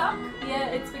like stuck? Yeah,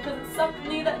 it's because it's stuck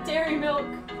near that dairy milk.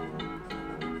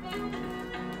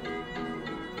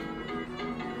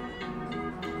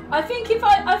 I think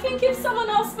if someone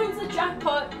else wins a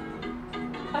jackpot,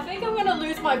 I think I'm gonna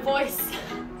lose my voice.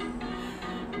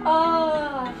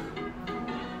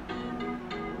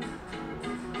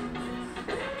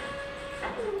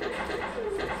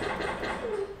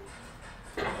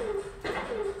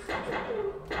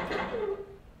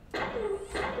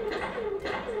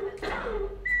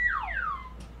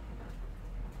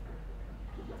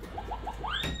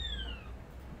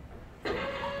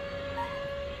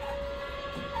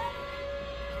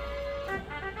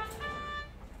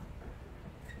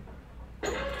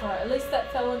 Alright, at least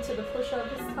that fell into the pusher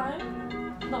this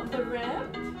time, not the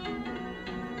ramp.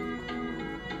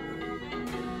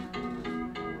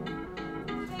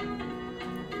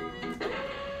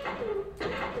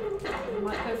 We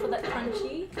might go for that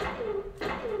crunchy.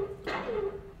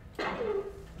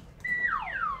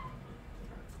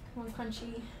 Come on,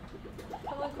 crunchy.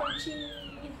 Come on, crunchy.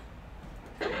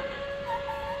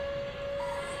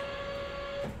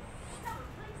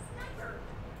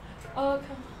 Oh,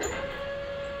 come on.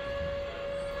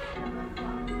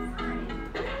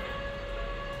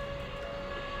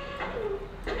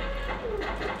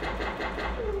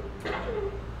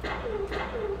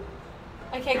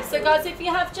 Okay, so guys, if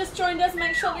you have just joined us,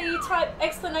 make sure that you type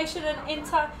explanation and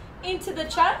enter into the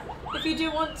chat if you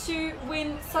do want to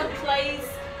win some plays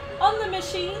on the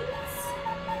machines.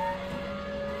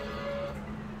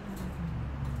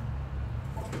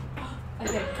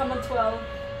 Okay, come on 12.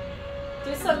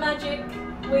 Do some magic.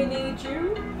 We need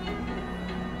you.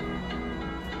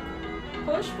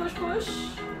 Push, push, push.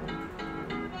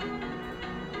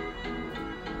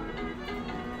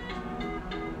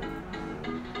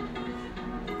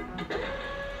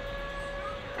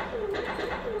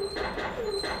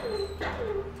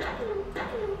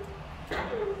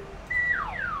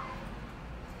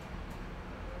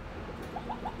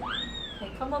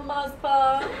 Okay, come on, Mars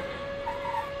bar.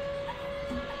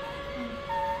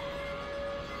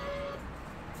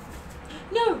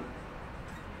 No!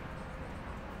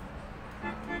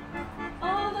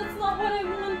 Oh, that's not what I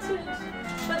wanted.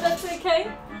 But that's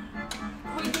okay.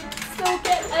 We did still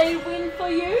get a win for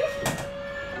you.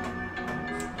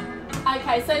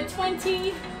 Okay, so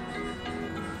 20,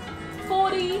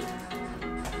 40,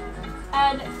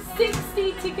 and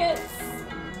 60 tickets.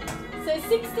 So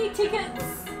 60 tickets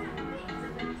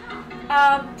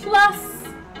plus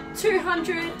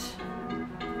 200.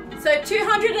 So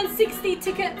 260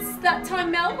 tickets that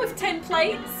time, Mel, with 10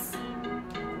 plates.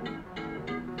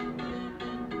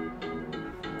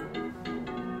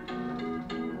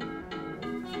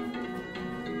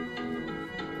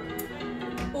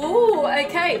 Ooh,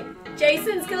 okay.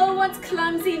 Jason's girl wants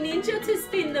Clumsy Ninja to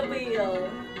spin the wheel.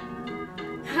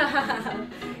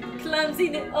 Clumsy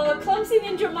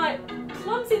Ninja might...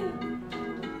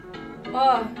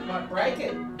 Oh. Might break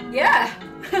it. Yeah.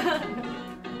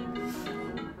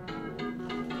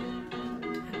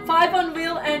 5 on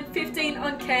wheel and 15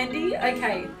 on candy.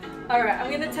 Okay. Alright, I'm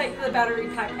going to take the battery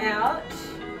pack out.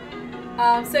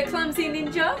 So Clumsy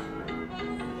Ninja.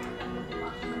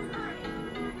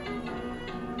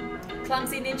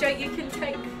 Clumsy Ninja, you can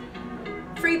take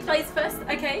free plays first.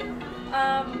 Okay.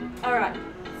 Alright.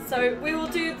 So we will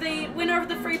do the winner of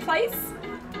the free plays.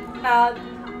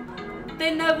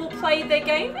 Then they will play their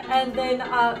game, and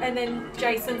then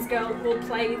Jason's girl will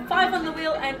play 5 on the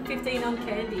wheel and 15 on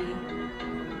candy.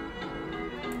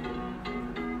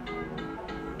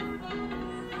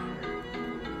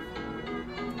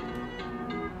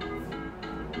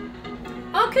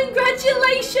 Oh,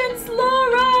 congratulations,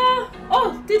 Laura!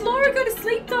 Oh, did Laura go to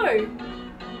sleep though?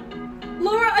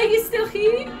 Laura, are you still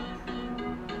here?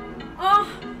 Oh,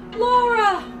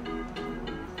 Laura!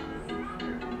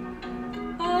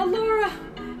 Oh, Laura.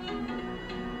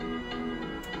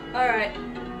 Alright.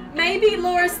 Maybe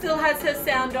Laura still has her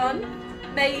sound on.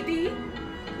 Maybe.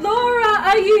 Laura,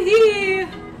 are you here?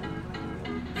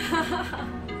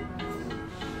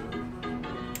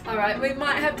 Alright, we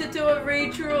might have to do a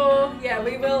redraw. Yeah,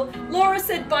 we will. Laura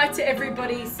said bye to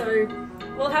everybody, so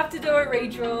we'll have to do a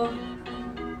redraw.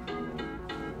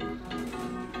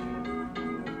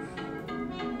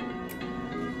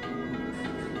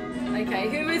 Okay,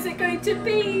 who is it going to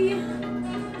be?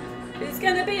 Who's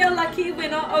going to be a lucky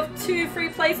winner of 2 free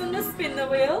plays on the spin the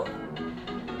wheel?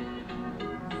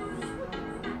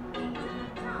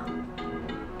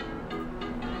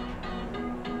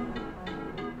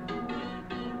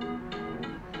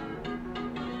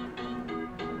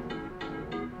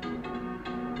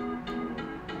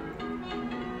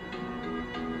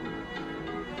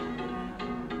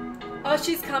 Oh,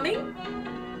 she's coming?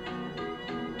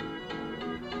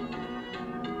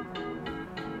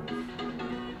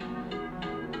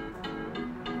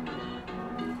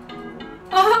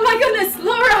 Oh my goodness,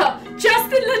 Laura!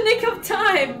 Just in the nick of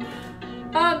time!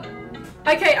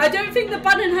 Okay, I don't think the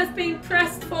button has been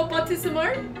pressed for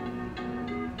Bottissimo.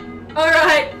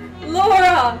 Alright,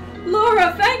 Laura!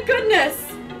 Laura, thank goodness!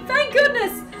 Thank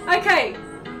goodness! Okay,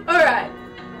 alright.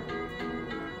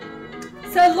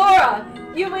 So Laura,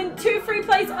 you win 2 free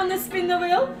plays on the spin the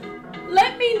wheel.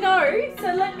 Let me know,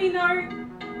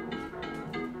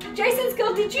 Jason's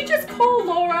girl, did you just call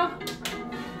Laura?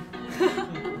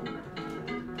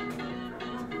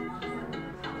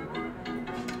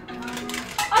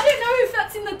 I don't know if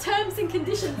that's in the terms and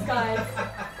conditions, guys.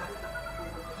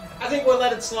 I think we'll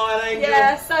let it slide, Angel.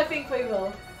 Yes, I think we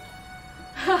will.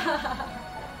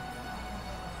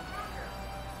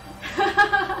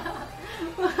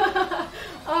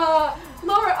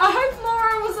 Laura, I hope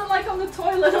Laura wasn't like on the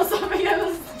toilet or something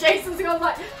and Jason's gone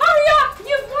like, hurry up,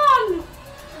 you've won!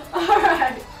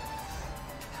 Alright.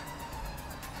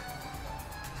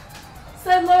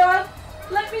 So Laura,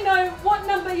 let me know what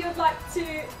number you'd like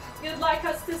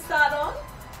us to start on.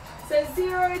 So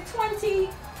 0, 20,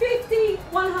 50,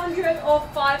 100 or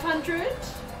 500.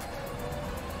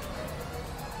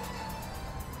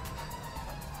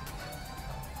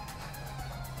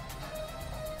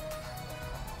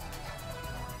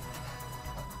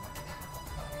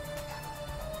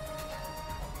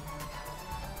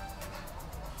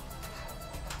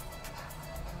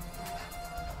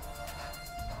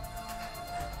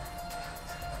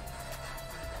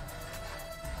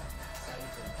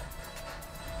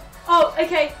 Oh,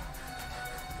 okay.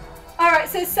 Alright,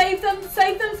 so save them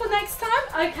for next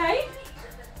time, okay?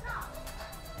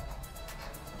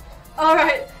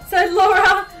 Alright, so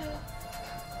Laura.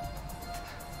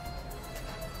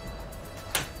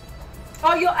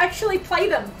 Oh, you'll actually play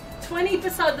them. 20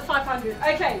 beside the 500.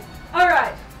 Okay,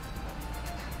 alright.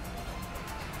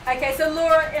 Okay, so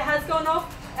Laura, it has gone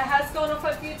off. It has gone off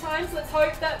a few times. Let's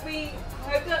hope that we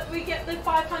get the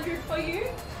 500 for you.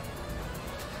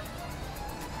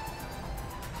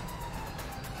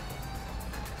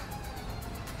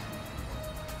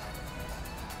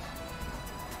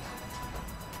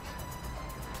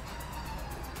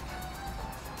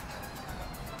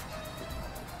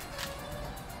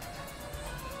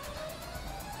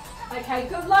 Okay,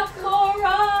 good luck,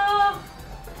 Laura.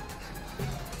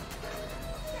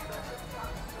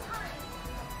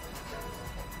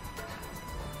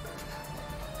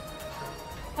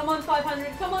 Come on,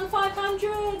 500. Come on,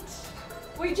 500.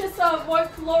 We just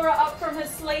woke Laura up from her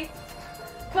sleep.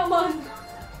 Come on.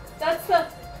 That's the...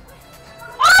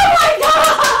 Oh my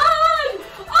God!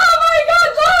 Oh my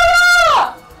God, Laura!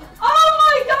 Oh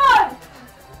my God!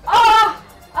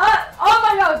 Oh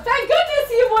my God. Thank goodness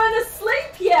you weren't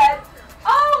asleep yet.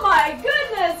 Oh my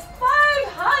goodness.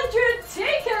 500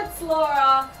 tickets,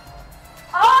 Laura.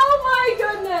 Oh my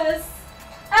goodness.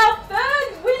 Our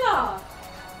third winner.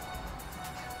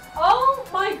 Oh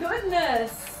my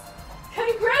goodness.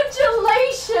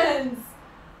 Congratulations.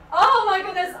 Oh my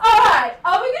goodness. Alright.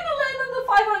 Are we going to land on the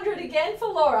 500 again for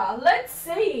Laura? Let's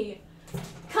see.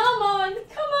 Come on.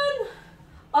 Come on.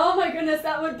 Oh my goodness.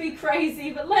 That would be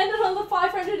crazy. But landed on the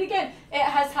 500 again. It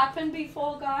has happened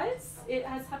before, guys. It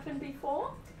has happened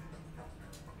before.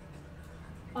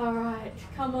 Alright.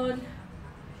 Come on.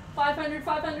 500,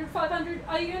 500, 500.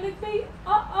 Are you going to be?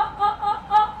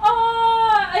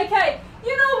 Okay.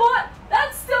 You know what?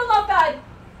 That's still not bad.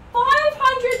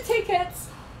 500 tickets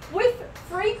with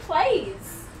free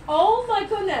plays. Oh my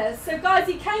goodness. So guys,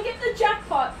 you can get the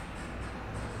jackpot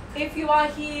if you are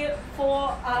here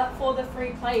for the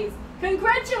free plays.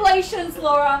 Congratulations,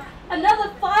 Laura. Another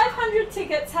 500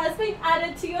 tickets has been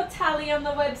added to your tally on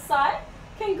the website.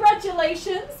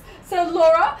 Congratulations. So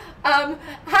Laura, have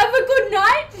a good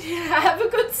night, have a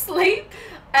good sleep,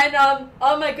 and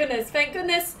oh my goodness, thank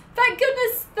goodness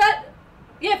that,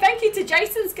 yeah, thank you to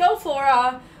Jason's girl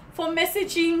for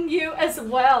messaging you as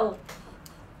well.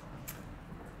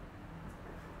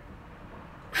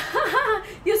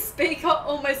 Your speaker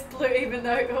almost blew even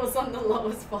though it was on the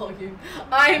lowest volume.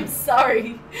 I am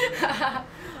sorry.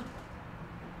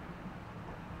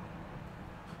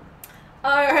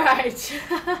 All right.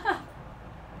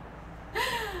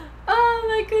 Oh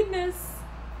my goodness.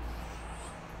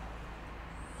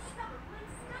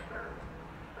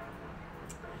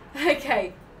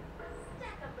 Okay.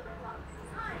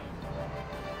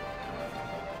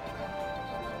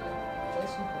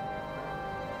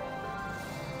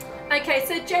 Okay,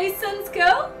 so Jason's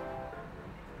girl.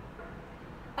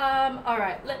 All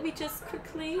right, let me just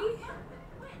quickly.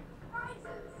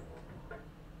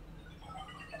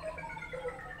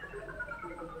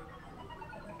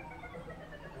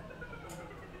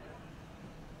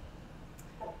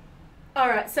 All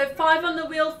right, so 5 on the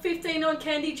wheel, 15 on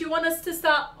candy. Do you want us to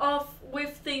start off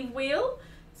with the wheel?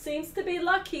 Seems to be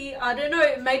lucky. I don't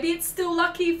know. Maybe it's still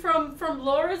lucky from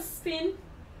Laura's spin.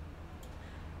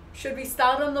 Should we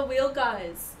start on the wheel,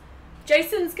 guys?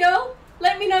 Jason's girl,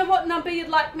 let me know what number you'd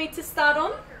like me to start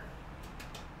on.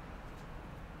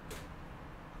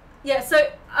 Yeah, so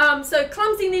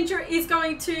Clumsy Ninja is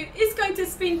going to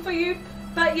spin for you.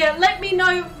 But yeah, let me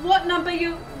know what number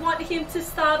you want him to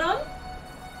start on.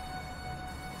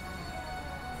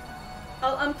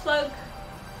 I'll unplug.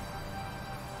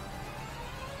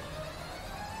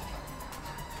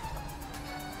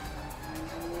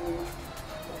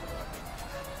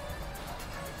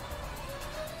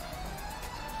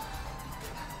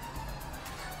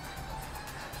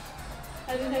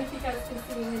 I don't know if you guys can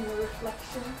see him in the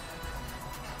reflection.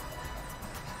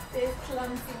 There's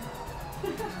Clumsy.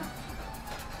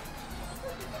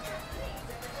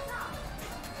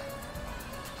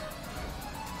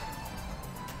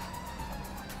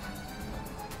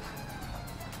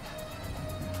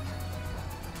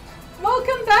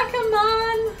 Welcome back,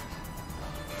 Aman!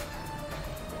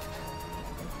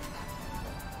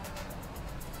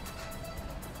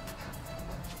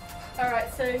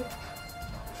 Alright, so...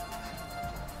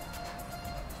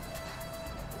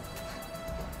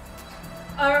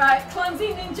 Alright, Clumsy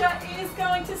Ninja is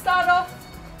going to start off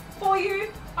for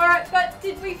you. Alright, but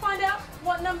did we find out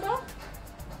what number?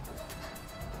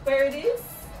 Where it is?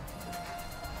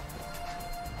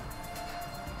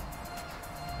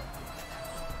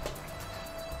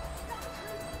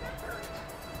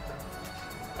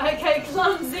 Okay,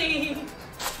 Clumsy.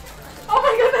 Oh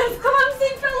my goodness, Clumsy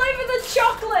fell over the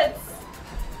chocolates.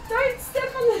 Don't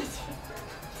step on it.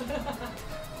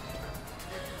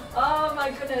 Oh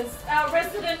my goodness, our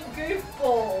resident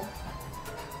goofball.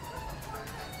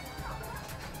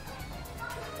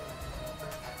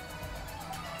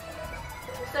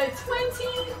 So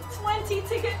 20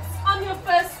 tickets on your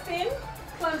first spin,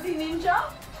 Clumsy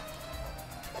Ninja.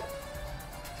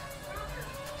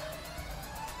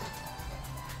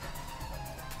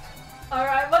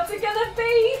 Alright, what's it gonna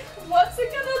be? What's it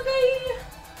gonna be?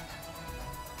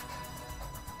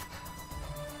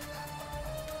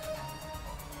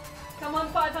 Come on,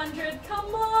 500,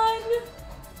 come on!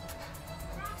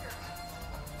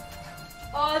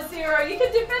 Oh, 0, you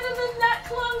can do better than that,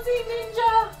 Clumsy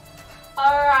Ninja!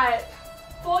 Alright,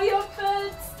 for your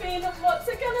third spin, what's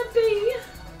it gonna be?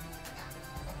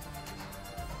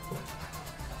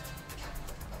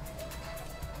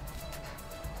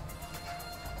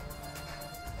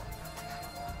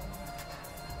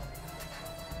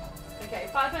 Okay,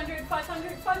 500,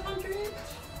 500, 500.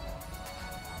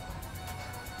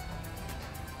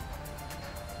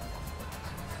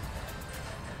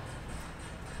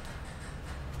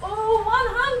 Oh,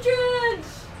 100!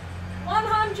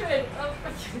 100! Oh,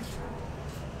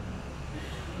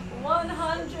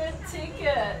 100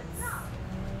 tickets.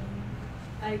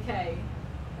 Okay.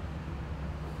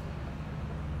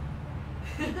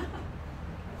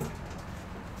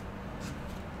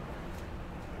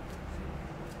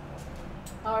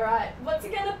 Alright, what's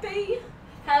it gonna be?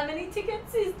 How many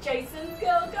tickets is Jason's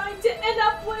girl going to end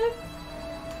up with?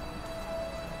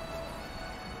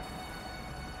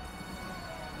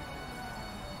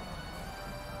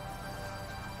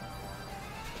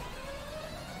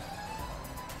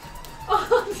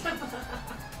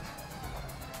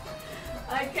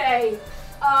 Okay,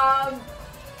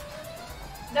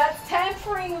 that's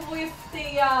tampering with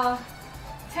the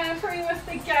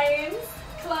games,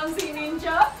 Clumsy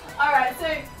Ninja. Alright, so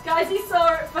guys, you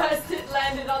saw it first, it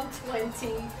landed on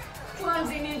 20.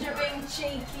 Clumsy Ninja being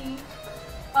cheeky.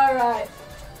 Alright.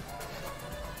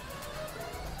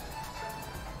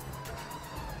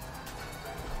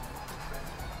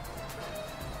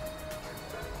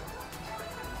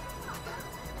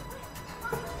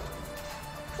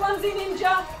 Clumsy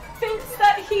Ninja thinks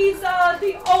that he's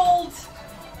the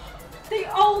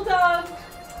old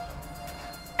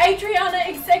Adriana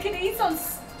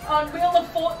Executives on Wheel of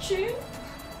Fortune.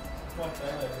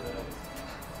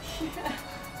 Yeah.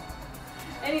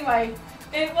 Anyway,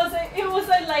 it was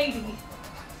a lady.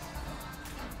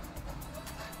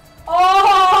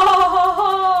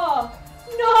 Oh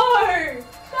no!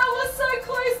 That was so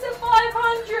close to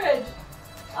 500.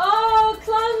 Oh,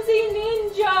 Clumsy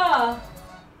Ninja.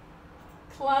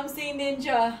 Clumsy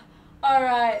Ninja.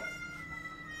 Alright.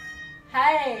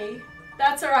 Hey.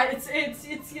 That's alright.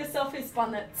 It's yourself who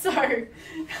spun it. So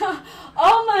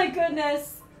oh my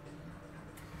goodness.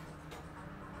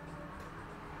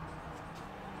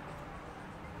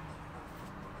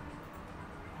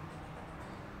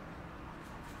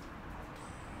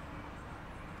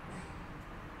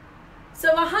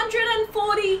 So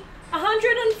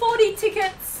 140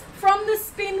 tickets from the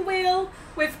spin wheel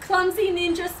with Clumsy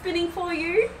Ninja spinning for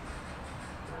you.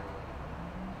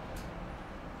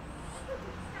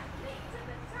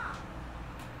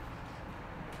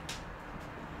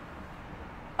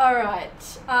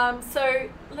 Alright, so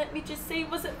let me just see,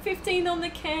 was it 15 on the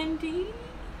candy?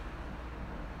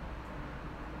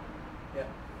 Yep.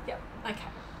 Yep, okay.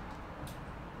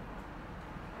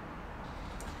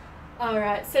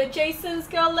 Alright, so Jason's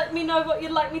girl, let me know what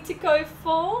you'd like me to go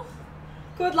for.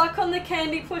 Good luck on the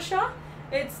candy pusher.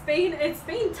 It's been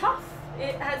tough.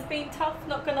 It has been tough,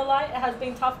 not gonna lie, it has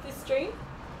been tough this stream.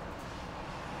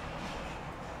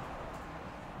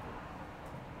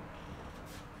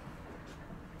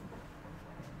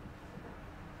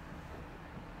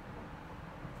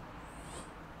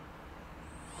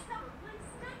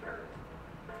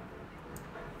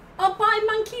 Oh, bye,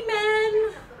 Monkey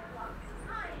Man!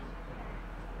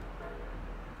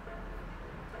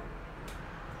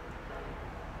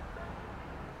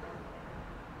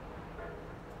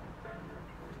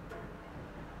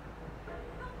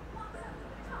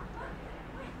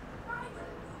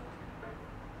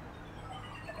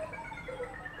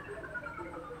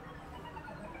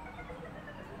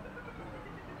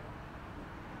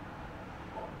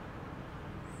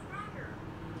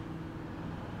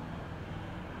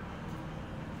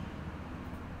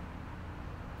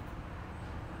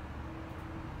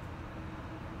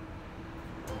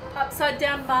 Upside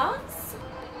down Mars,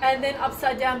 and then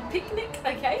upside down picnic,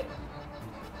 okay.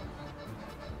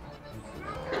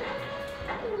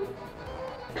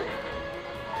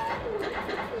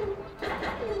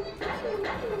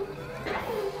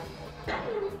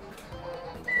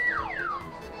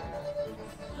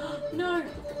 No.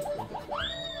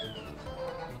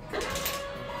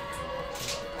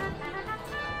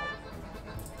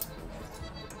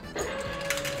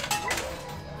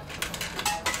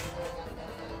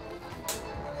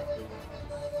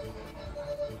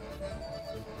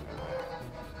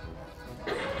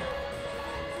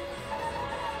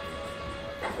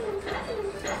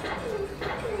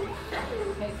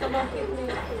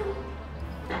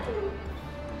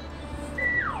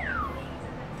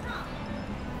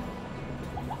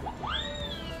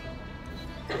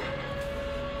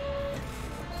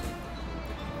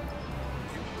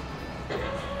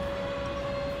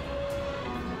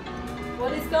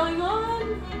 What is going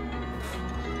on?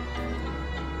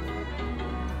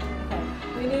 Okay,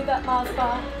 we need that Mars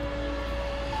bar.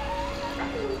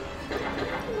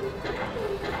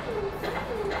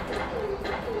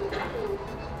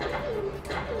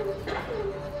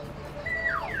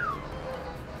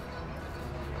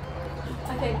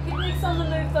 Okay, picnic's on the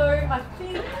move though. I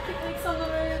think picnic's on the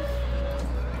move.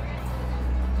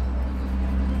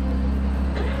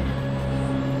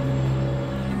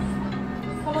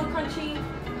 Come on, Crunchy.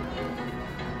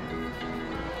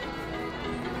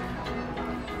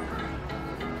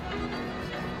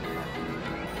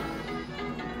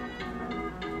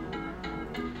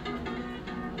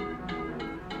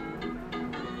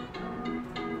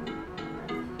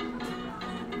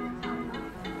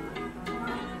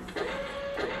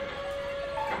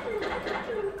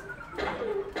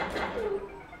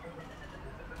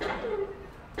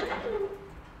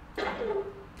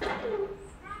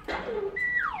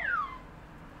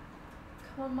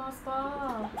 Come on, Mars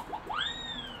bar.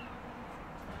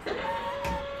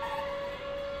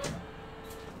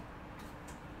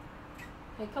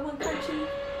 Okay, come on, Crunchy.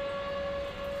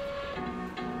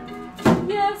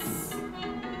 Yes!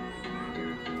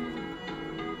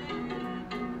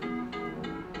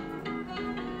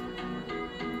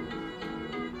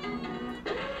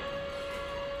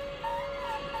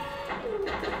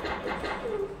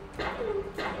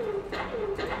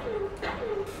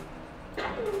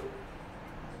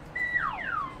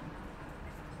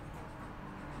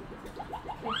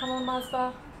 Okay, come on, Mars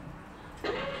bar.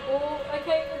 Oh,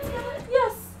 okay, it's gonna.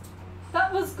 Yes!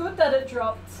 That was good that it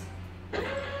dropped.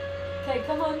 Okay,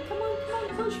 come on, come on, come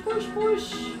on. Push, push,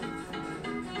 push.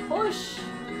 Push.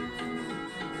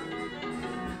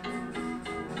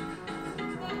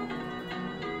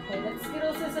 Okay, that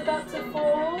Skittles is about to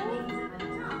fall.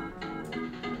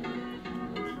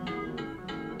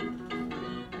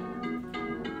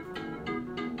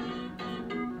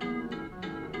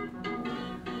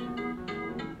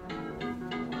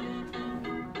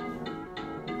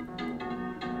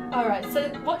 Alright, so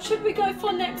what should we go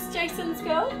for next, Jason's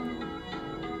girl?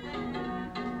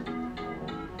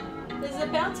 There's a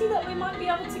bounty that we might be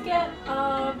able to get.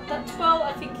 That 12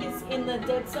 I think is in the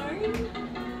dead zone.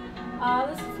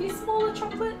 There's a few smaller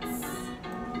chocolates.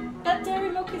 That dairy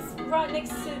milk is right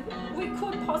next to... We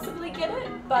could possibly get it,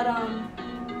 but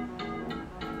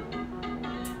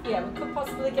yeah, we could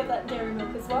possibly get that dairy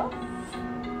milk as well.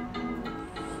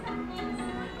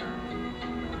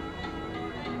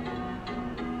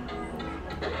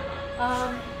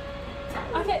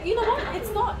 Okay, you know what?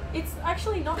 It's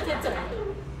actually not dead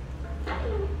zone.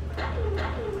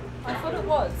 I thought it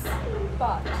was,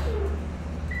 but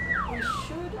we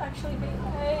should actually be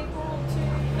able to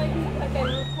maybe, okay,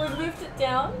 we've moved it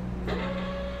down.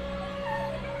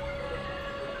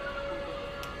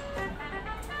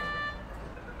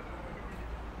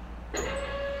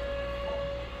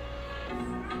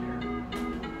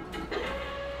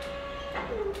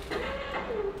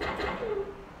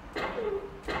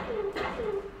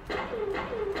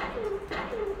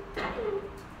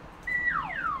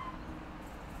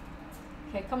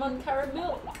 Okay, come on, carrot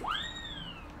milk.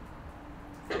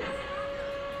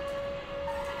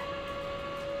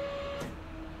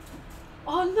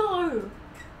 Oh no!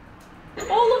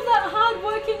 All of that hard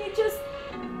work and you just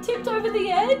tipped over the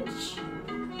edge?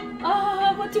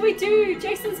 Ah, what do we do?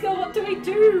 Jason's girl, what do we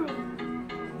do?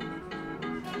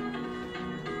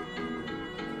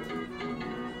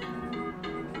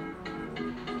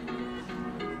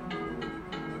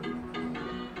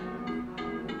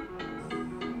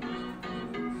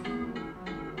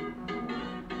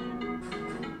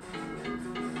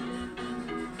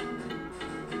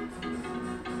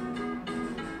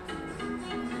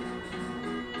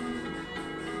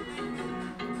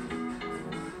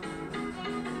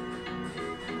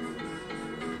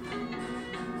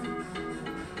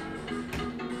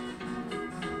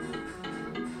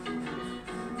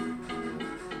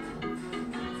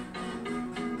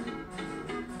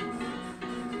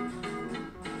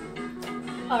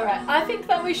 Alright, I think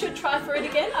that we should try for it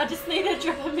again. I just need a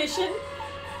drop a mission.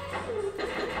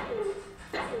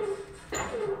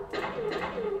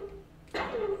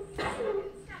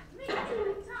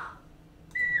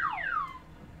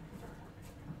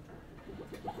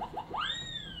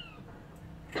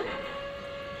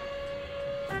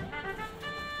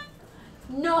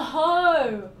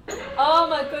 No! Oh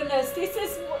my goodness, this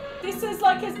is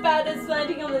like as bad as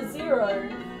landing on the 0.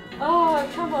 Oh,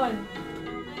 come on.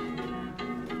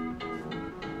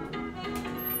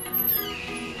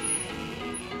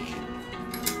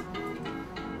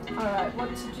 Alright,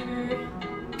 what to do?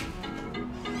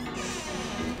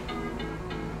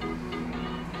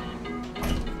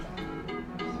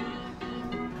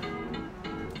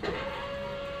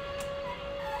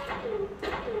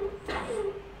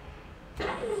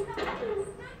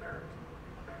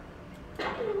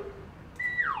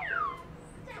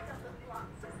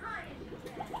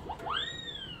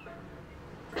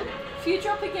 If you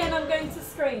drop again, I'm going to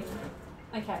scream.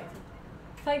 Okay.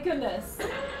 Thank goodness.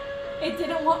 It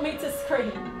didn't want me to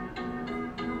scream.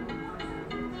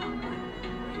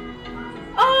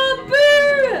 Oh,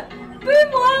 Boo! Boo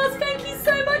Miles, thank you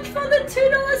so much for the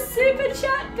 $2 super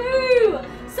chat, Boo!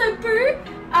 So Boo,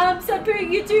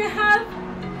 you do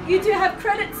have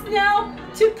credits now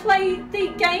to play the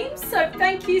game. So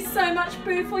thank you so much,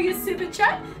 Boo, for your super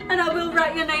chat. And I will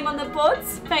write your name on the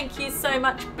boards. Thank you so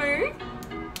much, Boo.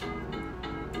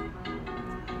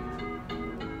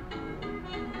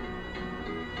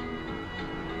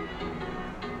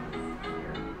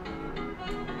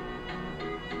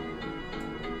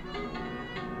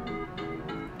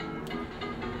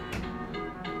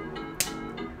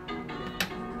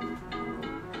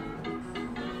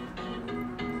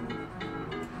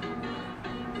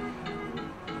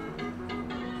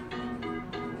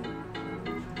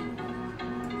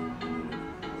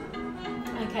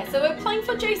 Okay, so we're playing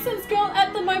for Jason's Girl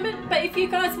at the moment, but if you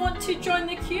guys want to join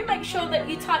the queue, make sure that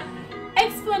you type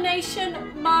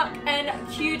exclamation mark and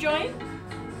queue join.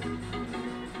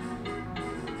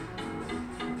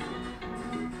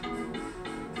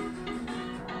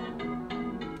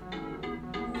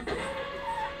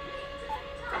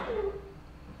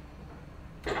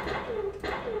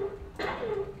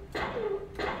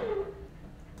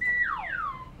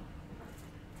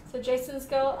 So Jason's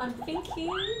Girl, I'm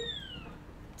thinking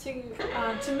to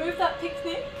move that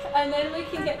picnic, and then we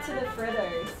can get to the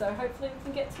Freddo. So hopefully we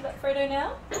can get to that Freddo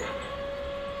now.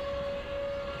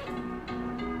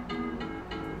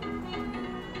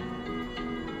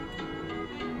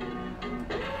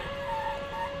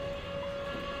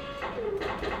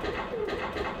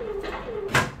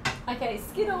 Okay,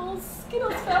 Skittles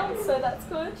fell, so that's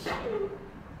good.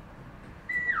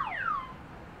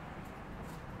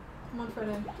 Come on,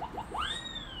 Freddo.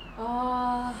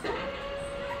 Oh.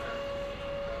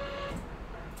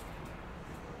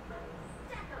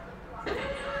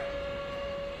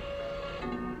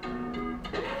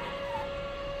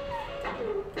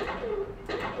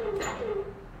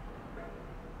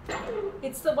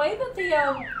 It's the way that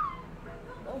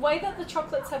the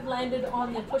chocolates have landed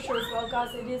on the pusher as well,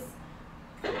 guys. It is,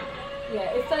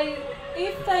 yeah.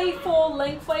 If they fall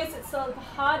lengthways, it's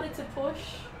harder to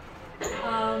push.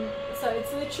 So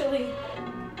it's literally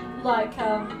like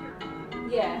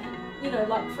yeah, you know,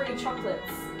 like free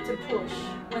chocolates to push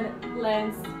when it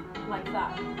lands like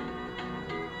that.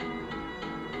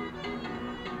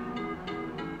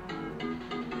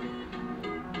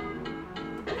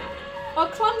 Oh,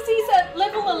 Clumsy's at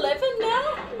level 11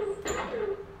 now?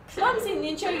 Clumsy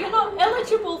Ninja, you're not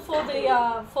eligible for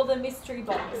the mystery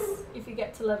box if you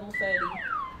get to level 30.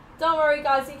 Don't worry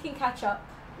guys, you can catch up.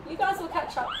 You guys will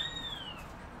catch up.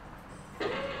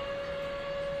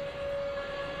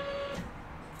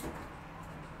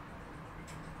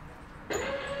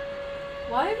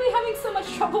 Why are we having so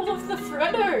much trouble with the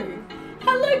Freddo?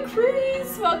 Hello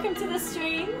Cruz, welcome to the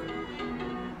stream.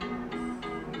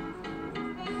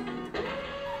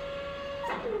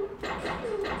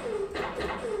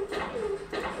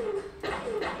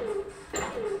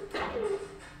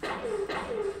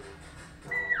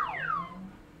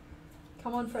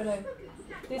 Come on, Freddo.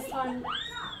 This time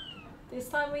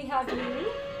we have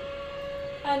you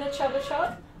and a Chubba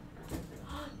Shot.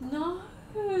 No.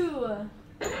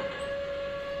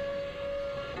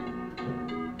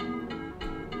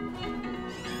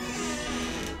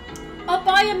 Oh,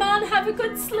 bye, Aman. Have a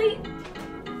good sleep,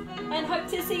 and hope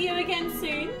to see you again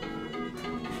soon.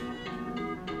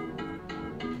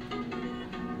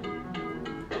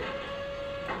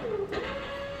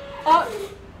 Oh.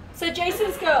 So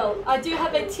Jason's Girl, I do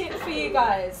have a tip for you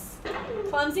guys.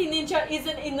 Clumsy Ninja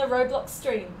isn't in the Roblox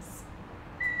streams.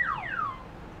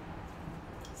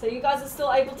 So you guys are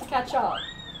still able to catch up.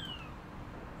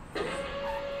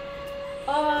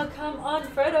 Oh, come on,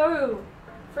 Freddo.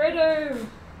 Freddo.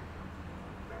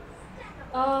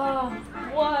 Oh,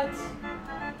 what?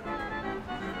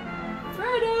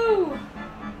 Freddo.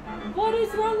 What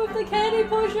is wrong with the candy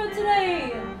pusher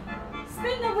today?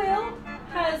 Spin the wheel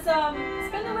has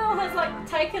like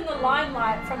taken the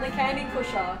limelight from the candy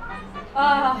pusher.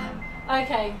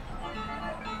 Okay.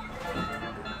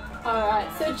 Alright,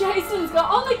 so Jason's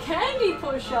got on the candy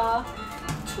pusher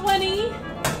 20,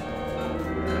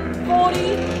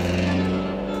 40,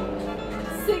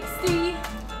 60,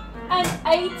 and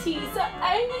 80. So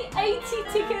only 80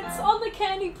 tickets on the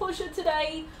candy pusher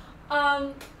today.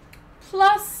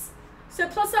 Plus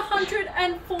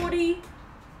 140.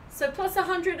 So plus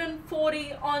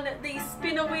 140 on the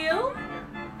spinner wheel.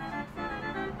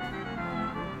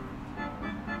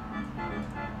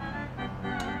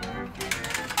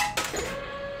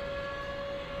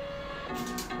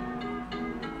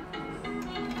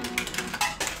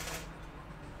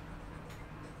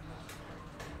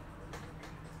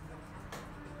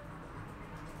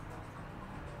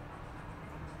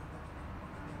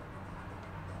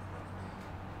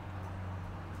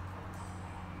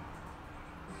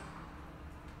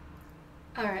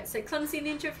 Alright, so Clumsy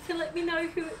Ninja, if you can let me know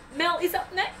who... Mel is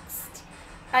up next.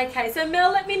 Okay, so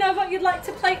Mel, let me know what you'd like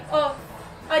to play. Oh,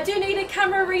 I do need a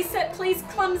camera reset, please,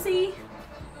 Clumsy.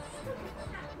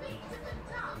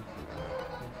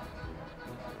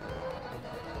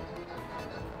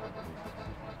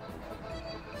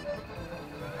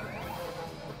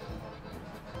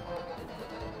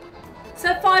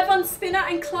 So 5 on spinner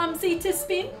and Clumsy to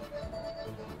spin.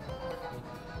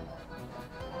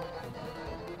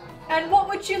 And what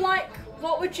would you like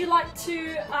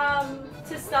to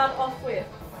start off with?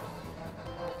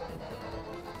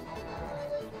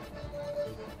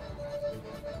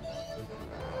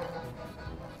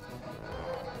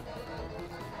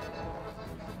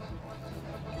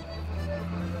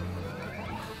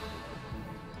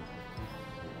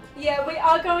 Yeah, we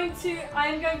are going to, I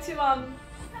am going to,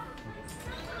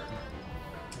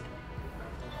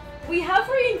 we have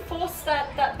reinforced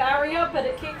that barrier, but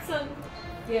it keeps on,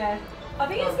 yeah. I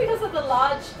think it's because of the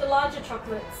larger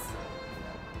chocolates.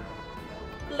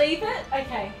 Leave it?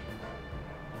 Okay.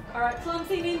 Alright,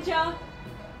 Clumsy Ninja.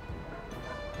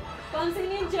 Clumsy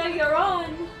Ninja, you're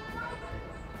on.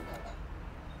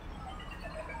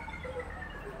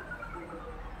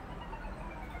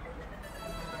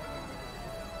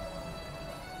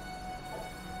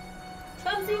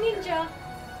 Clumsy Ninja.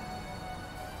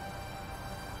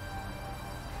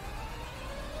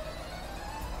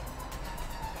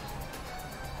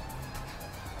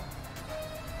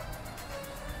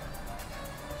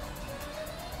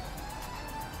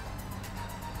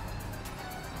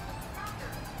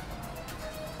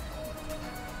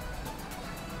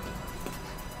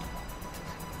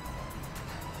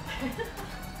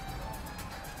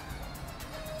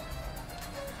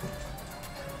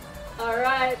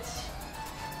 Alright.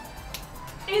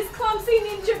 Is Clumsy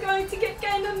Ninja going to get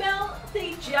Gamer Mel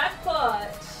the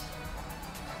jackpot?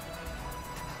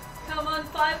 Come on,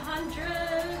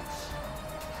 500.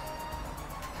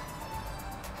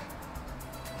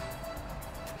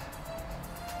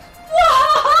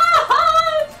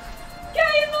 What?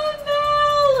 Gamer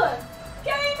Mel!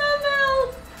 Gamer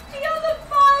Mel! You got the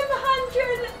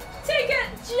 500 ticket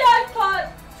jackpot!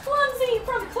 Clumsy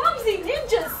from Clumsy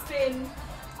Ninja spin!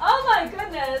 Oh my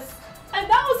goodness! And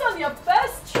that was on your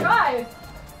first try!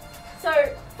 So,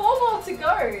 4 more to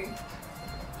go.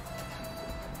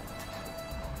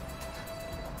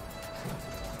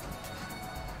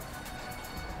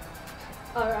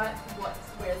 Alright,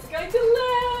 where's it going to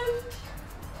land?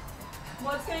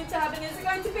 What's going to happen? Is it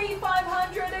going to be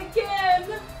 500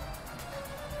 again?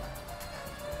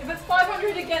 If it's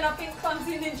 500 again, I think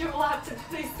Clumsy Ninja will have to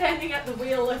be standing at the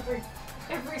wheel every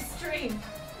stream.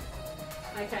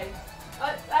 Okay.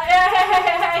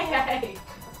 Hey!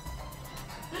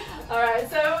 Alright,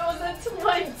 so it was a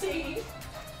 20.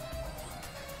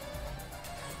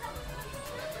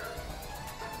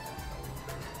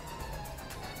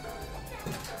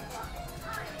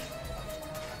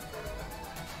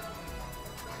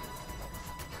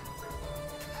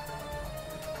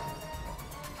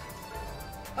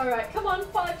 Alright, come on,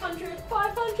 500,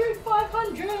 500,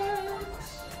 500!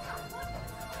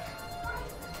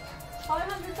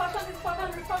 500, 500,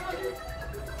 500, 500.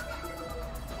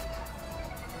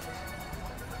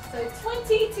 So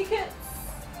 20 tickets.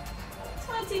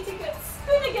 20 tickets.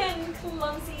 Spin again,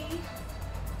 Clumsy.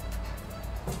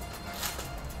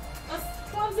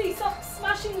 Clumsy, stop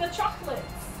smashing the chocolates.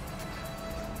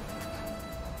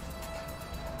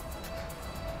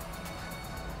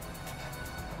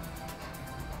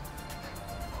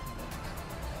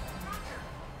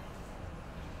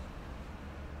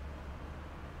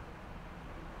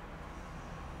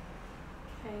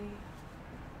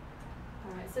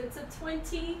 Alright, so it's a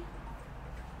 20.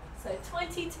 So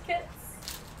 20 tickets.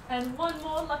 And 1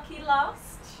 more lucky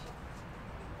last.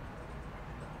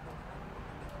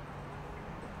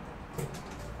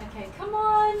 Okay, come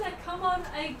on,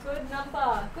 a good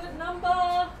number, good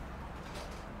number.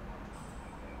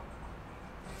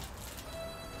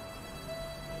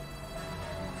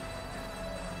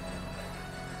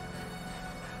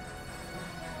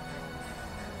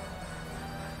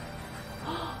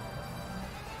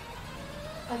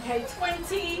 Okay,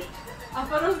 20. I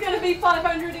thought it was going to be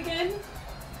 500 again.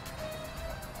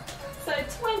 So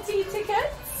 20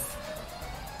 tickets.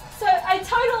 So a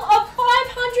total of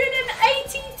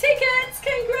 580 tickets.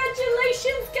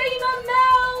 Congratulations, Gamer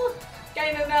Mel.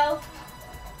 Gamer Mel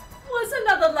was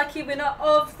another lucky winner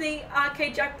of the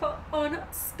arcade jackpot on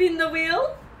Spin the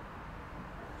Wheel.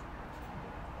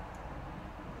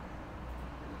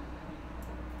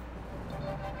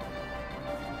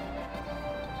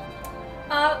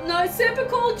 No, Super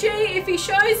Cool G, if he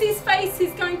shows his face,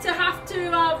 he's going to have to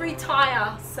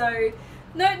retire. So,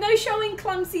 no showing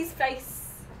Clumsy's face.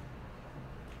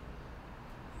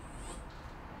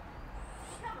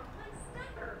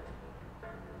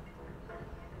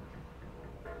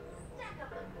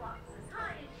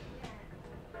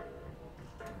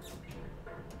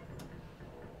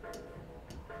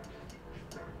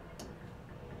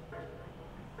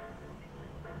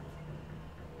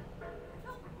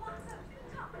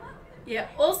 Yeah,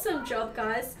 awesome job,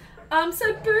 guys.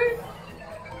 So Boo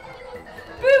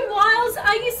Wiles,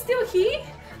 are you still here?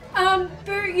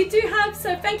 Boo, you do have,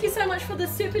 so thank you so much for the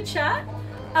super chat.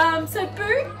 So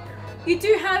Boo, you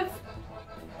do have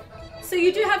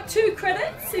 2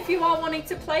 credits if you are wanting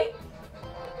to play.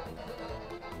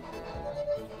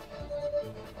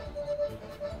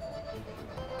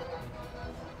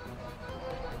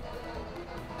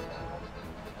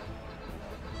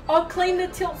 I'll clean the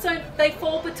tilt so they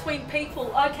fall between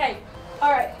people. Okay.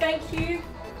 Alright, thank you.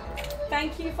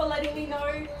 Thank you for letting me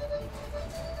know.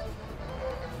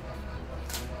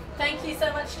 Thank you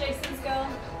so much, Jason's girl.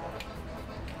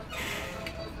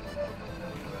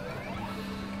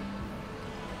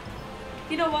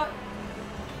 You know what?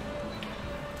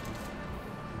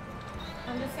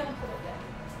 I'm just gonna put it there.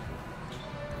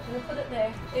 I'm gonna put it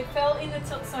there. It fell in the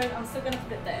tilt zone, I'm still gonna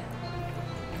put it there.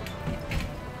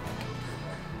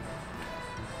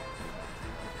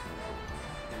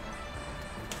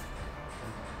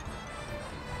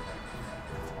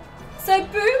 So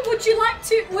Boo, would you like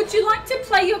to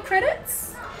play your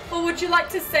credits, or would you like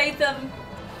to save them?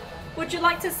 Would you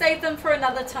like to save them for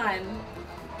another time?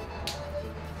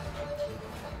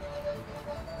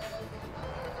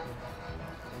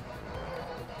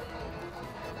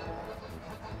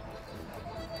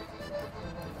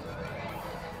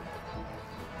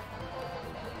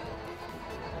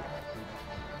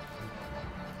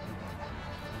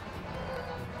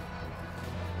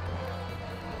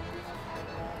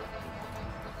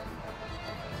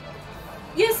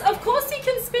 Yes, of course you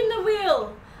can spin the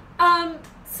wheel.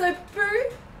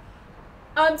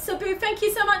 So Boo, thank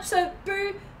you so much. So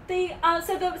Boo, the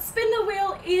spin the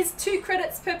wheel is 2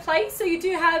 credits per play. So you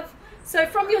do have, so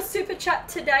from your super chat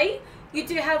today, you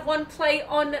do have 1 play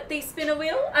on the spinner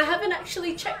wheel. I haven't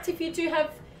actually checked if you do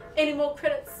have any more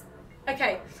credits.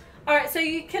 Okay, all right. So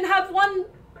you can have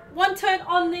one turn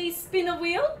on the spinner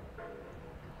wheel.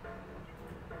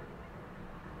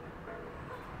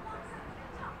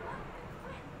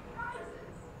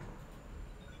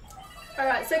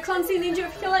 Alright, so Clumsy Ninja,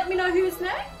 if you can let me know who's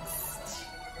next.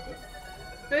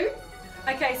 Boo?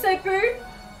 Okay, so Boo,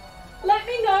 let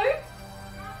me know.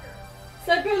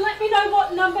 So Boo, let me know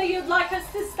what number you'd like us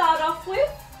to start off with.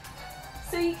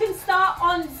 So you can start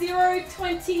on 0,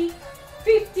 20,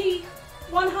 50,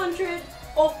 100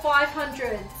 or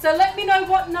 500. So let me know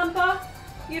what number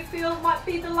you feel might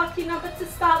be the lucky number to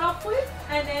start off with,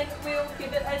 and then we'll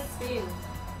give it a spin.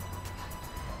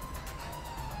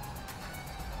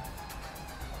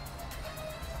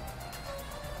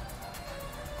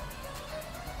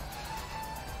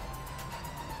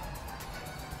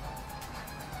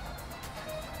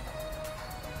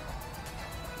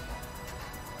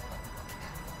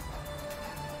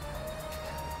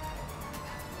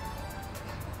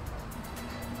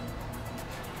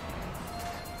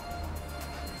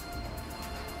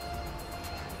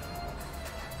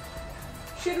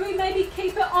 Should we maybe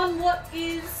keep it on what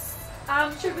is,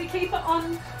 should we keep it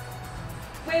on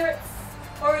where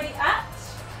it's already at?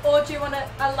 Or do you want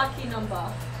a lucky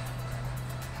number?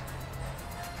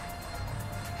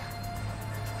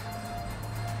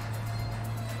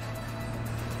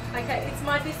 Okay, it's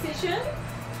my decision.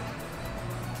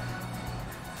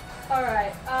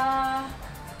 Alright,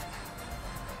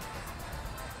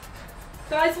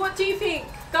 guys, what do you think?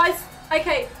 Guys,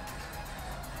 okay,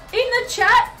 in the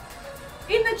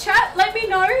chat, let me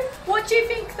know, what do you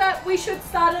think that we should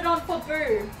start it on for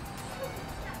Boo?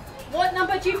 What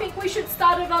number do you think we should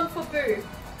start it on for Boo?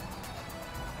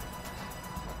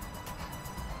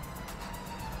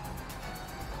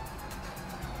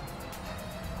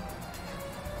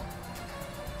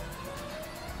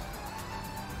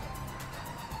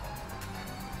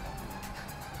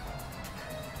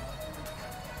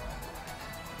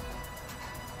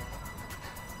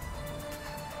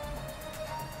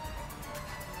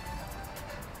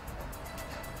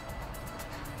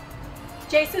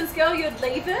 Jason's girl, you'd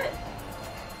leave it?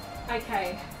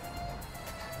 Okay.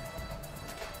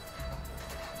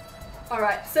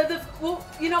 Alright, so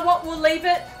you know what, we'll leave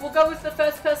it. We'll go with the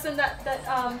first person that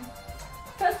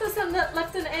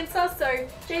left an answer. So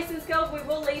Jason's girl, we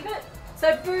will leave it.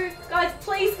 So Boo, guys,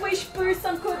 please wish Boo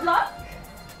some good luck.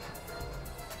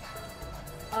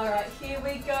 Alright, here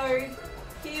we go.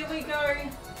 Here we go.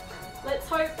 Let's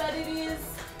hope that it is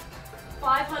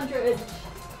 500.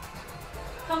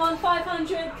 Come on,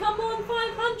 500. Come on,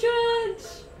 500.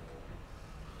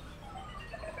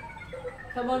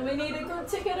 Come on, we need a good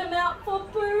ticket amount for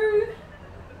Boo.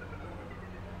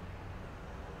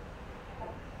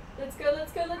 Let's go,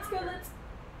 let's go, let's go, let's...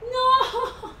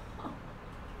 No!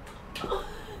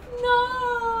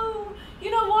 No!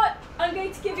 You know what? I'm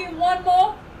going to give you one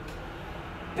more.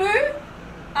 Boo,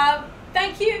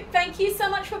 thank you so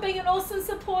much for being an awesome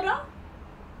supporter.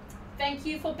 Thank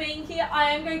you for being here.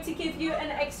 I am going to give you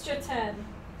an extra turn.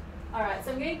 Alright,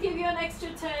 so I'm going to give you an extra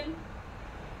turn.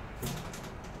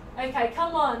 Okay,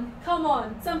 come on, come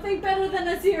on. Something better than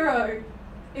a 0.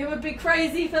 It would be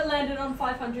crazy if it landed on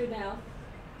 500 now.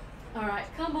 Alright,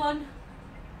 come on.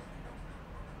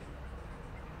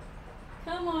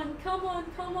 Come on, come on,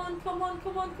 come on, come on,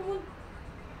 come on, come on.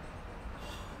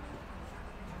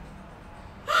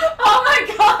 Oh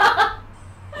my god!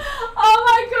 Oh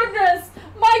my goodness!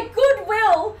 My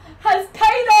goodwill has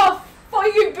paid off for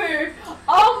you, Boo!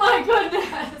 Oh my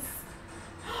goodness!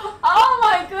 Oh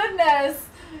my goodness!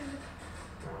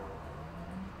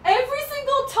 Every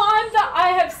single time that I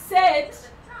have said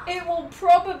it will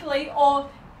probably, or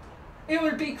it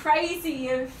would be crazy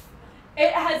if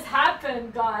it has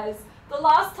happened, guys. The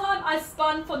last time I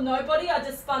spun for nobody, I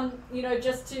just spun, you know,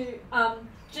 just to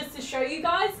show you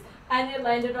guys, and it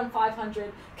landed on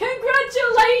 500.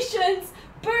 Congratulations,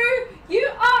 Boo! You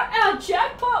are our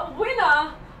jackpot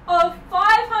winner of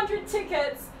 500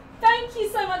 tickets. Thank you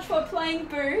so much for playing,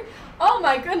 Boo. Oh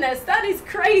my goodness, that is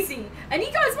crazy. And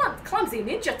you guys want Clumsy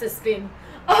Ninja to spin.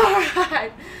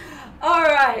 Alright.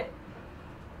 Alright.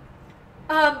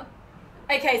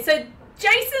 Okay, so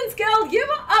Jason's girl, you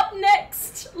are up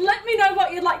next. Let me know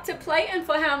what you'd like to play and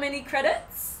for how many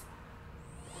credits.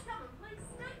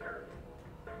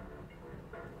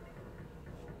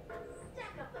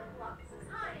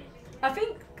 I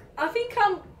think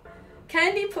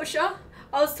Candy Pusher.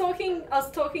 I was talking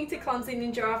to Clumsy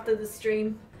Ninja after the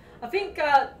stream. I think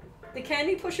the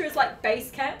Candy Pusher is like base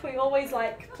camp. We always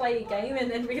like play a game and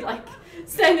then we like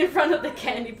stand in front of the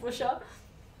Candy Pusher.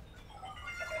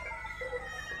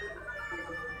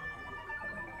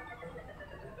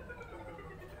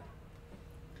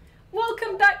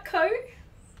 Welcome back, Co.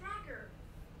 Stacker.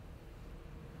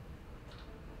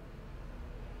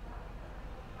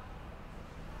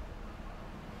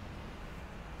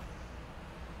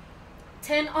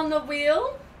 10 on the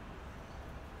wheel.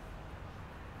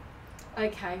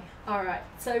 Okay, alright.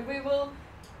 So we will...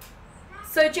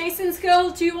 So Jason's girl,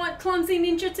 do you want Clumsy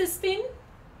Ninja to spin?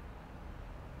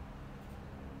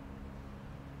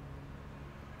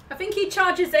 I think he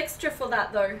charges extra for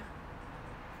that though.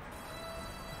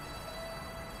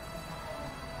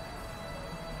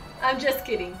 I'm just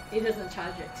kidding. He doesn't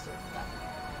charge extra for that.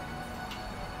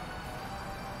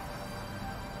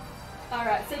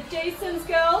 Alright, so Jason's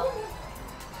girl,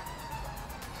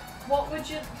 what would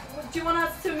you... Do you want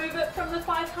us to move it from the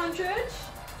 500?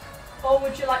 Or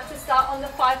would you like to start on the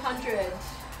 500?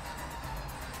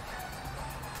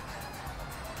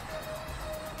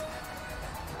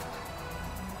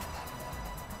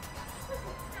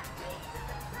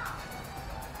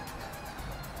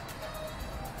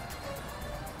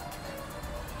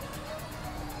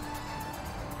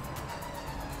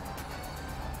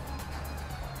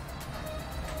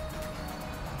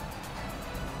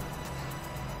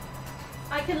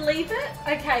 I can leave it?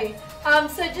 Okay.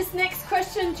 So just next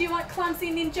question, do you want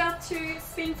Clumsy Ninja to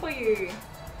spin for you?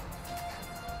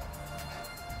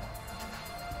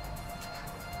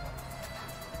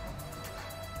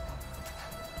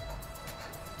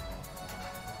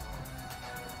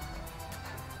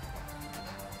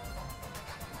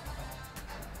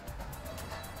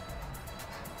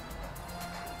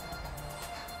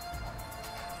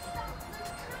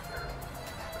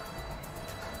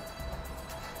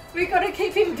 We gotta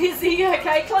keep him busy,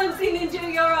 okay? Clumsy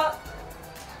Ninja, you're up.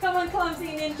 Come on, Clumsy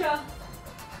Ninja.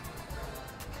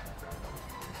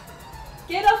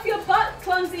 Get off your butt,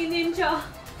 Clumsy Ninja.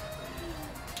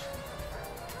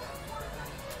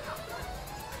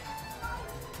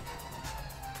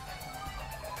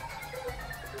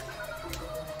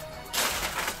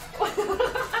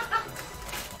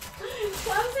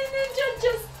 Clumsy Ninja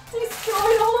just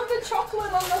destroyed all of the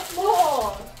chocolate on the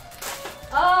floor.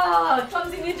 Ah,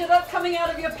 Clumsy Ninja, that's coming out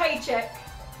of your paycheck.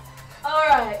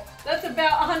 Alright, that's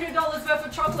about $100 worth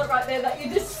of chocolate right there that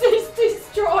you just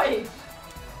destroyed.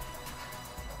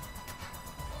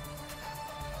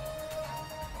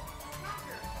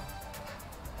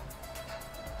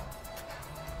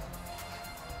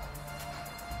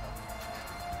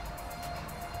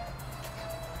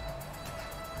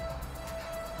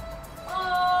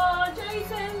 Oh,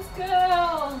 Jason's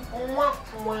girl.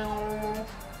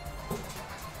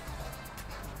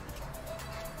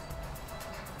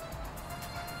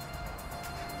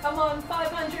 Come on,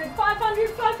 500, 500,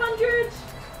 500!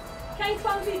 Can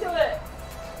Clumsy do it?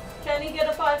 Can he get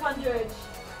a 500?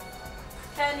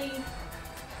 Can he?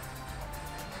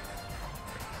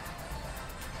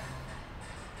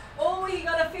 Oh, he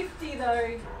got a 50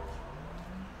 though.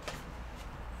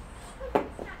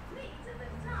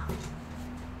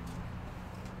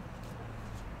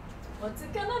 What's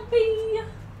it gonna be?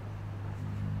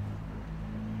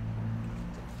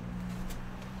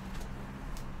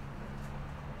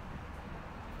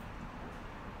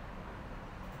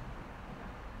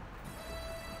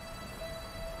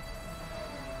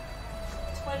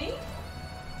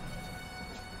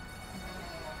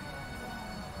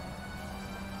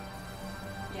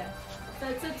 Yeah, so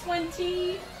it's a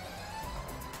 20.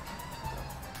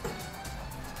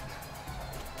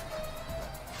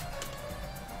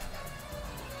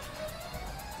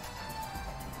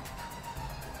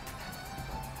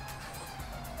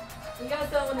 You guys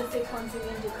don't want to see Clumsy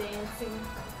Ninja dancing.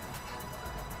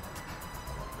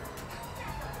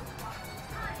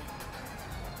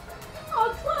 Oh,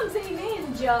 Clumsy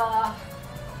Ninja!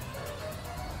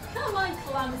 Come on,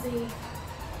 Clumsy.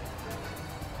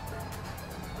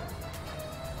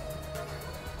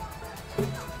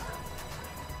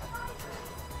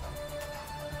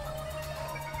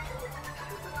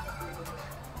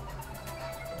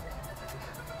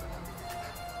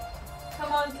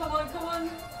 Come on, come on, come on.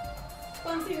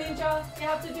 Clumsy Ninja, you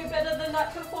have to do better than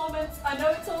that performance. I know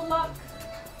it's all luck.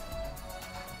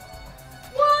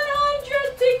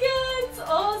 100 tickets!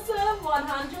 Awesome,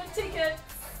 100 tickets.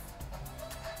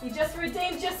 You just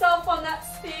redeemed yourself on that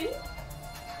spin.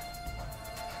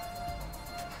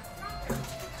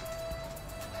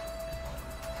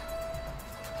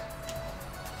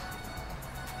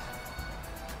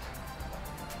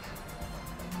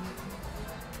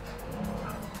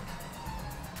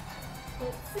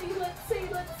 Let's see, let's see,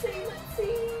 let's see, let's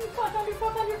see. 500,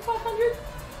 500, 500.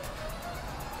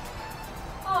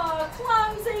 Oh,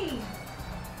 Clumsy.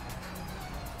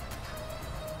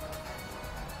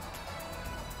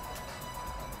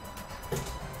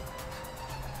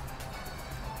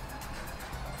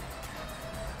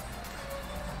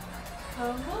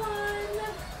 Come on.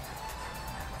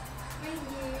 We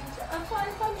need a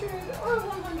 500 or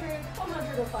 100,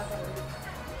 100 or 500.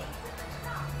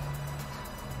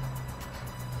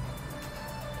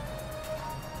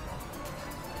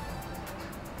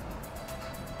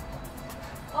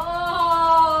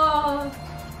 Oh,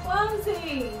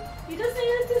 Clumsy! You just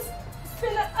needed to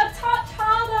spin it a touch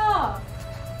harder.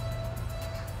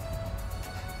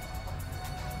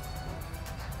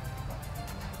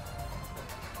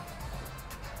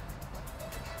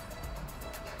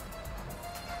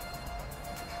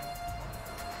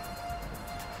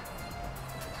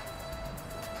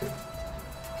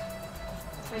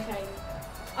 Okay,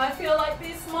 I feel like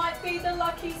this might be the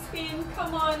lucky spin.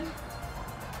 Come on.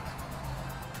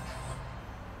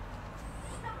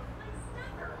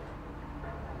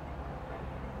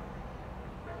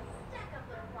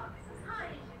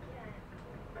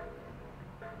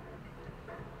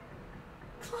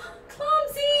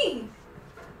 Clumsy!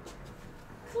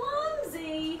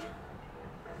 Clumsy!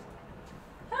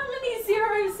 How many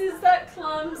zeros is that,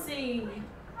 Clumsy?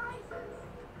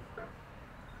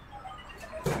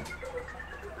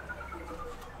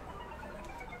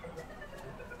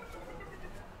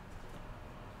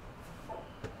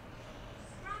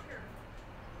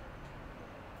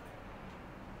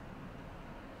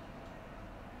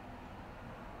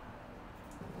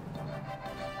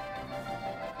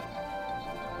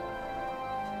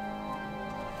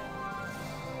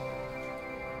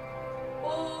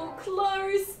 Oh,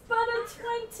 close, but a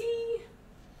 20.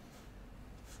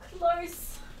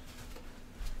 Close.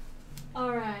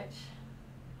 All right.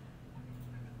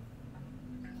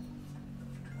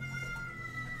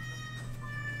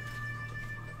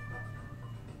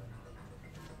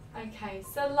 Okay,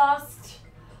 so last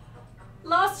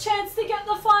chance to get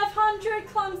the 500,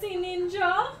 Clumsy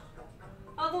Ninja.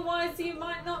 Otherwise, you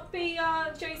might not be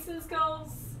Jason's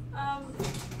girl's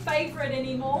favorite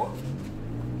anymore.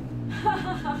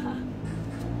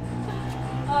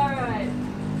 All right.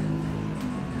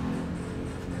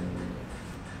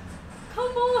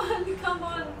 Come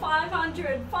on,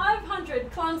 500,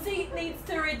 500. Clumsy needs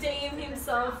to redeem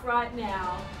himself right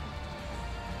now.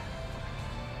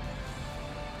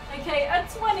 Okay, a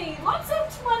 20, lots of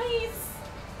 20s,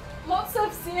 lots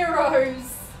of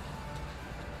zeros.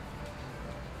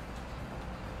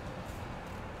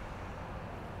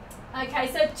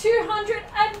 Okay, so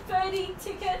 230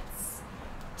 tickets.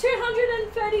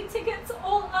 230 tickets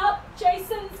all up,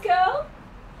 Jason's girl,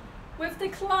 with the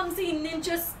Clumsy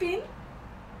Ninja spin.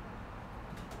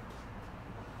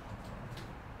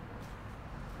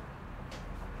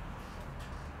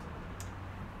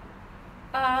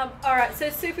 Alright, so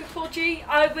Super Cool G,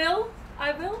 I will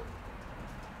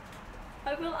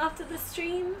after the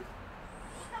stream.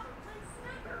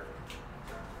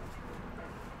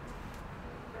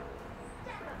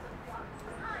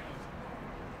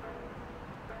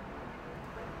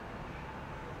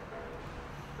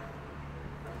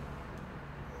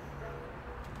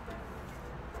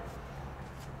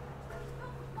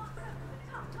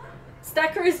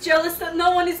 Stacker is jealous that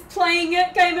no one is playing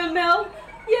it, Gamer Mel.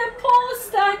 Yeah, poor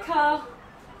Stacker.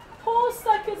 Poor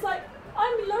Stacker's like,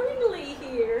 I'm lonely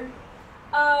here.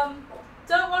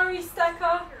 Don't worry,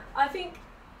 Stacker. I think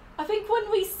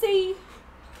when we see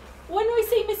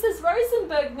Mrs.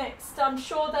 Rosenberg next, I'm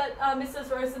sure that Mrs.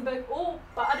 Rosenberg. Oh,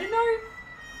 but I don't know.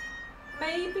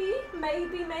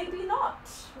 Maybe not.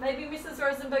 Maybe Mrs.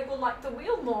 Rosenberg will like the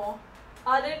wheel more.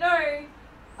 I don't know.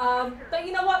 But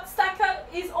you know what? Stacker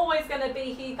is always going to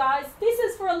be here, guys. This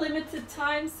is for a limited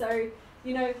time, so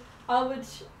you know I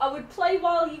would play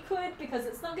while you could, because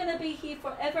it's not going to be here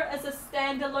forever as a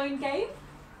standalone game.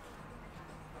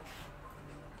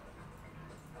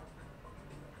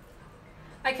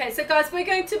 Okay, so guys, we're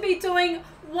going to be doing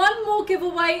one more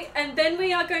giveaway, and then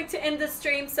we are going to end the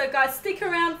stream. So guys, stick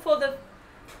around for the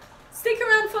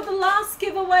last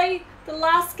giveaway, the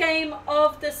last game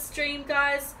of the stream,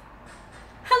 guys.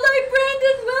 Hello,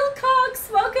 Brandon Wilcox.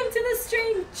 Welcome to the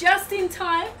stream. Just in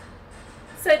time.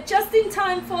 So just in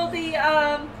time for the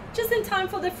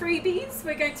freebies.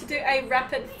 We're going to do a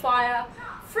rapid fire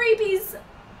freebies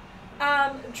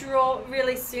draw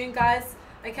really soon, guys.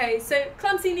 Okay, so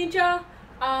Clumsy Ninja.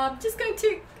 I'm just going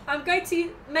to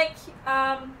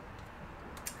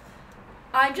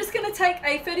take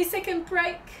a 30-second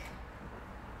break,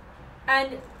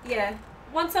 and yeah,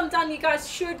 once I'm done, you guys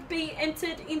should be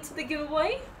entered into the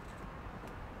giveaway.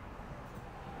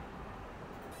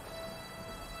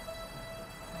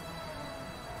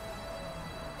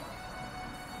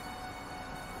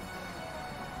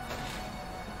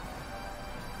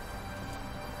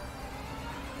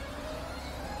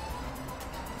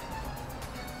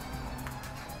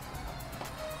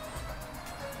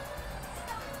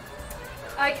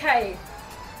 Okay.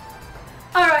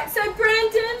 All right. So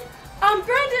Brandon, I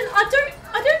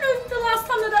don't know the last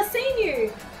time that I've seen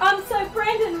you. So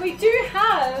Brandon, we do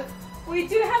have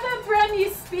a brand new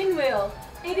spin wheel.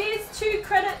 It is 2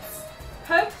 credits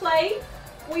per play.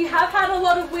 We have had a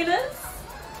lot of winners.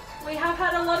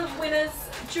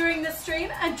 During the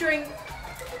stream and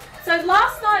so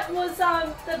last night was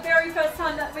the very first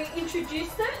time that we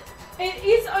introduced it. It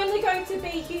is only going to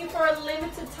be here for a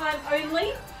limited time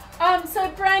only. So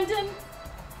Brandon,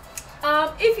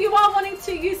 if you are wanting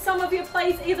to use some of your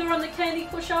plays either on the Candy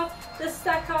Pusher, the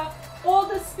Stacker, or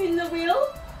the Spin the Wheel,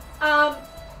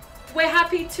 we're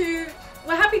happy to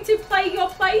play your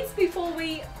plays before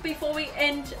we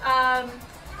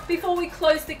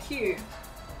close the queue.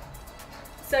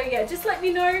 So yeah, just let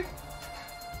me know.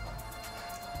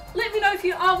 Let me know if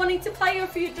you are wanting to play or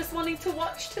if you're just wanting to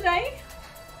watch today.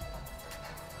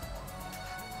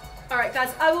 Alright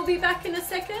guys, I will be back in a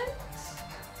second.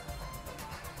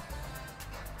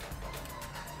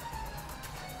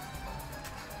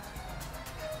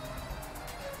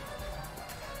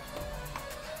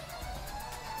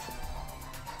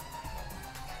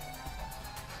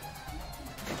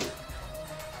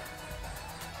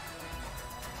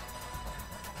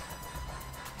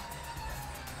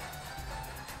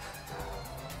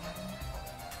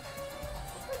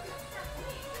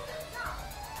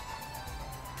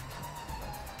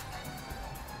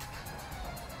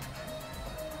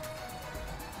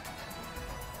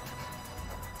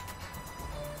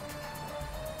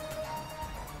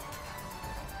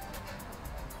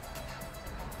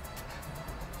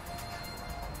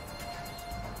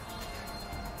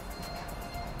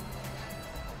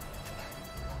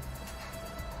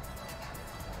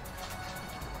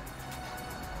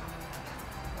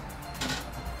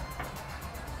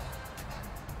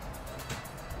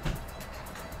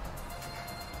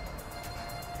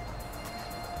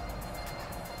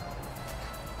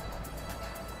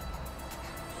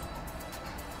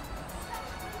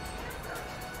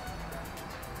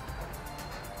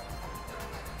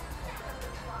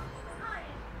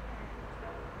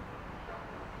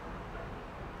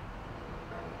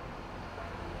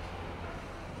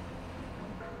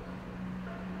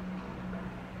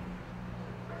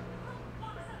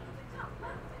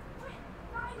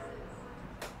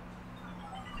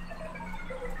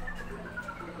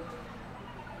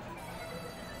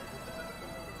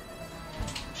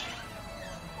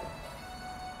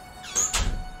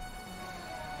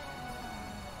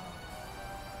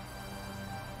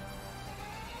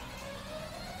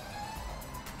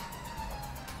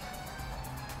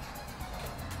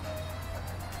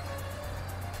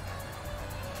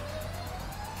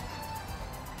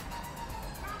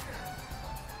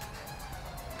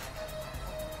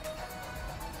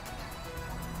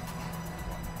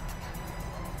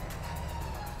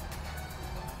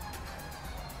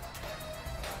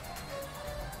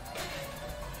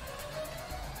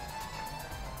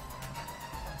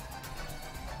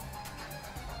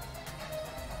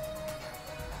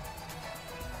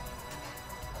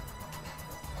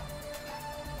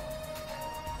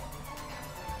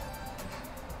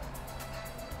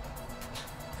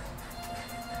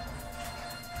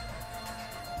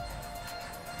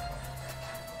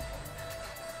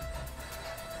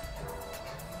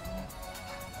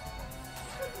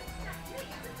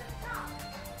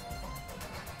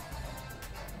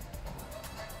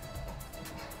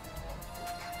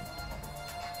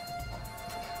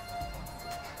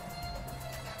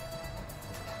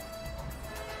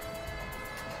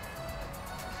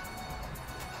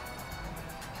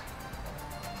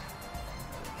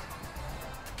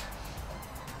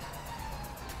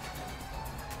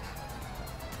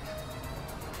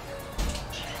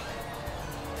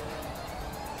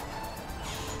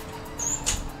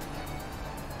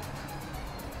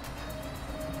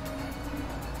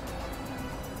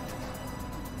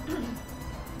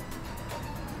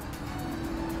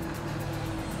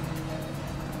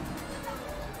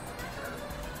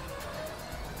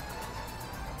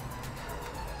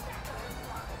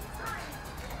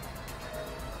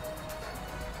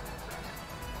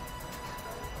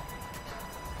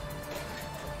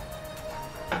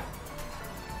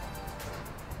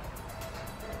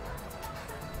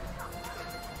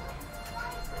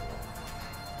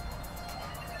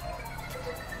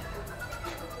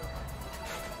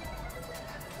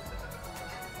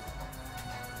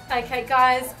 Okay,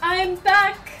 guys, I'm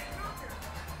back.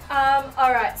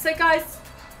 All right, so guys,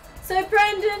 so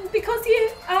Brandon, because you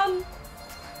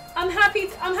I'm happy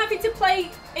to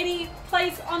play any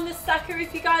plays on the stacker.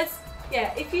 If you guys,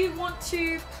 yeah, if you want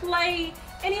to play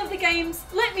any of the games,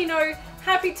 let me know.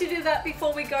 Happy to do that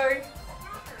before we go.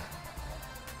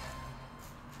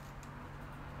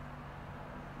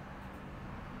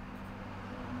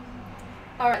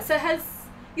 All right, so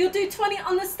you'll do 20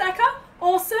 on the stacker.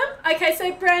 Awesome. Okay,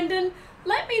 so Brandon,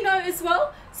 let me know as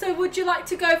well. So would you like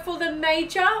to go for the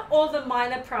major or the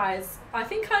minor prize? I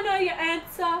think I know your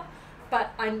answer,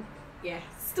 but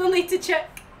still need to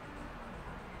check.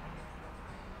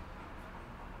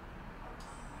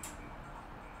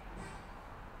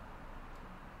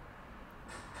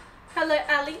 Hello,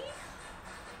 Ali.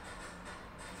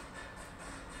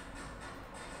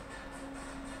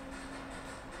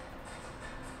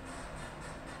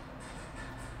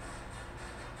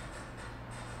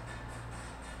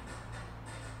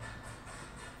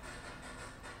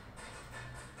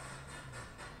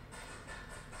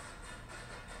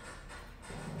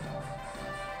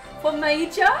 For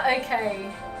major?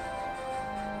 Okay.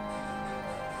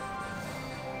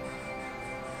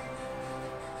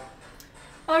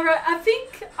 Alright, I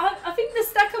think the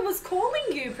stacker was calling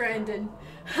you, Brandon.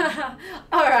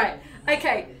 Alright,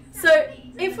 okay. So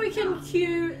if we can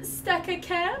cue stacker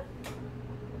cam.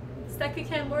 Stacker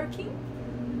cam working?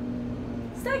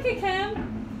 Stacker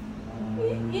cam,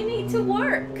 you need to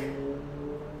work.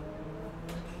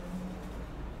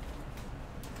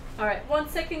 Alright, 1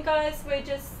 second guys, we're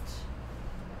just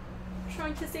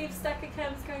trying to see if stacker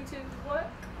cam is going to work.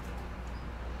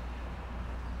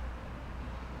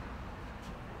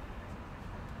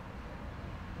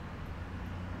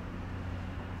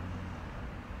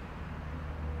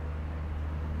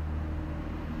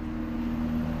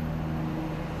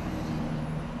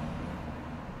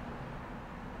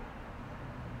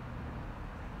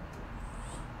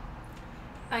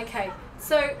 Okay,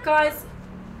 so guys,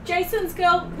 Jason's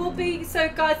girl will be, so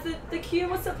guys, the queue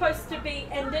was supposed to be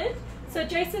ended. So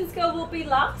Jason's girl will be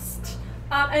last.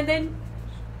 And then,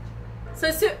 so,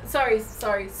 sorry,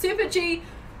 Super G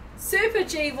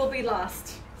will be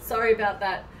last. Sorry about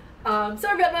that.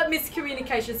 Sorry about that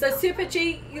miscommunication. So Super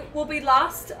G will be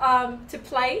last to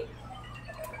play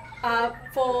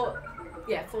for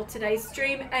today's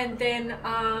stream. And then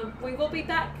we will be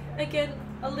back again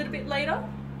a little bit later.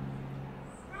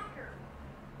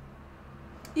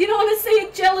 You don't want to see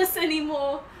it jealous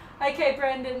anymore. Okay,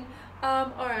 Brandon.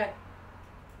 Alright.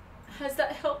 Has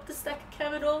that helped the stacker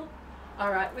cam at all?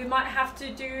 Alright, we might have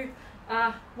to do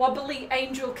wobbly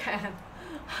angel cam.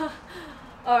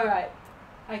 Alright.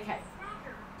 Okay.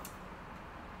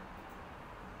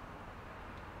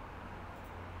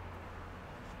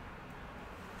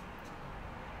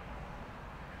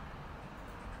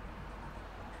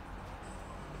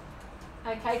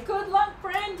 Okay, good luck,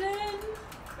 Brandon.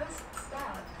 Press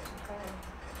start to play.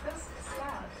 Press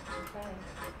start to play.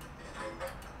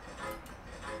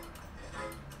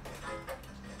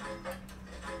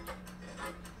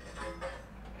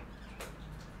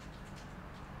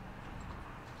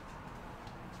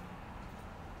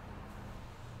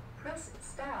 Press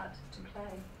start to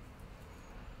play.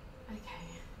 Okay.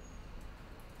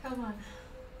 Come on.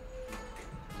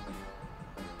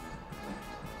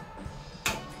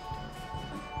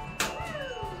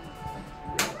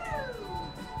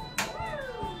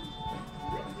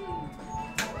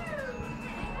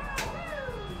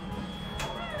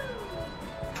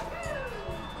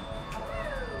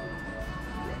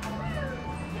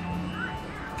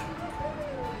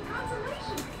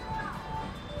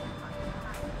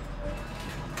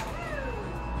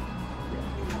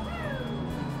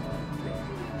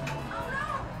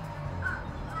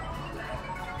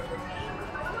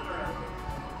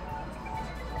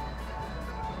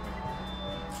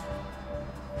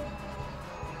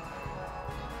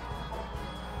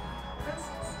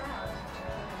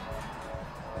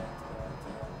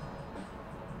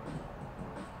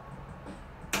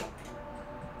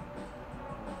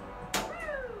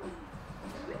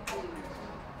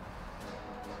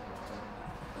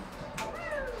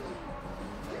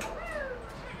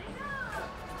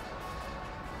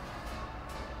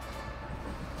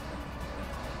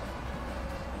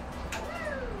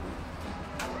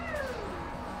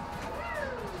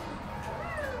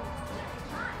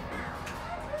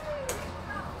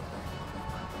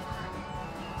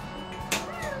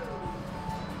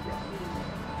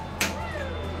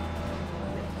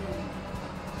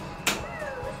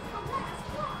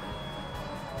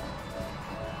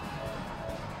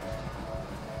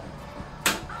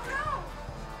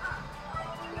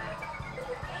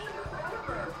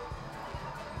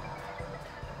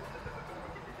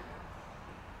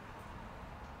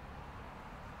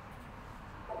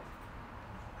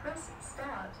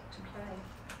 start to play.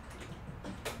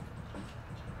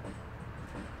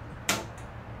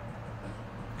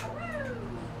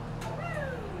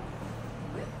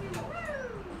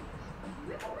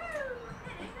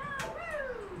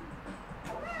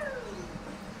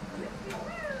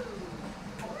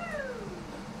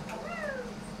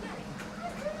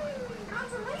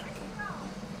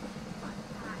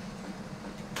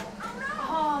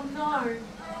 Oh no.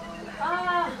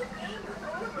 Ah.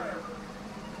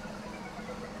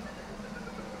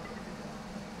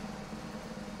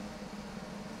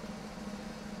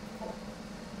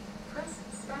 Press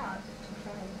start to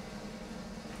play.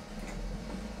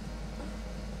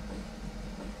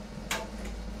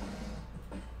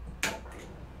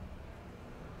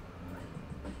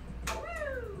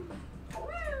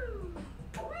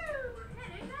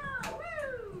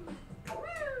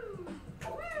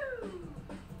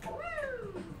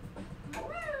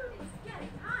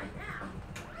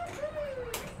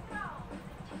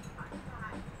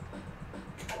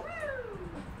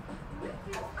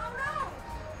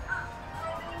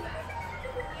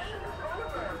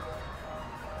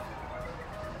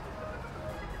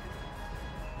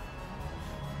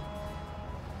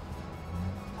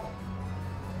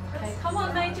 Okay, come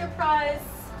on, major prize.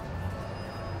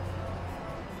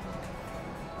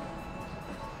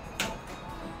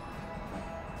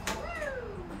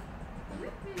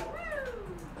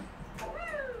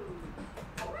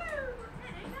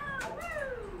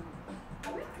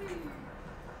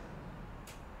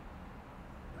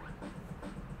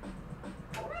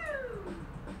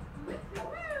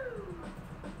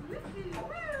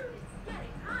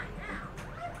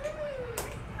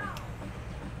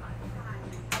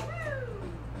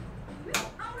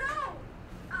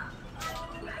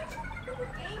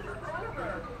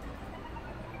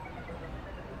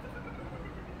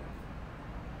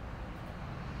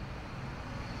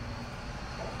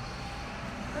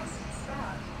 Press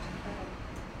start to play.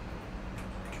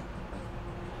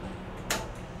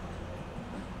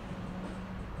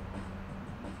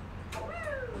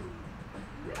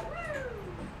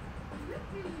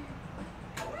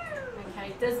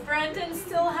 Okay, does Brandon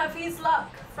still have his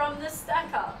luck from the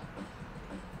stacker?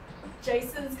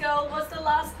 Jason's girl was the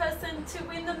last person to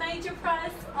win the major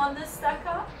prize on the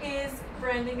stacker. Is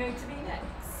Brandon going to be next?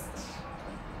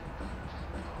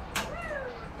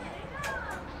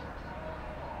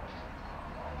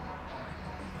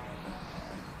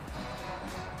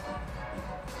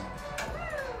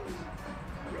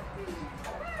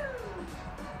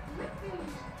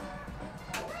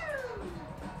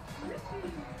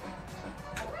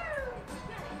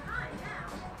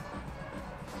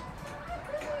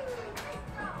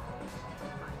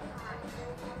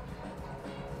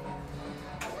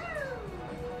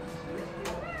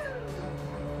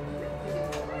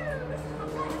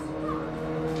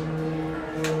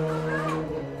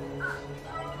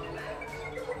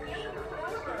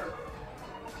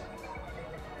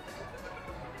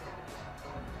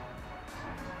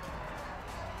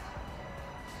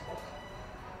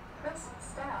 Press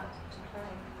start to play.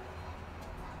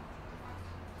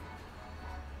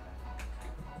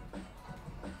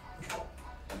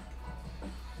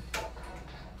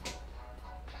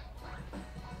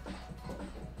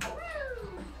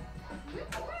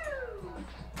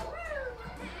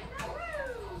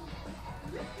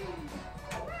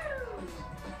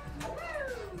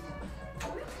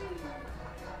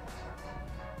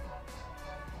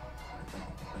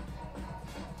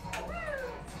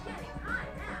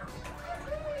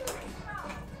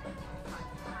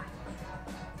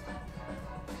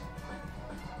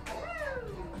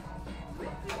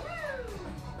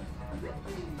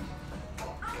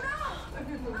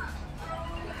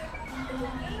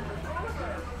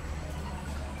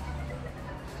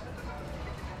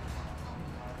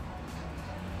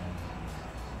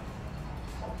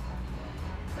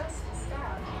 Press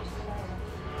start to play.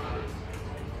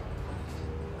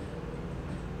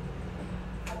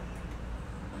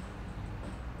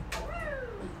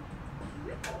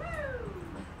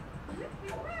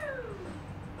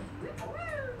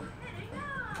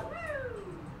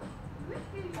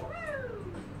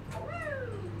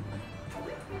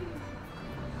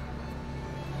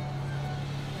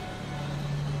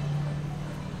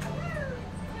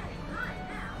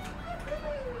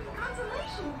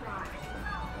 Consolation prize.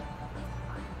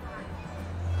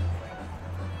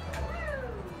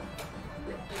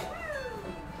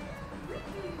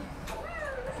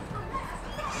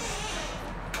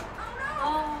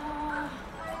 Oh.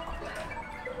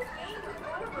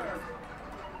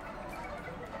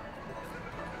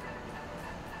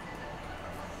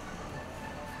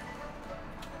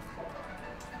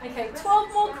 Okay,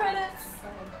 12 more credits.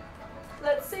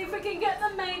 Let's see if we can get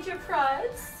the major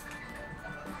prize.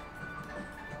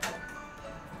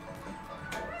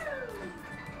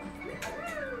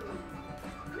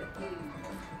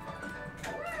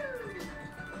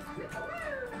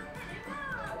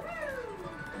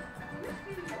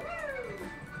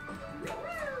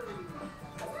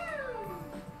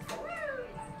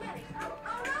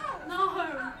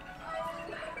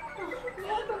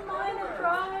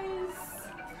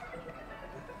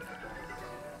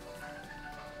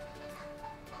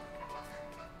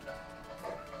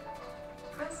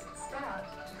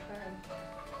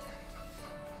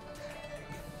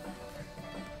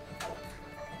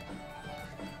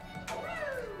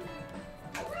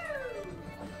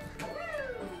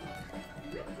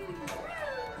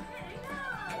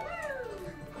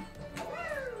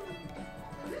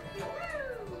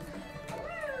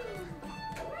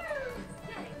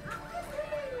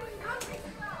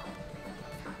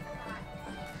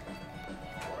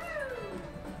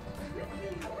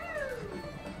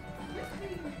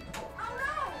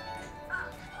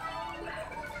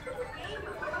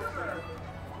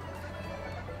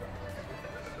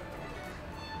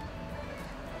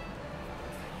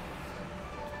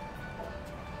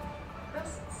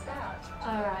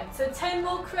 Alright, so 10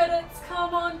 more credits.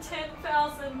 Come on,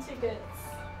 10,000 tickets.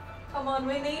 Come on,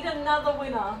 we need another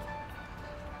winner.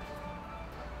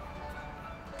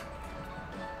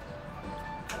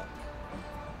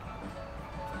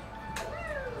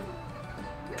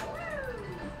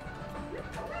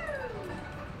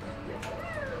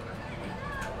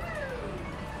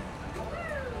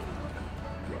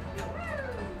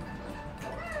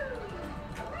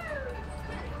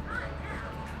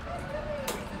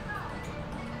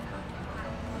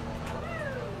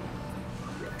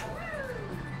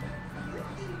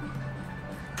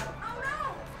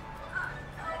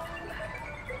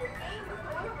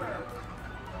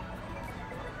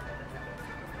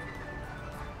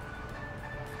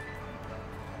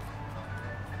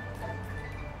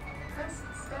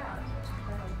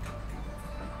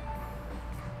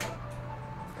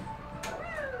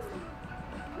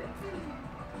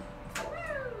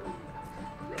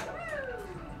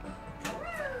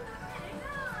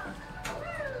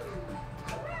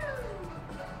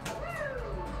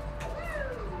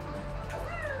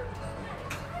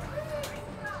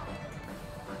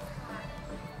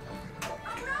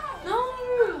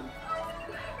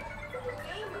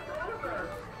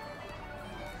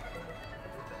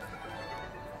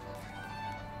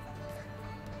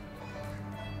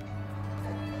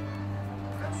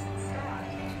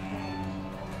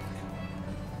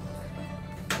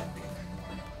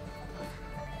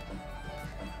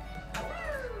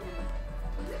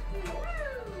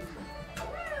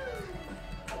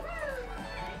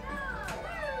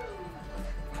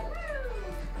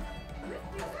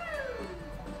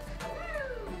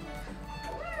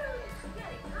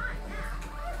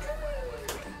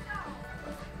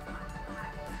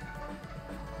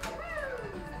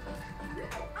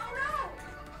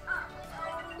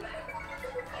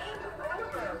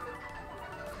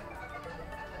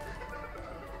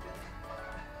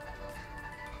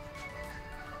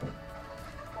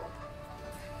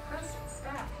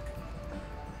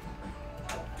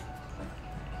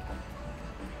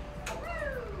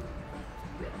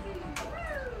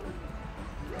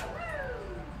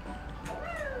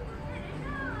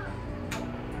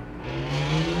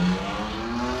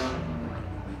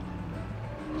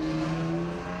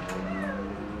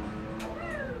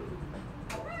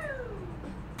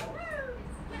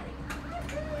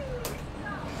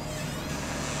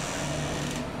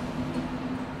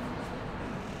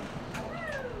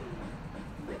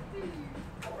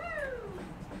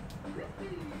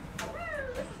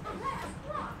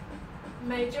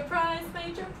 Major prize,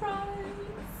 major prize.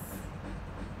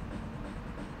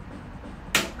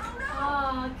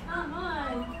 Oh, come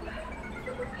on.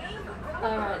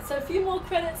 Alright, so a few more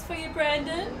credits for you,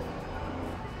 Brandon.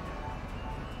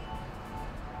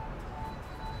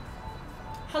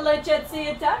 Hello,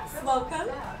 Jetsia Dax, welcome.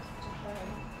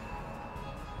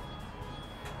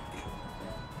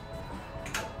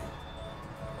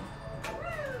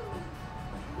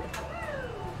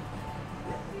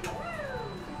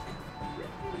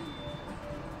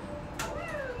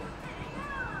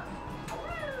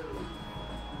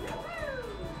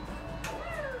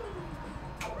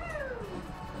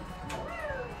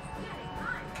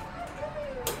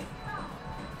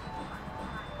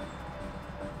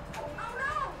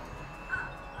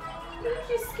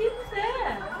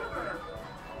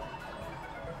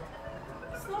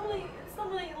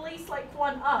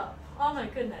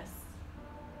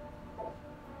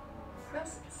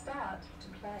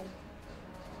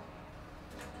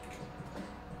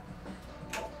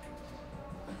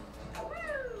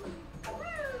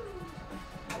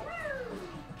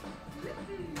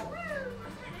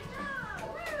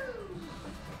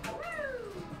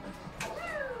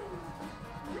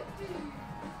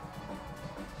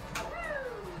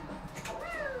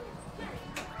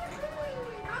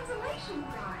 Flashing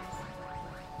prize.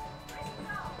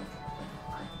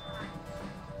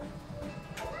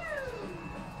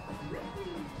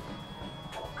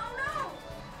 Oh no!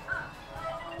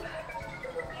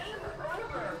 Game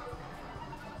over.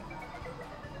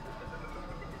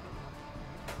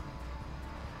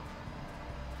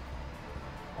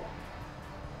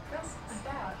 Press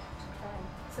start to play.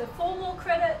 So 4 more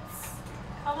credits.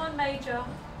 Come on, Major.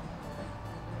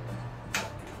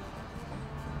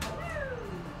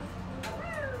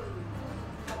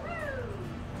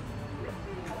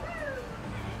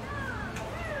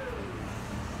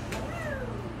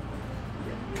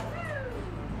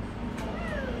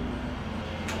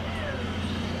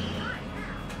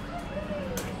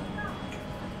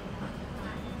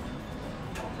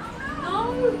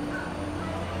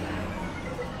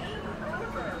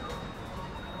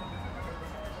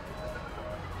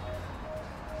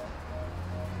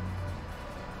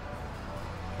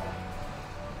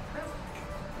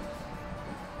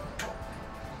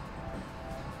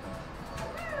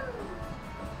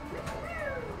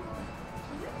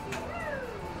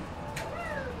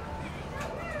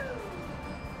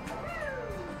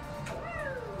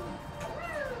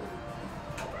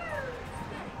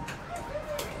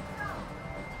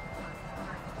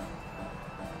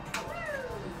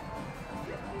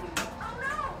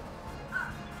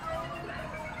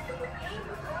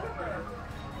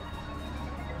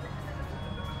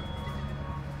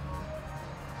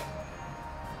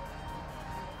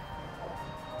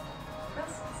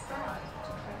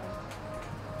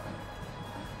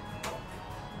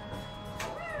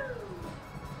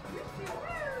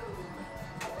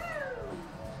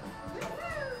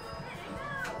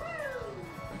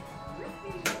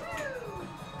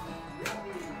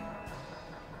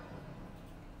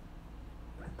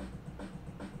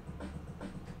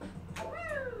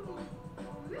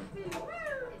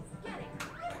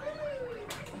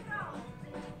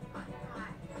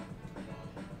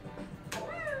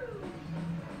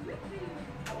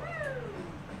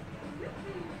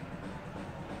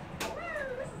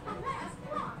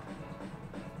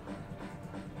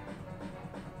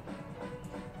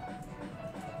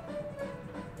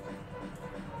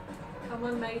 Come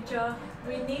on, Major.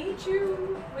 We need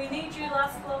you. We need you,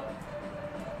 last block.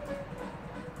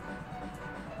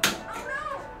 Oh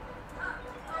no!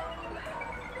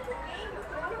 Game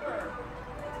over.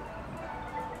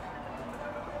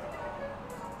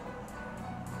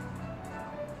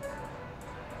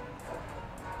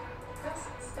 Press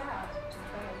start to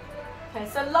play. Okay,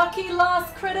 so lucky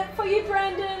last credit for you,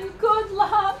 Brandon. Good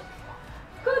luck.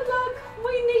 Good luck.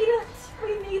 We need it.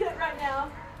 We need it right now.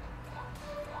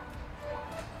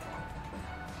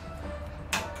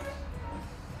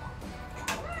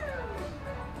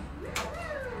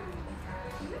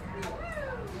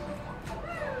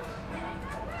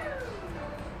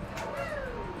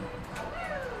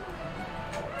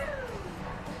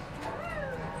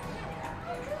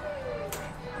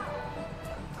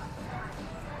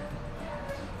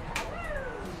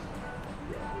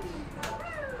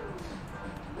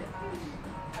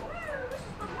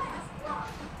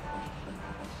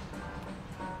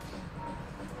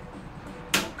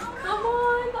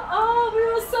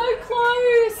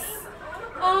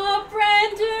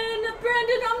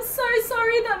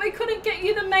 We couldn't get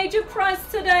you the major prize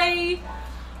today.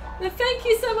 But thank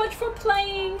you so much for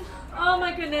playing. Oh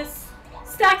my goodness.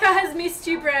 Stacker has missed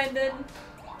you, Brandon.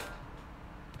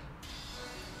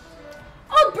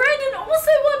 Oh, Brandon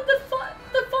also won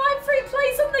the 5 free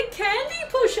plays on the Candy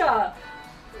Pusher.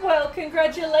 Well,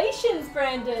 congratulations,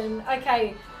 Brandon.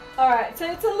 Okay, alright, so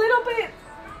it's a little bit...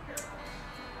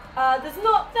 there's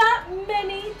not that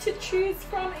many to choose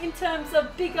from in terms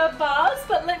of bigger bars,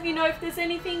 but let me know if there's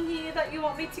anything here that you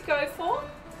want me to go for.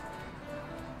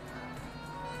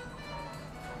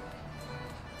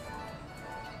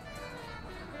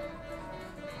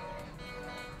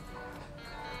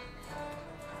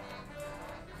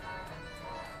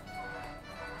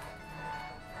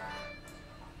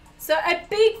 So a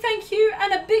big thank you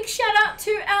and a big shout out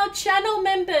to our channel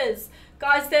members.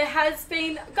 Guys, there has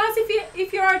been, guys,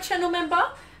 if you're a channel member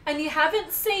and you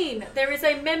haven't seen, there is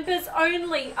a members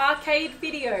only arcade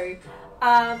video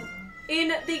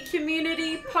in the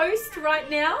community post right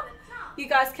now. You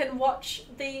guys can watch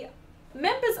the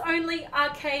members only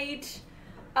arcade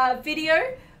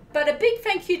video. But a big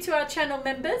thank you to our channel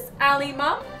members, Ali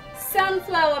Mum,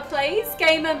 Sunflower Plays,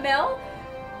 Gamer Mel,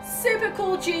 Super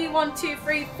Cool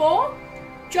G1234,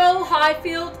 Joel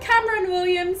Highfield, Cameron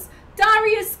Williams,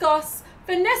 Darius Goss,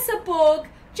 Vanessa Borg,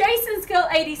 Jason's Girl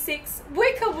 86,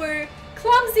 Wickerwoo,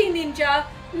 Clumsy Ninja,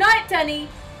 Night Danny,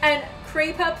 and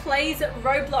Creeper Plays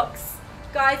Roblox.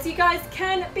 Guys, you guys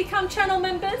can become channel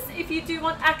members if you do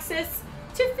want access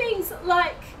to things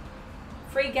like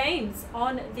free games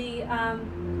on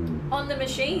the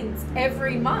machines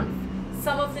every month.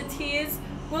 Some of the tiers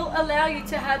will allow you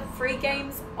to have free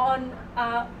games on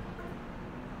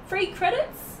free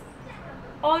credits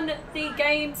on the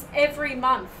games every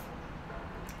month.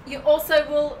 You also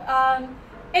will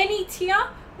any tier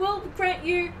will grant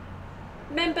you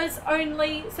members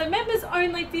only, so members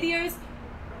only videos.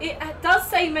 It does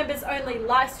say members only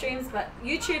live streams, but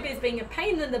YouTube is being a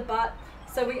pain in the butt,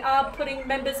 so we are putting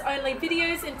members only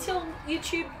videos until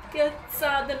YouTube gets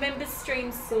the members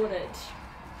streams sorted.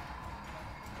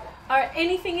 Alright,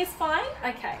 anything is fine?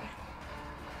 Okay.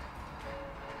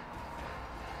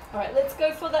 Alright, let's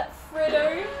go for that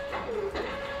Freddo.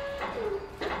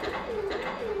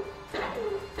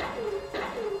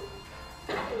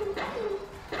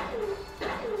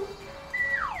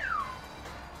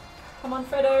 Come on,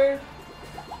 Freddo.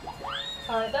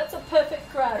 Alright, that's a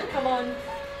perfect grab. Come on.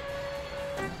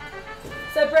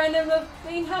 So, Brandon,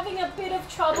 we've been having a bit of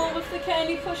trouble with the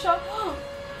candy pusher.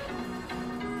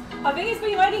 I think he's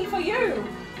been waiting for you.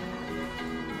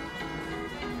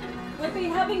 We've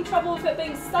been having trouble with it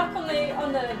being stuck on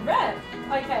the red.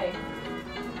 Okay.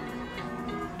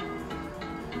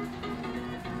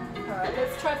 Alright,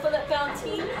 let's try for that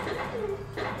bounty.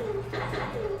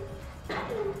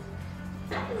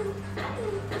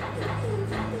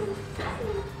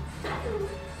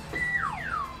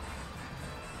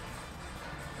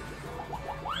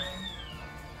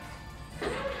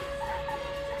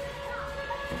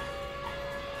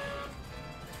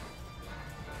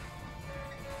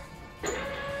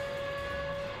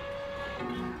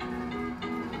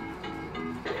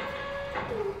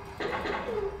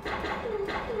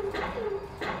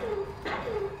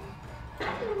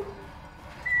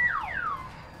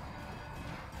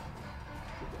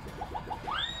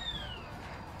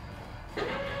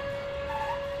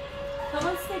 Come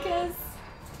on, Snickers.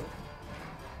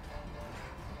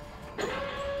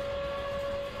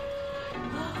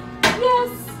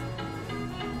 Yes!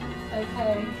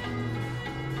 Okay.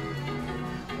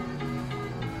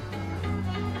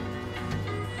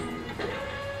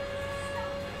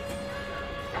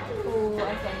 Oh,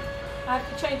 okay. I have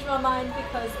to change my mind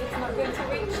because it's not going to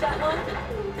reach that one.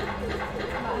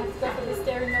 I have to go for this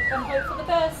dairy milk and hope for the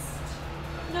best.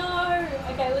 No!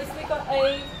 Okay, at least we got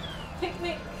a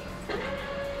picnic.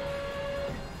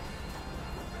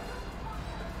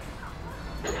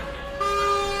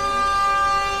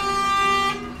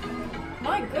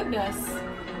 My goodness.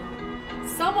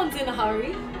 Someone's in a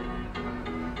hurry.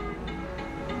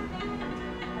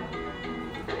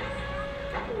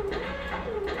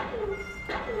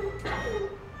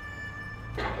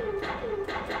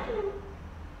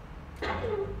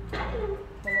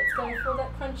 So let's go for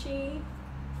that crunchy.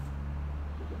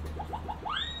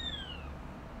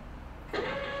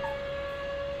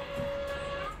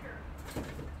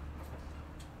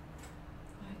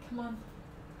 Come on.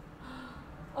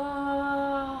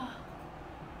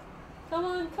 Come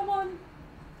on, come on.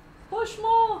 Push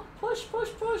more. Push, push,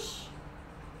 push.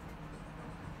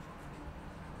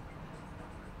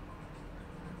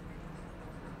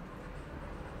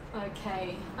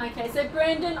 Okay. Okay, so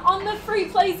Brandon, on the free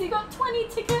plays, you got 20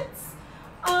 tickets.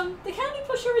 The candy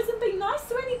pusher isn't being nice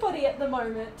to anybody at the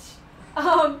moment.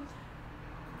 Oh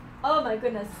my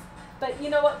goodness. But you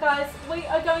know what, guys? We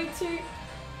are going to...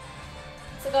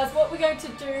 So guys, what we're going to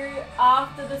do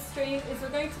after the stream is we're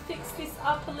going to fix this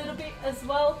up a little bit as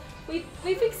well. We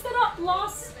fixed it up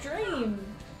last stream.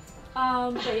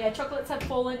 But yeah, chocolates have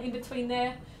fallen in between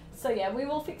there. So yeah, we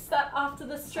will fix that after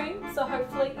the stream. So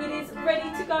hopefully it is ready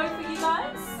to go for you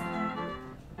guys.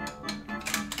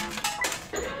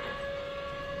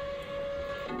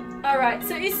 Alright,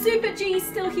 so is Super G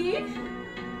still here?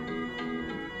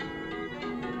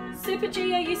 Super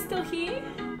G, are you still here?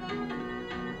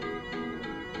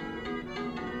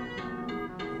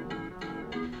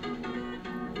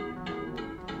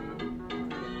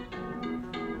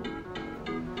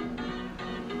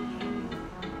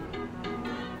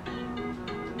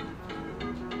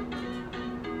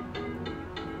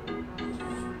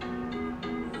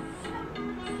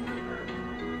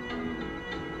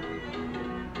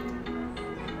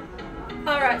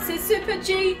 Alright, so Super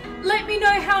G, let me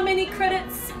know how many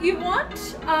credits you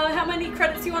want, how many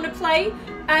credits you want to play,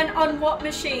 and on what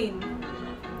machine.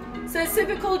 So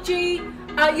Super Cool G,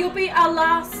 you'll be our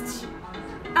last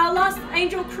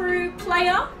Angel Crew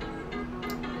player.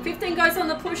 15 goes on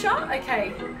the pusher.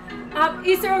 Okay.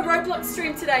 Is there a Roblox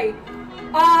stream today?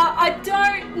 I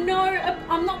don't know.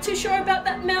 I'm not too sure about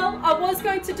that, Mel. I was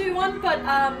going to do one, but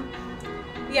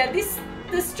yeah,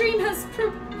 the stream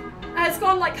has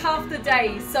gone like half the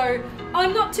day, so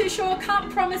I'm not too sure. Can't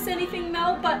promise anything,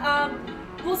 Mel, but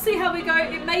we'll see how we go.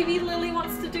 It maybe Lily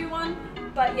wants to do one,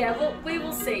 but yeah, we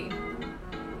will see.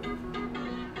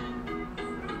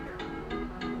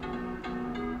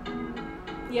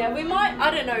 Yeah, we might,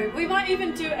 I don't know, we might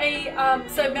even do a,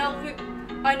 so Mel,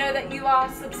 I know that you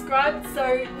are subscribed,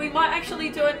 so we might actually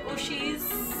do an Ushi's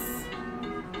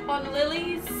on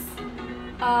Lily's.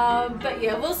 But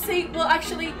yeah, we'll see. We'll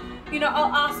actually, you know,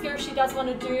 I'll ask her if she does want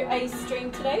to do a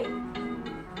stream today.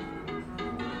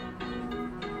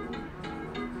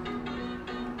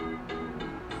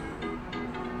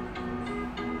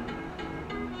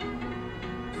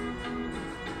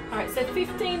 Alright, so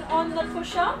 15 on the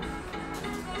push-up.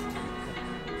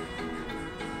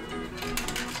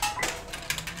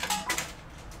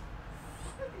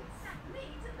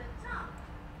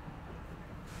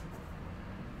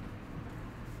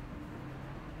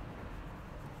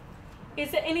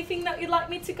 Is there anything that you'd like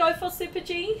me to go for, Super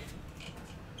G?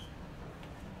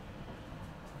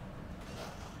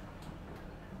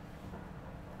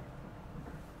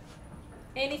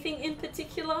 Anything in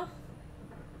particular?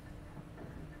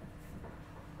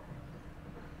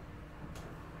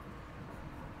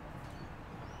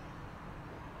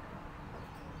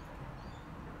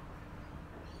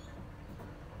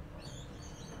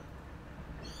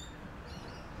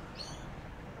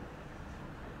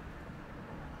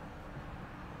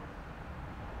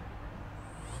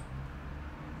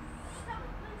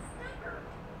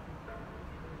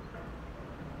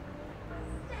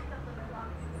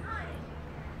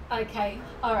 Okay,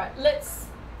 all right. Let's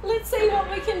see what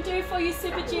we can do for you,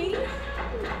 Super G.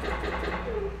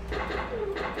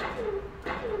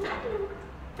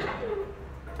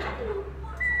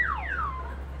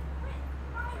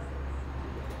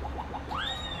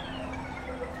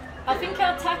 I think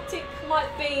our tactic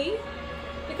might be,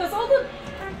 because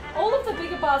all of the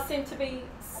bigger bars seem to be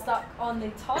stuck on the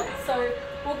top, so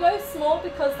we'll go small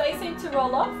because they seem to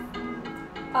roll off.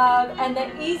 And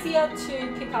they're easier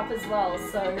to pick up as well,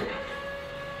 so.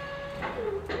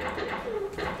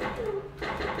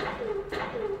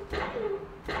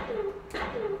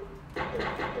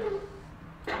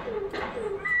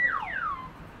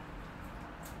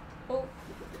 Oh,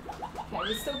 okay,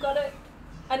 we still got it.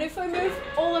 And if we move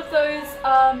all of those,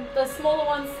 the smaller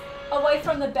ones away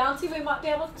from the bounty, we might be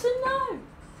able to, no.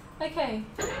 Okay,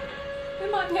 we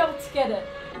might be able to get it.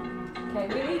 Okay,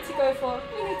 we need to go for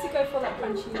that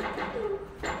crunchy.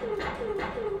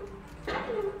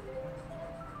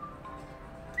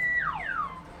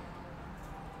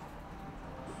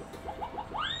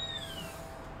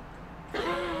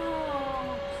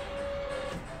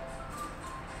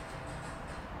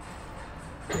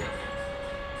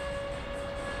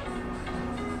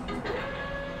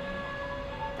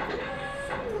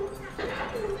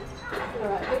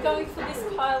 Alright, we're going for this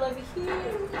pile over here.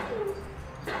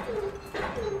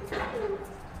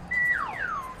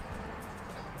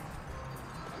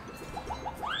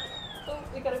 Oh,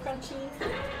 we got a crunchy.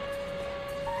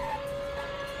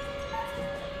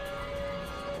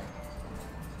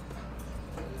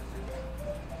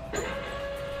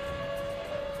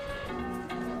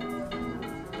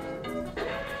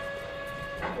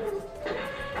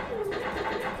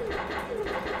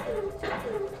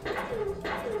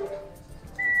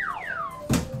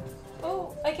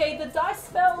 Oh, okay, the dice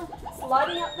fell. It's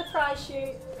lighting up the prize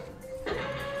chute.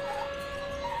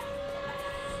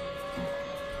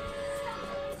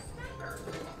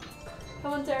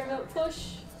 Come on, Dairy Milk,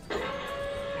 push.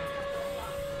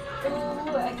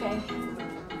 Oh, okay.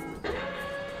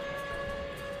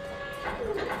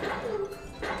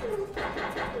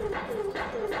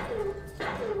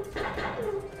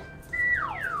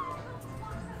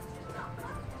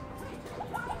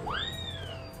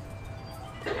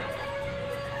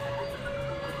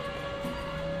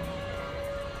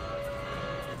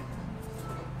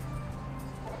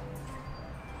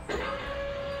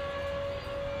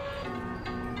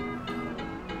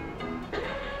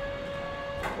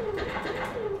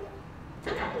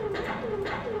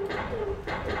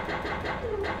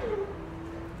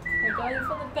 We're going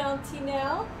for the bounty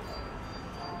now.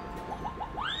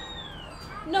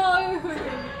 No!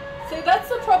 See, that's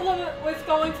the problem with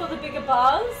going for the bigger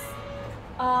bars.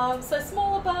 So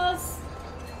smaller bars,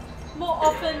 more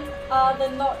often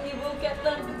than not, you will get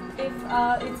them if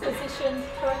it's positioned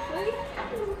correctly.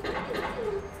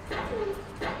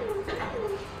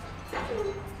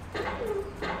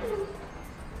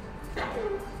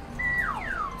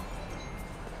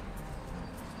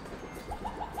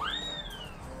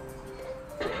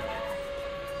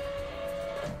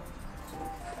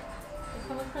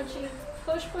 Come on, crunchy.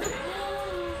 Push, push.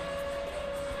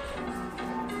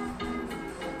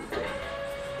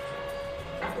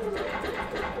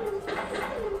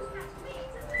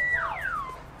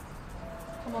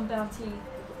 bounty.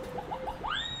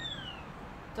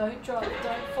 Don't drop,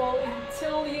 don't fall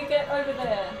until you get over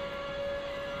there.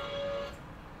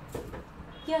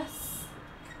 Yes.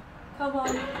 Come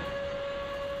on.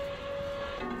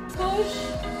 Push.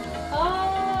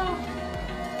 Ah.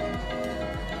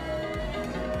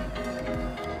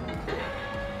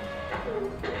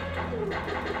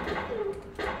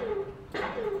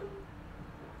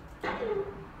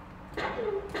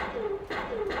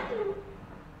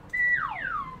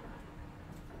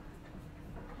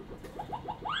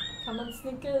 Come on,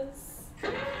 Snickers.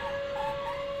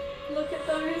 Look at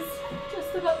those.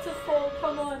 Just about to fall.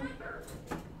 Come on.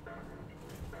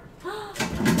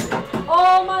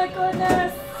 Oh my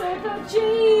goodness. Super G.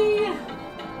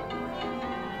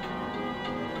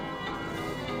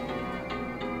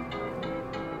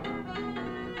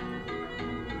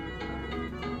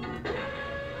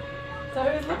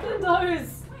 Those, look at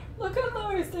those. Look at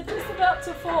those. They're just about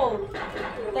to fall.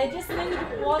 They just need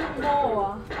one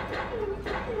more.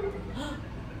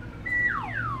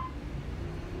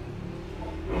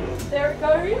 There it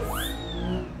goes.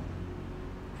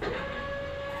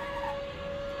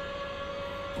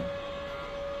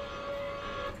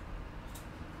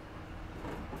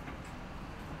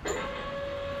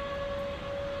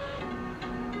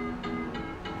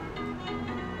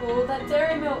 Oh, that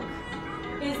dairy milk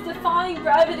is defying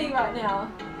gravity right now.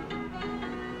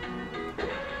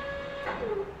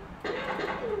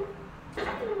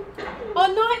 Oh,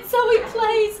 night, Zoe,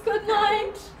 please. Good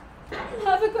night.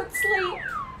 Have a good sleep.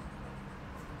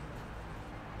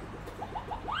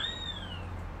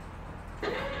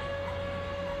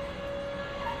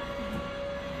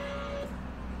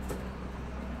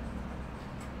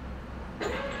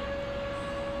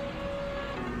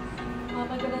 Oh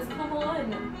my goodness, come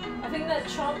on. I think that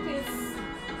chomp is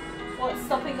what's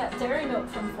stopping that dairy milk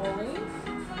from falling.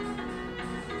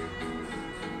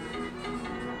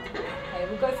 Okay,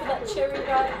 we'll go for that cherry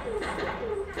right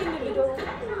in the middle.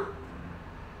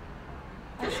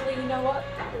 Actually, you know what?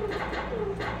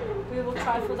 We will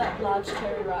try for that large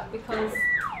cherry right, because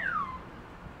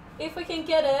if we can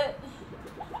get it,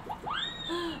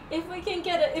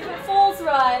 if it falls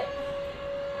right,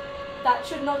 that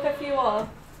should knock a few off.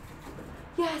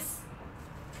 Yes!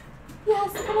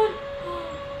 Yes, come on!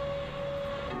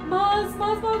 Mars!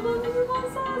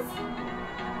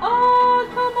 Oh,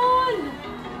 come on!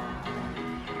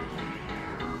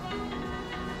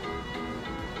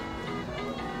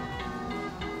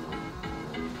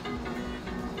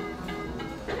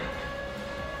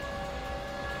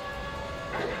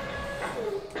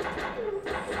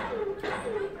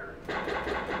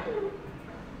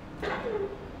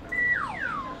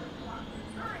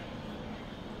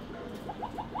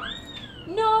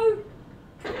 No!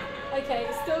 Okay,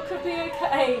 it still could be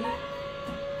okay.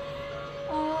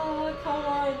 Oh, come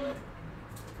on.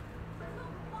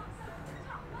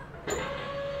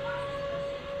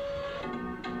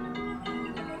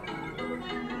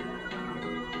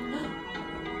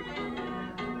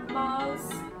 Mars.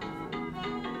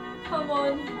 Come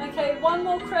on. Okay, one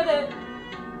more credit.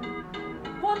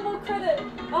 One more credit.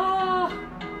 Ah!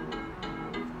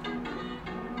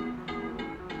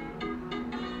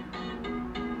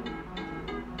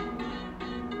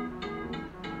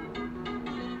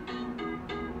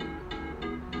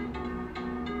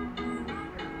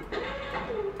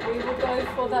 We will go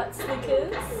for that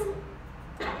Snickers.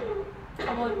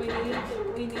 Come on, we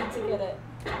need to get it.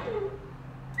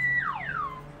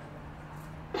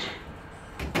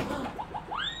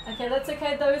 Okay, that's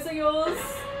okay. Those are yours.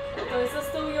 Those are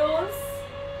still yours.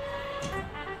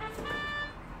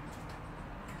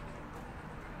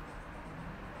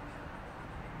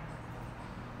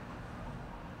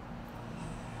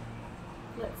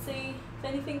 Let's see if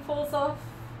anything falls off.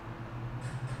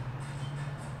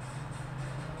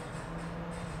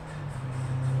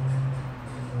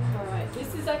 Alright,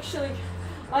 this is actually...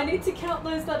 I need to count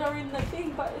those that are in the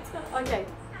thing, but it's not... Okay.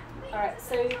 Alright,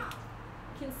 so you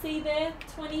can see there,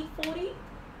 20, 40.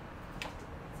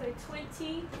 So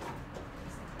 20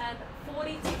 and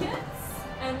 40 tickets.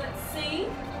 And let's see.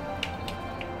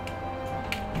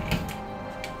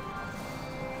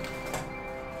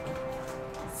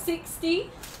 $60,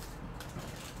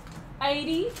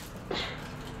 $80,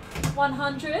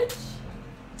 $100,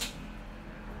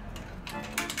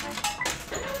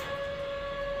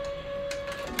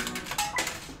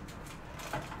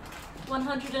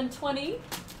 $120,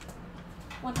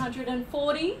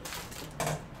 $140,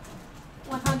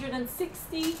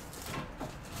 $160,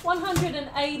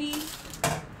 $180,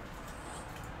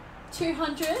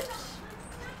 $200,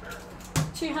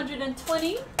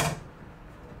 $220,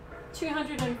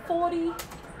 $240,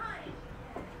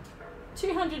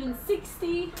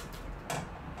 260.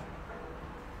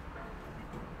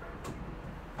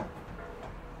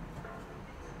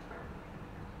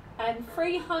 And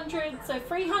 300, so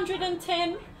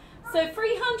 310. So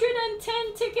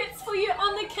 310 tickets for you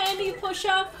on the candy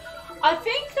pusher. I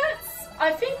think that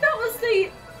was the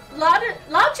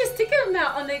largest ticket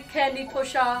amount on the candy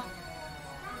pusher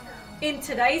in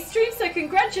today's stream. So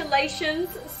congratulations,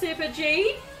 Super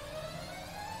G.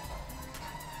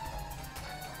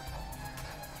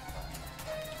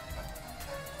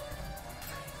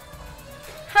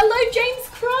 Hello, James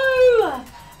Crow.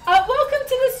 Welcome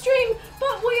to the stream,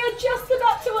 but we are just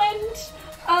about to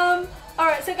end.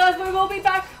 Alright, so guys, we will be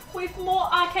back with more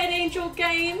Arcade Angel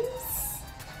games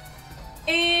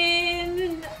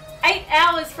in 8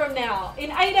 hours from now.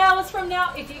 In 8 hours from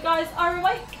now, if you guys are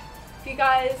awake, if you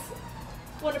guys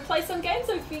want to play some games,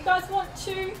 or if you guys want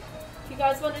to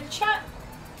chat,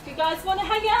 if you guys want to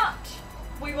hang out,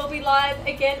 we will be live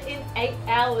again in 8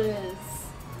 hours.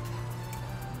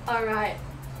 Alright.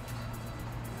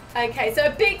 Okay, so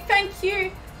a big thank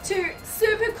you to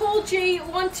Super Cool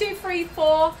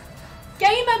G1234,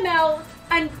 Gamer Mel,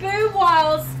 and Boo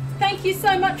Wiles. Thank you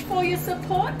so much for your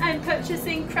support and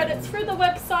purchasing credits through the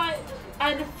website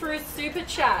and through Super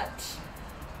Chat.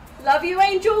 Love you,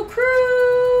 Angel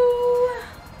Crew!